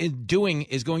 nothing doing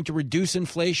is going to reduce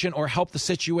inflation or help the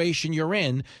situation you're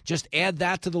in. Just add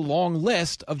that to the long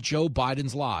list of Joe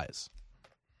Biden's lies.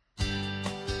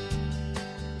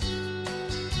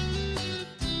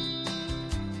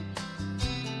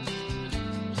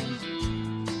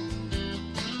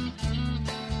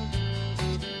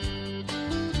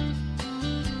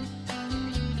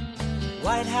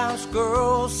 White House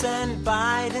girls send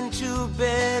Biden to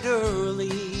bed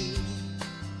early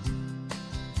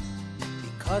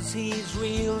because he's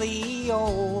really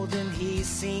old and he's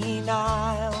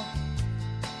senile.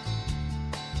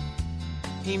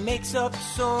 He makes up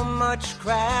so much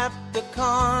crap, the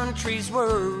country's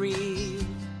worried.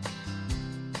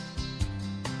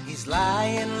 He's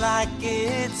lying like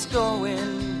it's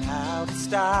going out of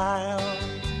style.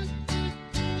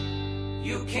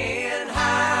 You can't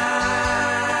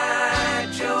hide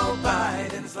Joe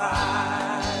Biden's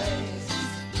lies.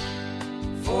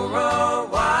 For a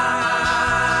while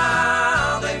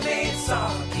they made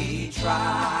Saki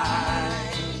try.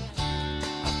 I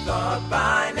thought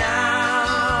by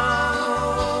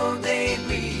now they'd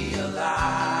realize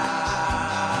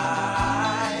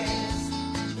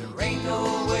there ain't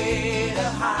no way to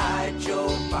hide Joe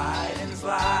Biden's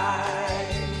lies.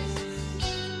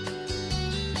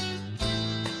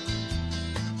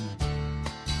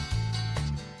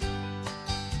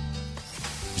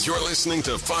 You're listening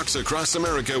to Fox Across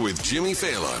America with Jimmy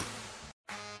Fallon.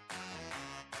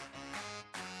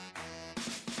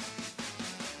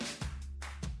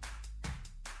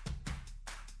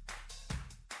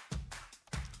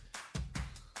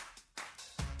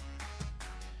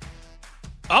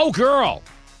 Oh, girl.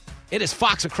 It is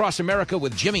Fox Across America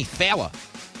with Jimmy Fallon.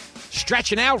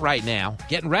 Stretching out right now,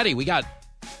 getting ready. We got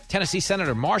Tennessee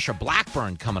Senator Marsha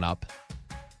Blackburn coming up.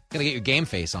 Gotta get your game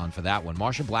face on for that one.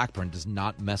 Marsha Blackburn does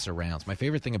not mess around. It's my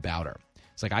favorite thing about her.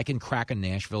 It's like I can crack a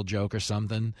Nashville joke or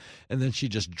something, and then she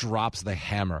just drops the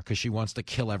hammer because she wants to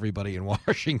kill everybody in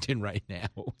Washington right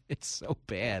now. It's so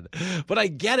bad. But I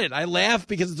get it. I laugh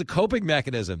because it's a coping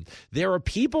mechanism. There are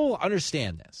people,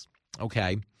 understand this,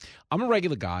 okay? I'm a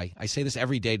regular guy. I say this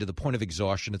every day to the point of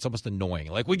exhaustion. It's almost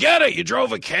annoying. Like, we get it. You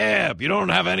drove a cab. You don't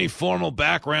have any formal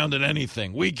background in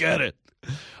anything. We get it.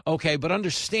 Okay, but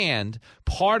understand,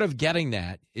 part of getting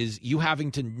that is you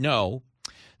having to know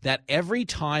that every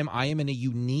time I am in a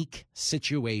unique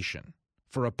situation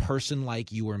for a person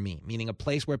like you or me, meaning a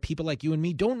place where people like you and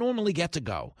me don't normally get to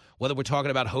go, whether we're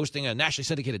talking about hosting a nationally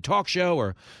syndicated talk show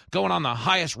or going on the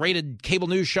highest rated cable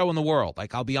news show in the world.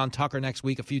 Like I'll be on Tucker next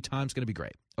week a few times. Going to be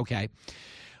great. Okay.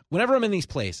 Whenever I'm in these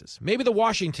places, maybe the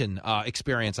Washington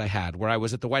experience I had where I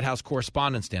was at the White House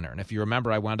Correspondents' Dinner. And if you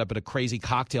remember, I wound up at a crazy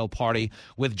cocktail party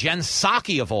with Jen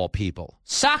Psaki, of all people.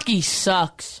 Psaki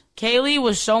sucks. Kaylee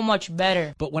was so much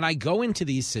better. But when I go into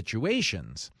these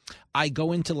situations, I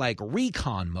go into like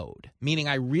recon mode, meaning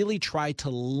I really try to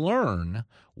learn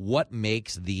what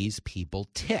makes these people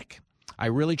tick. I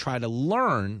really try to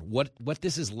learn what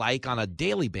this is like on a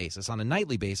daily basis, on a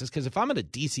nightly basis, because if I'm at a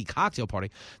D.C. cocktail party,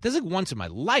 this is like once in my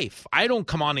life. I don't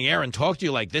come on the air and talk to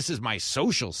you like this is my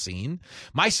social scene.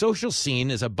 My social scene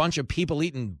is a bunch of people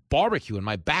eating barbecue in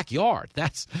my backyard.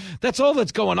 That's all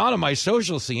that's going on in my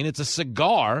social scene. It's a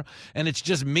cigar, and it's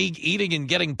just me eating and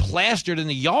getting plastered in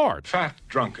the yard. Fat,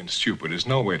 drunk, and stupid is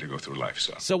no way to go through life,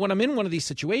 son. So when I'm in one of these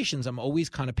situations, I'm always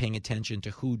kind of paying attention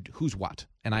to who's what,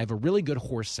 and I have a really good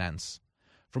horse sense.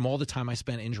 From all the time I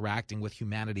spent interacting with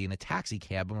humanity in a taxi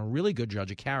cab, I'm a really good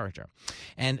judge of character.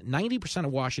 And 90%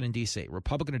 of Washington, D.C.,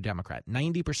 Republican or Democrat,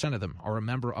 90% of them are a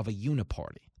member of a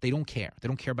uniparty. They don't care. They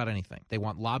don't care about anything. They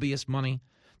want lobbyist money.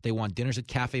 They want dinners at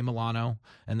Cafe Milano.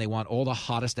 And they want all the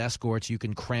hottest escorts you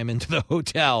can cram into the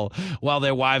hotel while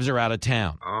their wives are out of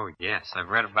town. Oh, yes. I've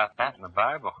read about that in the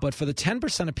Bible. But for the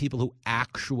 10% of people who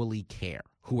actually care,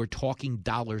 who are talking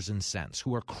dollars and cents,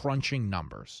 who are crunching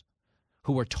numbers,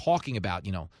 who are talking about,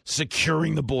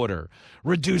 securing the border,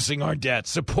 reducing our debt,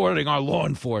 supporting our law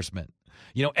enforcement,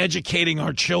 educating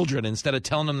our children instead of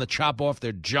telling them to chop off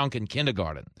their junk in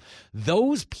kindergarten.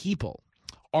 Those people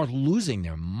are losing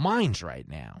their minds right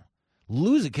now.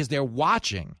 Losing because they're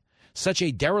watching such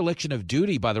a dereliction of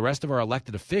duty by the rest of our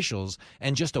elected officials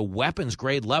and just a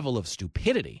weapons-grade level of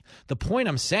stupidity. The point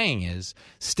I'm saying is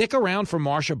stick around for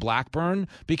Marsha Blackburn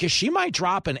because she might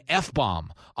drop an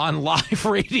F-bomb on live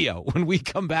radio when we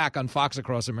come back on Fox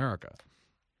Across America.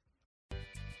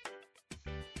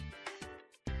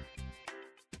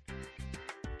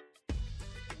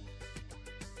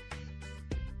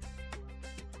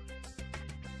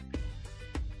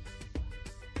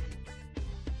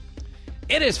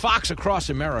 It is Fox Across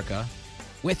America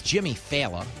with Jimmy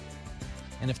Fallon.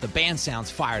 And if the band sounds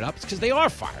fired up, it's because they are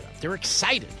fired up. They're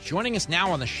excited. Joining us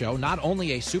now on the show, not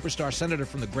only a superstar senator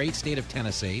from the great state of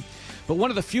Tennessee, but one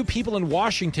of the few people in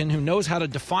Washington who knows how to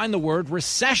define the word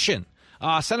recession.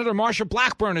 Senator Marsha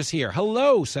Blackburn is here.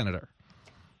 Hello, Senator.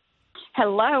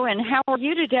 Hello, and how are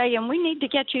you today? And we need to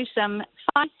get you some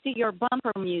feisty or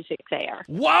bumper music there.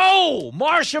 Whoa!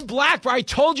 Marsha Blackburn. I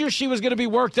told you she was going to be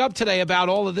worked up today about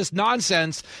all of this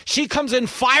nonsense. She comes in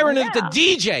firing at the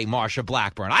DJ, Marsha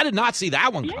Blackburn. I did not see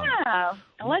that one coming. Yeah.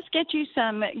 Let's get you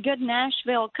some good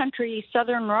Nashville country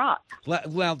southern rock.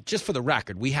 Well, just for the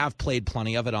record, we have played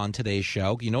plenty of it on today's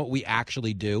show. You know what we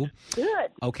actually do? Good.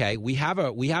 Okay, we have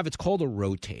it's called a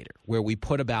rotator, where we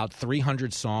put about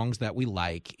 300 songs that we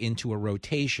like into a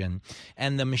rotation,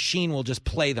 and the machine will just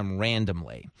play them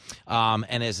randomly.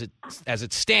 And as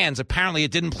it stands, apparently it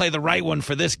didn't play the right one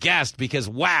for this guest because,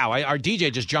 wow, our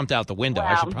DJ just jumped out the window.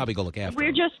 I should probably go look after him.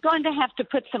 We're just going to have to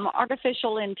put some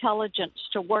artificial intelligence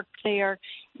to work there,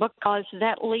 because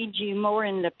that leads you more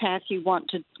in the path you want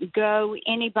to go.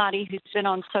 Anybody who's been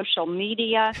on social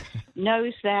media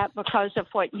knows that because of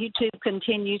what YouTube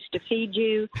continues to feed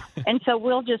you. And so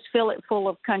we'll just fill it full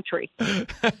of country.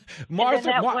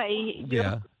 Martha, way,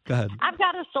 yeah, go ahead. I've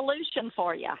got a solution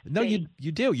for you. No, you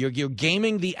do. You're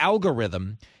gaming the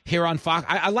algorithm here on Fox.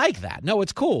 I like that. No,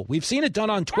 it's cool. We've seen it done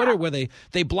on Twitter where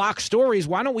they block stories.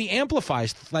 Why don't we amplify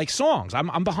like songs?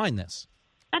 I'm behind this.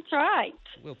 That's right.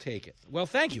 We'll take it. Well,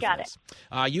 thank you Got for this.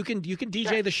 You can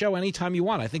DJ the show anytime you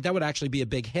want. I think that would actually be a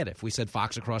big hit if we said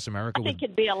Fox Across America. I think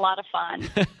it'd be a lot of fun.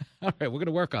 All right, we're going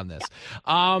to work on this.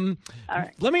 Yeah. All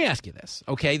right. Let me ask you this,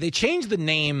 okay? They changed the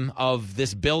name of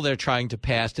this bill they're trying to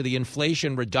pass to the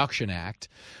Inflation Reduction Act,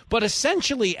 but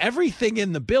essentially everything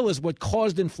in the bill is what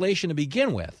caused inflation to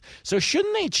begin with. So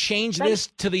shouldn't they change this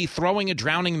to the Throwing a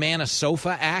Drowning Man a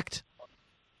Sofa Act?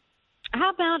 How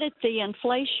about it the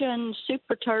Inflation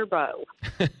Super Turbo?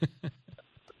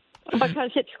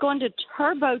 Because it's going to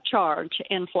turbocharge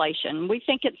inflation. We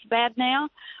think it's bad now.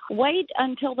 Wait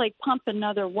until they pump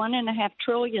another $1.5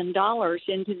 trillion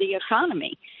into the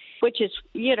economy, which is,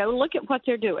 look at what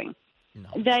they're doing. No.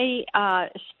 They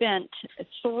spent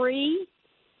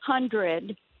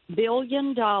 $300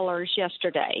 billion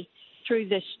yesterday through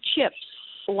this CHIPS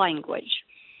language.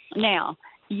 Now,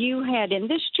 you had in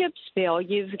this CHIPS bill,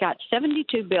 you've got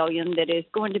 $72 billion that is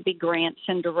going to be grants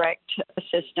and direct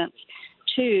assistance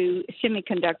to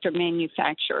semiconductor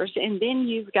manufacturers, and then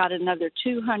you've got another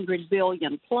 $200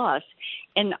 billion plus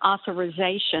in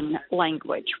authorization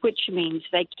language, which means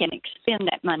they can expend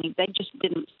that money. They just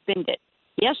didn't spend it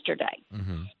yesterday.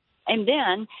 Mm-hmm. And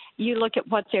then you look at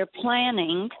what they're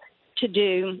planning to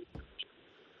do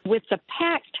with the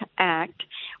PACT Act,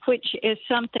 which is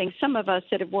something some of us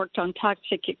that have worked on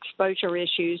toxic exposure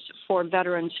issues for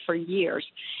veterans for years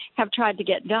have tried to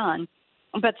get done.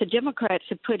 But the Democrats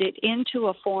have put it into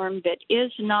a form that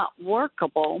is not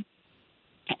workable,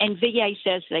 and VA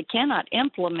says they cannot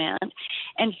implement.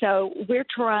 And so we're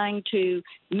trying to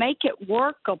make it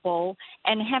workable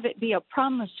and have it be a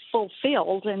promise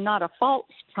fulfilled and not a false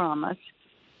promise.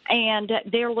 And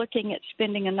they're looking at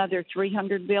spending another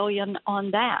 $300 billion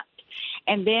on that.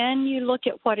 And then you look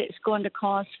at what it's going to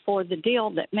cost for the deal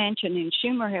that Manchin and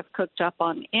Schumer have cooked up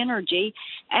on energy,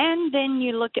 and then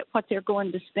you look at what they're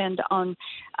going to spend on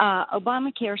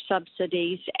Obamacare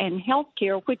subsidies and health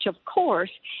care, which, of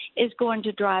course, is going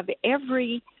to drive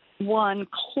everyone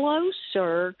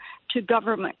closer to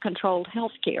government-controlled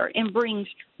health care and brings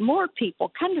more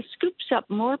people, kind of scoops up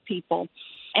more people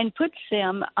and puts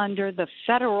them under the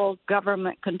federal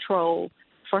government control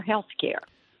for health care.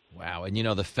 Wow. And,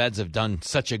 the feds have done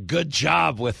such a good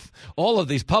job with all of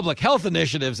these public health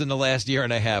initiatives in the last year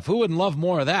and a half. Who wouldn't love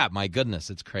more of that? My goodness,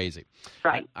 it's crazy.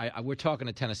 Right. We're talking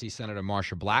to Tennessee Senator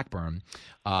Marsha Blackburn,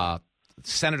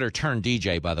 Senator turned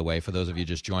DJ, by the way, for those of you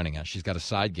just joining us. She's got a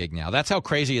side gig now. That's how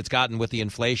crazy it's gotten with the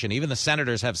inflation. Even the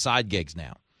senators have side gigs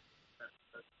now.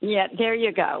 Yeah, there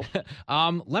you go.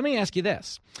 Let me ask you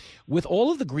this. With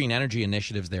all of the green energy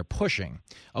initiatives they're pushing,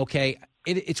 okay,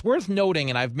 it's worth noting,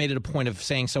 and I've made it a point of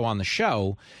saying so on the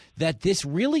show, that this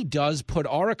really does put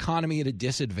our economy at a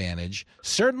disadvantage,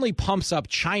 certainly pumps up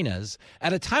China's,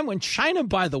 at a time when China,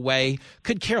 by the way,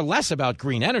 could care less about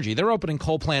green energy. They're opening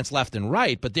coal plants left and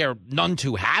right, but they're none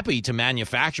too happy to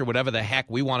manufacture whatever the heck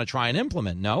we want to try and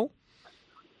implement, no?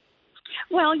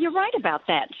 Well, you're right about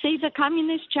that. See, the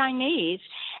communist Chinese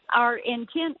are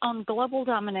intent on global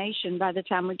domination by the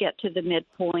time we get to the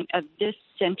midpoint of this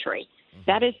century.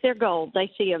 That is their goal.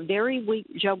 They see a very weak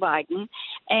Joe Biden,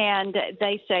 and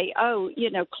they say,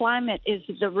 climate is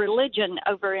the religion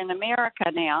over in America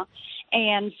now.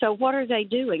 And so what are they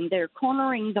doing? They're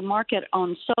cornering the market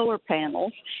on solar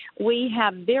panels. We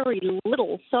have very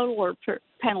little solar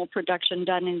panel production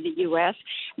done in the U.S.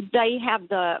 They have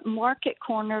the market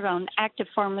cornered on active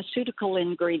pharmaceutical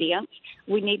ingredients.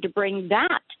 We need to bring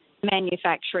that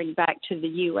manufacturing back to the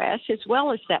U.S., as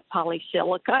well as that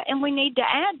polysilica. And we need to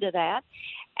add to that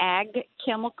ag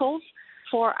chemicals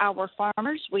for our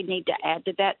farmers. We need to add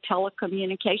to that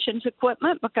telecommunications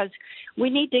equipment, because we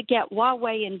need to get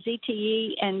Huawei and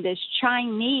ZTE and this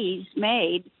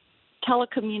Chinese-made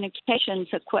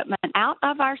telecommunications equipment out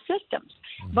of our systems,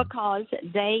 because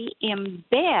they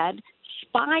embed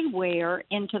spyware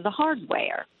into the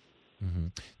hardware. Mm-hmm.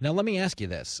 Now, let me ask you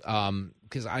this,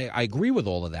 because I agree with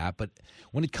all of that. But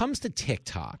when it comes to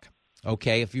TikTok,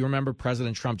 okay, if you remember,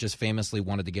 President Trump just famously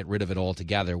wanted to get rid of it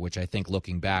altogether, which I think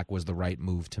looking back was the right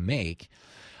move to make.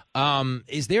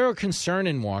 Is there a concern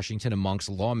in Washington amongst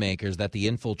lawmakers that the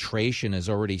infiltration is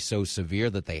already so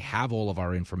severe that they have all of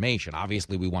our information?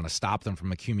 Obviously, we want to stop them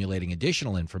from accumulating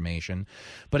additional information.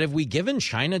 But have we given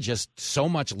China just so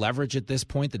much leverage at this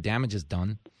point, the damage is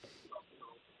done?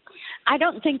 I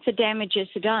don't think the damage is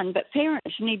done, but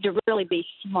parents need to really be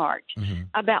smart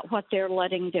about what they're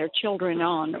letting their children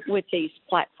on with these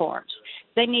platforms.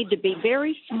 They need to be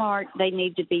very smart. They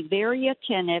need to be very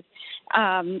attentive.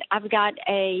 I've got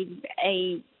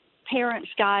a parent's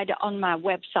guide on my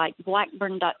website,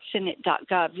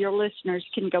 blackburn.senate.gov. Your listeners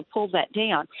can go pull that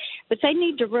down. But they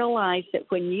need to realize that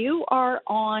when you are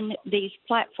on these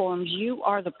platforms, you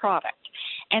are the product.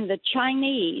 And the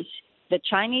Chinese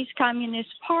Communist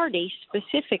Party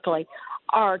specifically,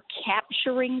 are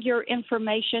capturing your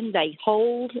information. They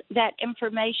hold that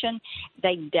information.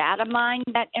 They data mine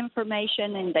that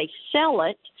information, and they sell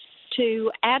it to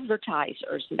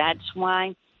advertisers. That's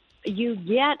why you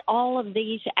get all of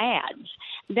these ads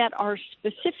that are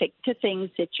specific to things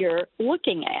that you're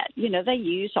looking at. You know, they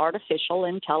use artificial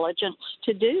intelligence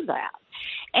to do that.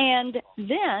 And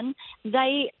then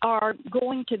they are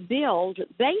going to build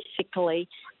basically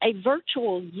a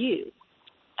virtual you.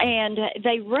 And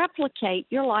they replicate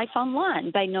your life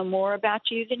online. They know more about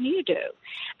you than you do.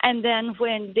 And then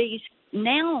when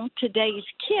today's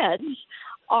kids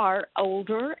are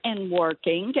older and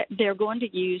working, they're going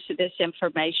to use this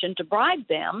information to bribe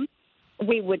them,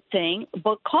 we would think,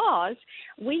 because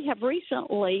we have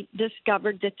recently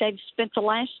discovered that they've spent the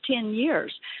last 10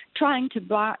 years trying to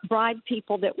bribe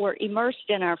people that were immersed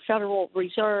in our Federal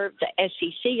Reserve, the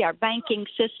SEC, our banking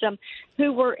system,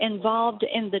 who were involved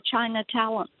in the China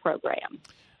talent program.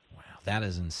 That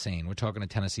is insane. We're talking to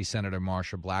Tennessee Senator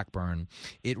Marsha Blackburn.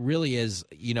 It really is,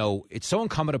 you know, it's so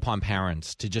incumbent upon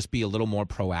parents to just be a little more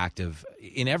proactive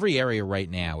in every area right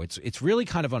now. It's really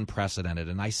kind of unprecedented.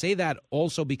 And I say that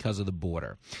also because of the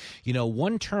border. You know,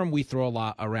 one term we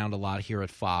throw around a lot here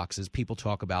at Fox is people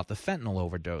talk about the fentanyl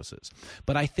overdoses.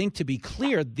 But I think, to be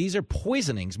clear, these are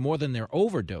poisonings more than they're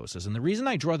overdoses. And the reason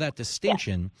I draw that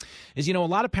distinction is, you know, a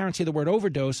lot of parents hear the word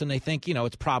overdose and they think, you know,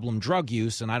 it's problem drug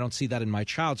use. And I don't see that in my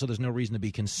child, so there's no reason to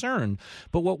be concerned.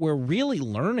 But what we're really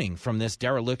learning from this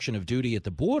dereliction of duty at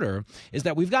the border is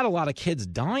that we've got a lot of kids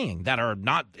dying that are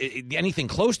not anything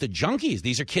close to junkies.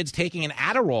 These are kids taking an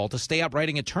Adderall to stay up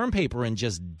writing a term paper and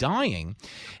just dying.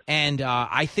 And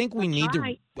I think we need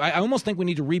to – I almost think we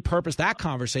need to repurpose that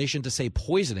conversation to say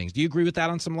poisonings. Do you agree with that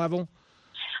on some level?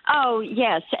 Oh,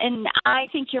 yes, and I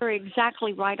think you're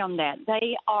exactly right on that.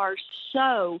 They are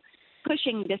so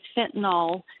pushing this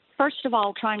fentanyl. First of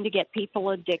all, trying to get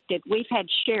people addicted. We've had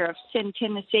sheriffs in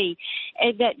Tennessee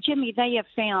that, Jimmy, they have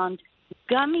found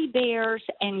gummy bears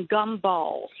and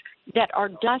gumballs that are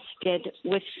dusted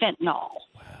with fentanyl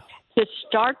to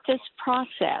start this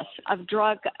process of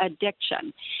drug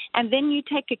addiction. And then you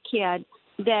take a kid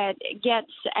that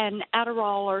gets an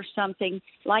Adderall or something,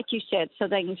 like you said, so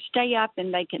they can stay up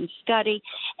and they can study,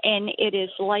 and it is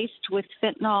laced with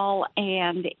fentanyl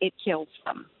and it kills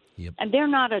them. Yep. And they're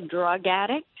not a drug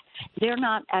addict. They're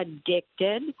not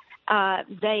addicted.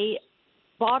 They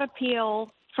bought a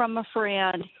pill from a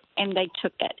friend and they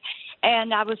took it.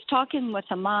 And I was talking with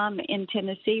a mom in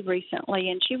Tennessee recently,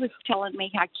 and she was telling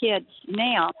me how kids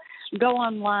now go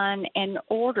online and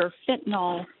order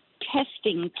fentanyl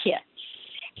testing kits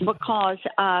because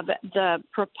of the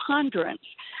preponderance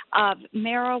of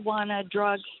marijuana,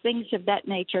 drugs, things of that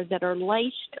nature that are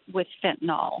laced with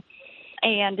fentanyl.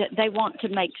 And they want to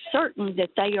make certain that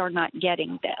they are not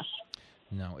getting this.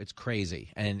 No, it's crazy.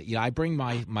 And you know, I bring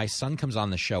my son comes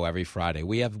on the show every Friday.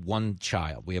 We have one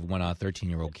child. We have one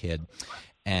 13-year-old kid.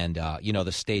 And, you know,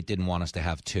 the state didn't want us to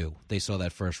have two. They saw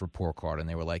that first report card, and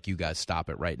they were like, you guys stop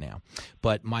it right now.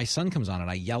 But my son comes on, and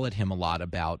I yell at him a lot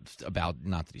about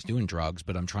not that he's doing drugs,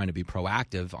 but I'm trying to be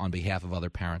proactive on behalf of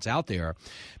other parents out there,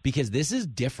 because this is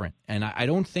different. And I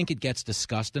don't think it gets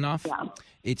discussed enough. Yeah.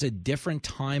 It's a different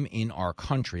time in our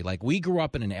country. Like, we grew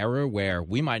up in an era where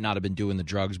we might not have been doing the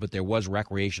drugs, but there was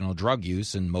recreational drug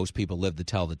use, and most people lived to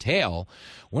tell the tale.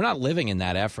 We're not living in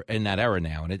that era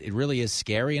now, and it really is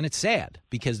scary, and it's sad.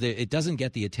 Because it doesn't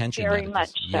get the attention. Very much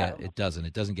so. Yeah, it doesn't.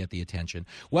 It doesn't get the attention.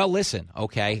 Well, listen,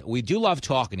 okay, we do love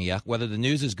talking to you, whether the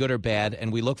news is good or bad,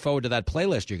 and we look forward to that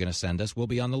playlist you're going to send us. We'll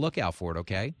be on the lookout for it,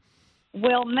 okay?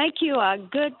 We'll make you a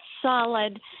good,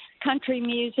 solid country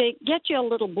music. Get you a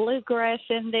little bluegrass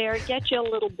in there. Get you a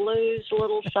little blues, a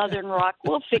little southern rock.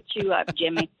 We'll fix you up,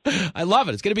 Jimmy. I love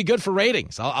it. It's going to be good for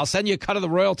ratings. I'll send you a cut of the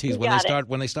royalties when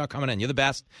they start coming in. You're the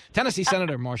best. Tennessee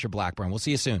Senator Marsha Blackburn. We'll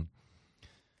see you soon.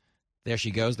 There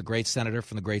she goes, the great senator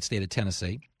from the great state of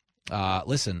Tennessee.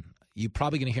 Listen, you're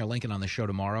probably going to hear Lincoln on the show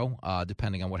tomorrow,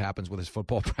 depending on what happens with his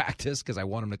football practice, because I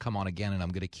want him to come on again, and I'm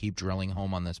going to keep drilling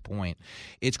home on this point.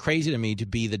 It's crazy to me to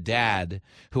be the dad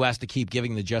who has to keep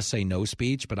giving the just say no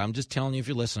speech, but I'm just telling you, if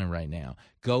you're listening right now,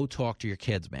 go talk to your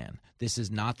kids, man. This is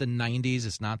not the 90s.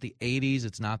 It's not the 80s.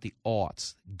 It's not the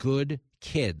aughts. Good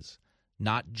kids,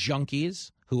 not junkies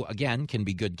who, again, can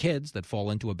be good kids that fall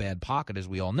into a bad pocket, as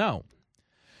we all know.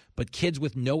 But kids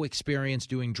with no experience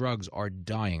doing drugs are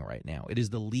dying right now. It is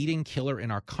the leading killer in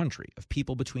our country of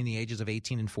people between the ages of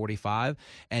 18 and 45.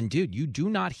 And, dude, you do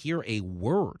not hear a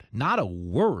word, not a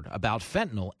word about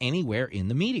fentanyl anywhere in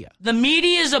the media. The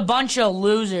media is a bunch of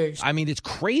losers. I mean, it's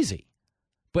crazy.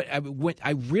 But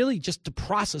I really, just to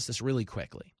process this really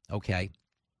quickly, okay?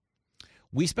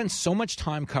 We spend so much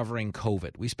time covering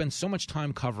COVID. We spend so much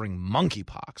time covering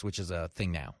monkeypox, which is a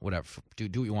thing now. Whatever. Do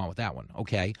what you want with that one,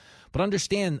 okay? But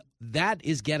understand that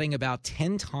is getting about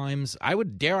 10 times, I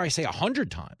would dare I say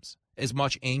 100 times as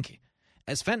much ink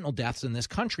as fentanyl deaths in this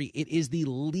country. It is the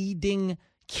leading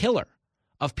killer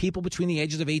of people between the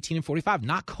ages of 18 and 45,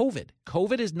 not COVID.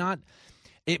 COVID is not,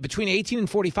 between 18 and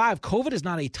 45, COVID is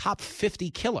not a top 50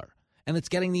 killer, and it's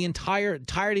getting the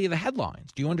entirety of the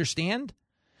headlines. Do you understand?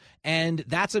 And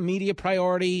that's a media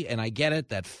priority, and I get it,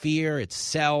 that fear, it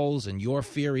sells, and your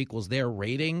fear equals their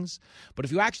ratings. But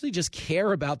if you actually just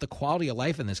care about the quality of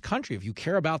life in this country, if you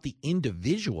care about the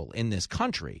individual in this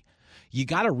country, you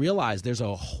got to realize there's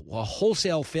a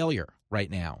wholesale failure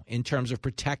right now in terms of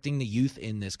protecting the youth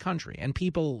in this country and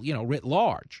people, writ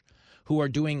large, who are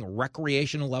doing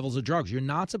recreational levels of drugs. You're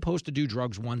not supposed to do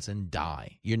drugs once and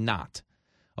die. You're not.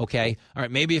 Okay? All right,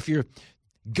 maybe if you're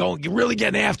really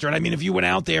getting after it. I mean, if you went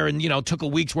out there and, took a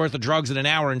week's worth of drugs in an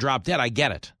hour and dropped dead, I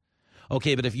get it.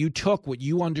 Okay, but if you took what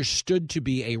you understood to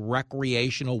be a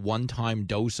recreational one-time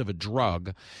dose of a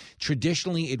drug,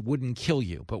 traditionally it wouldn't kill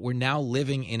you. But we're now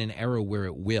living in an era where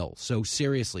it will. So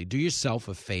seriously, do yourself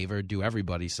a favor, do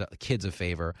everybody's kids a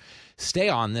favor. Stay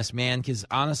on this, man, because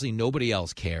honestly, nobody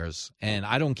else cares. And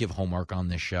I don't give homework on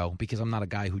this show because I'm not a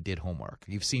guy who did homework.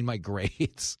 You've seen my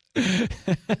grades. I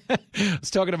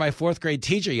was talking to my fourth grade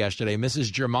teacher yesterday,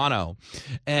 Mrs. Germano,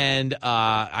 and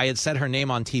I had said her name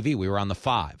on TV. We were on the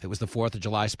 5. It was the 4th of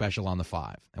July special on the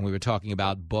 5. And we were talking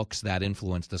about books that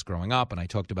influenced us growing up. And I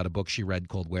talked about a book she read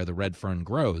called Where the Red Fern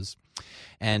Grows.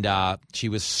 And she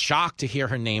was shocked to hear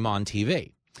her name on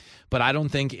TV. But I don't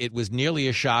think it was nearly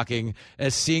as shocking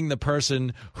as seeing the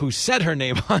person who said her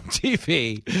name on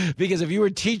TV. Because if you were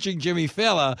teaching Jimmy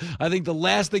Fallon, I think the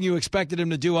last thing you expected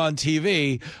him to do on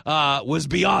TV was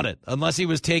be on it, unless he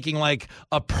was taking like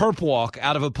a perp walk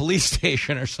out of a police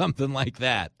station or something like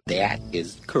that. That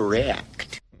is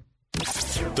correct.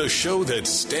 The show that's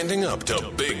standing up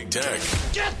to big tech.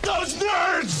 Get those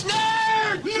nerds!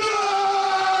 Nerds!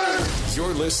 Nerds!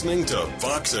 You're listening to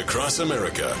Fox Across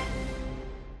America.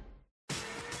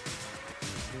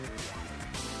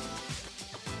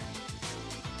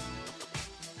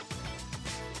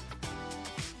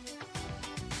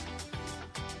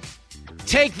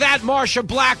 Take that, Marsha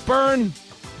Blackburn.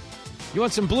 You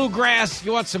want some bluegrass?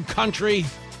 You want some country?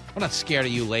 I'm not scared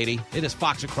of you, lady. It is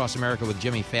Fox Across America with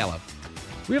Jimmy Fallon.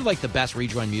 We have like the best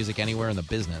rejoin music anywhere in the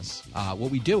business.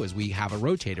 What we do is we have a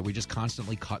rotator. We just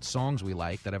constantly cut songs we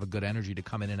like that have a good energy to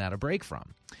come in and out of break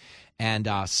from. And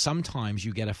sometimes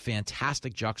you get a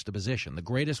fantastic juxtaposition. The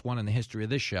greatest one in the history of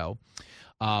this show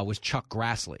was Chuck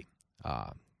Grassley.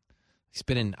 He's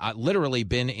been literally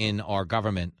been in our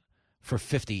government for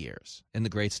 50 years in the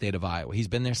great state of Iowa. He's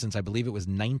been there since, I believe it was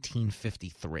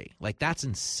 1953. Like, that's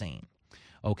insane.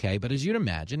 Okay, but as you'd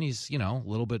imagine, he's, a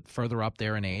little bit further up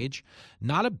there in age.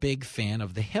 Not a big fan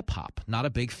of the hip-hop, not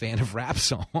a big fan of rap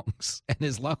songs. And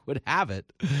as luck would have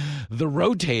it, the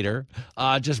rotator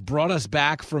just brought us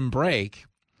back from break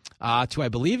to, I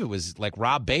believe it was like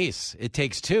Rob Bass. It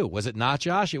Takes Two. Was it not,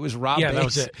 Josh? It was Rob Bass. Yeah, that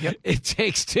was it. Yep. It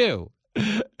Takes Two.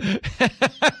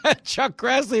 Chuck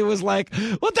Grassley was like,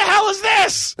 what the hell is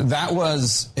this? That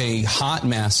was a hot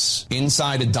mess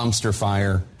inside a dumpster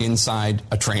fire, inside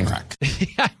a train wreck.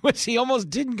 He almost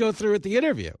didn't go through with the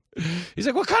interview. He's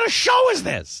like, what kind of show is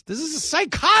this? This is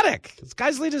psychotic. This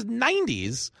guy's late his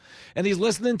 90s, and he's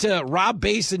listening to Rob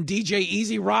Bass and DJ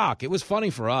Easy Rock. It was funny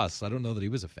for us. I don't know that he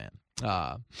was a fan.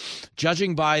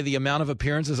 Judging by the amount of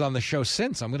appearances on the show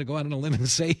since, I'm going to go out on a limb and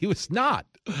say he was not.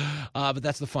 But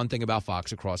that's the fun thing about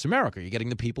Fox Across America. You're getting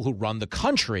the people who run the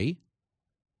country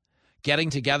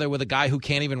getting together with a guy who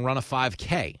can't even run a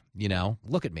 5K.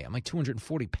 Look at me. I'm like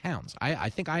 240 pounds. I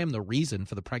think I am the reason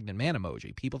for the pregnant man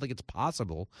emoji. People think it's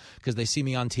possible because they see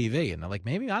me on TV, and they're like,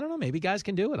 maybe, I don't know, maybe guys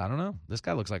can do it. I don't know. This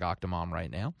guy looks like Octomom right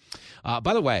now.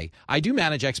 By the way, I do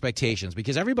manage expectations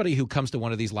because everybody who comes to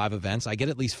one of these live events, I get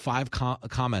at least 5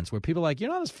 comments where people are like,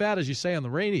 you're not as fat as you say on the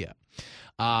radio.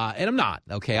 And I'm not,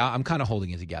 okay? I'm kind of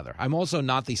holding it together. I'm also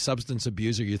not the substance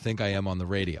abuser you think I am on the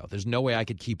radio. There's no way I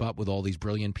could keep up with all these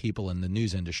brilliant people in the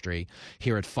news industry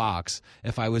here at Fox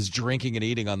if I was drinking and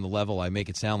eating on the level I make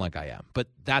it sound like I am. But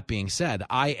that being said,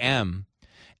 I am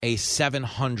a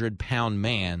 700-pound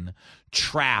man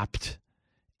trapped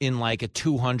in like a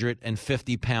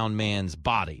 250-pound man's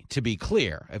body, to be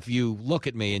clear. If you look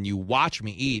at me and you watch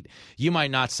me eat, you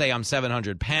might not say I'm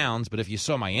 700 pounds, but if you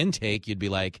saw my intake, you'd be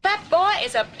like, that boy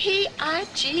is a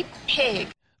P-I-G pig.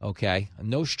 Okay,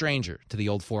 no stranger to the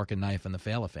old fork and knife in the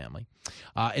Fala family,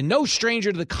 and no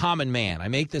stranger to the common man. I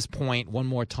make this point one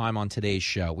more time on today's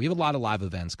show. We have a lot of live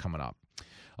events coming up.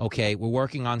 Okay, we're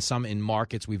working on some in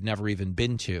markets we've never even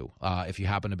been to. If you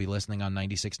happen to be listening on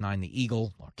 96.9 The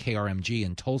Eagle or KRMG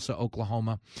in Tulsa,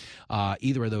 Oklahoma,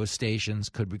 either of those stations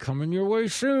could be coming your way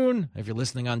soon. If you're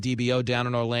listening on DBO down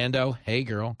in Orlando, hey,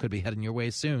 girl, could be heading your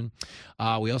way soon.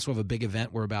 We also have a big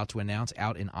event we're about to announce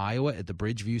out in Iowa at the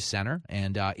Bridgeview Center.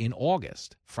 And in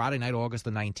August, Friday night, August the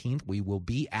 19th, we will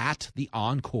be at the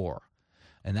Encore.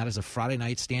 And that is a Friday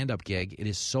night stand-up gig. It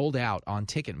is sold out on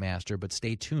Ticketmaster, but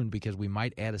stay tuned because we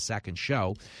might add a second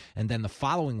show. And then the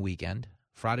following weekend,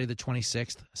 Friday the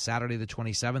 26th, Saturday the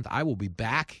 27th, I will be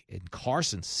back in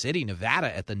Carson City,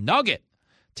 Nevada at the Nugget.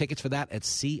 Tickets for that at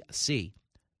ccnugget.com.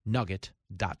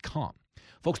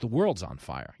 Folks, the world's on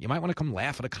fire. You might want to come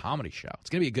laugh at a comedy show. It's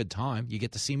going to be a good time. You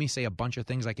get to see me say a bunch of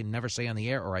things I can never say on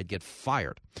the air or I'd get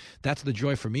fired. That's the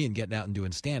joy for me in getting out and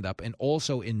doing stand-up, and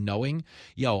also in knowing,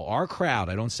 our crowd,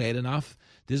 I don't say it enough,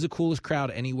 this is the coolest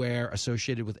crowd anywhere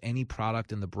associated with any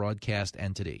product in the broadcast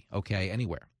entity, okay,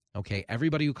 anywhere. Okay,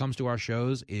 everybody who comes to our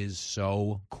shows is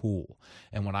so cool.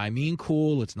 And when I mean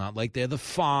cool, it's not like they're the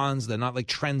Fonz. They're not like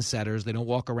trendsetters. They don't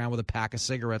walk around with a pack of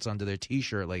cigarettes under their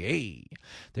T-shirt like, hey.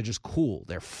 They're just cool.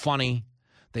 They're funny.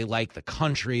 They like the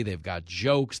country. They've got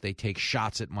jokes. They take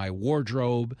shots at my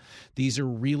wardrobe. These are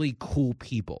really cool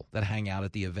people that hang out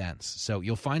at the events. So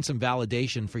you'll find some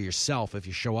validation for yourself if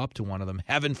you show up to one of them.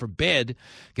 Heaven forbid.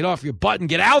 Get off your butt and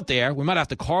get out there. We might have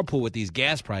to carpool with these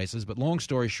gas prices, but long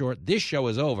story short, this show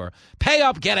is over. Pay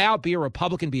up, get out, be a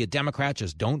Republican, be a Democrat.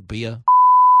 Just don't be a...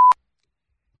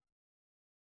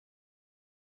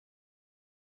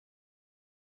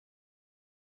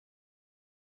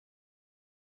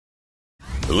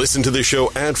 Listen to the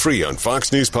show ad-free on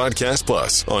Fox News Podcast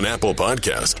Plus, on Apple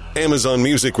Podcast, Amazon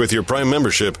Music with your Prime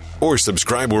membership, or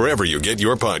subscribe wherever you get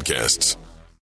your podcasts.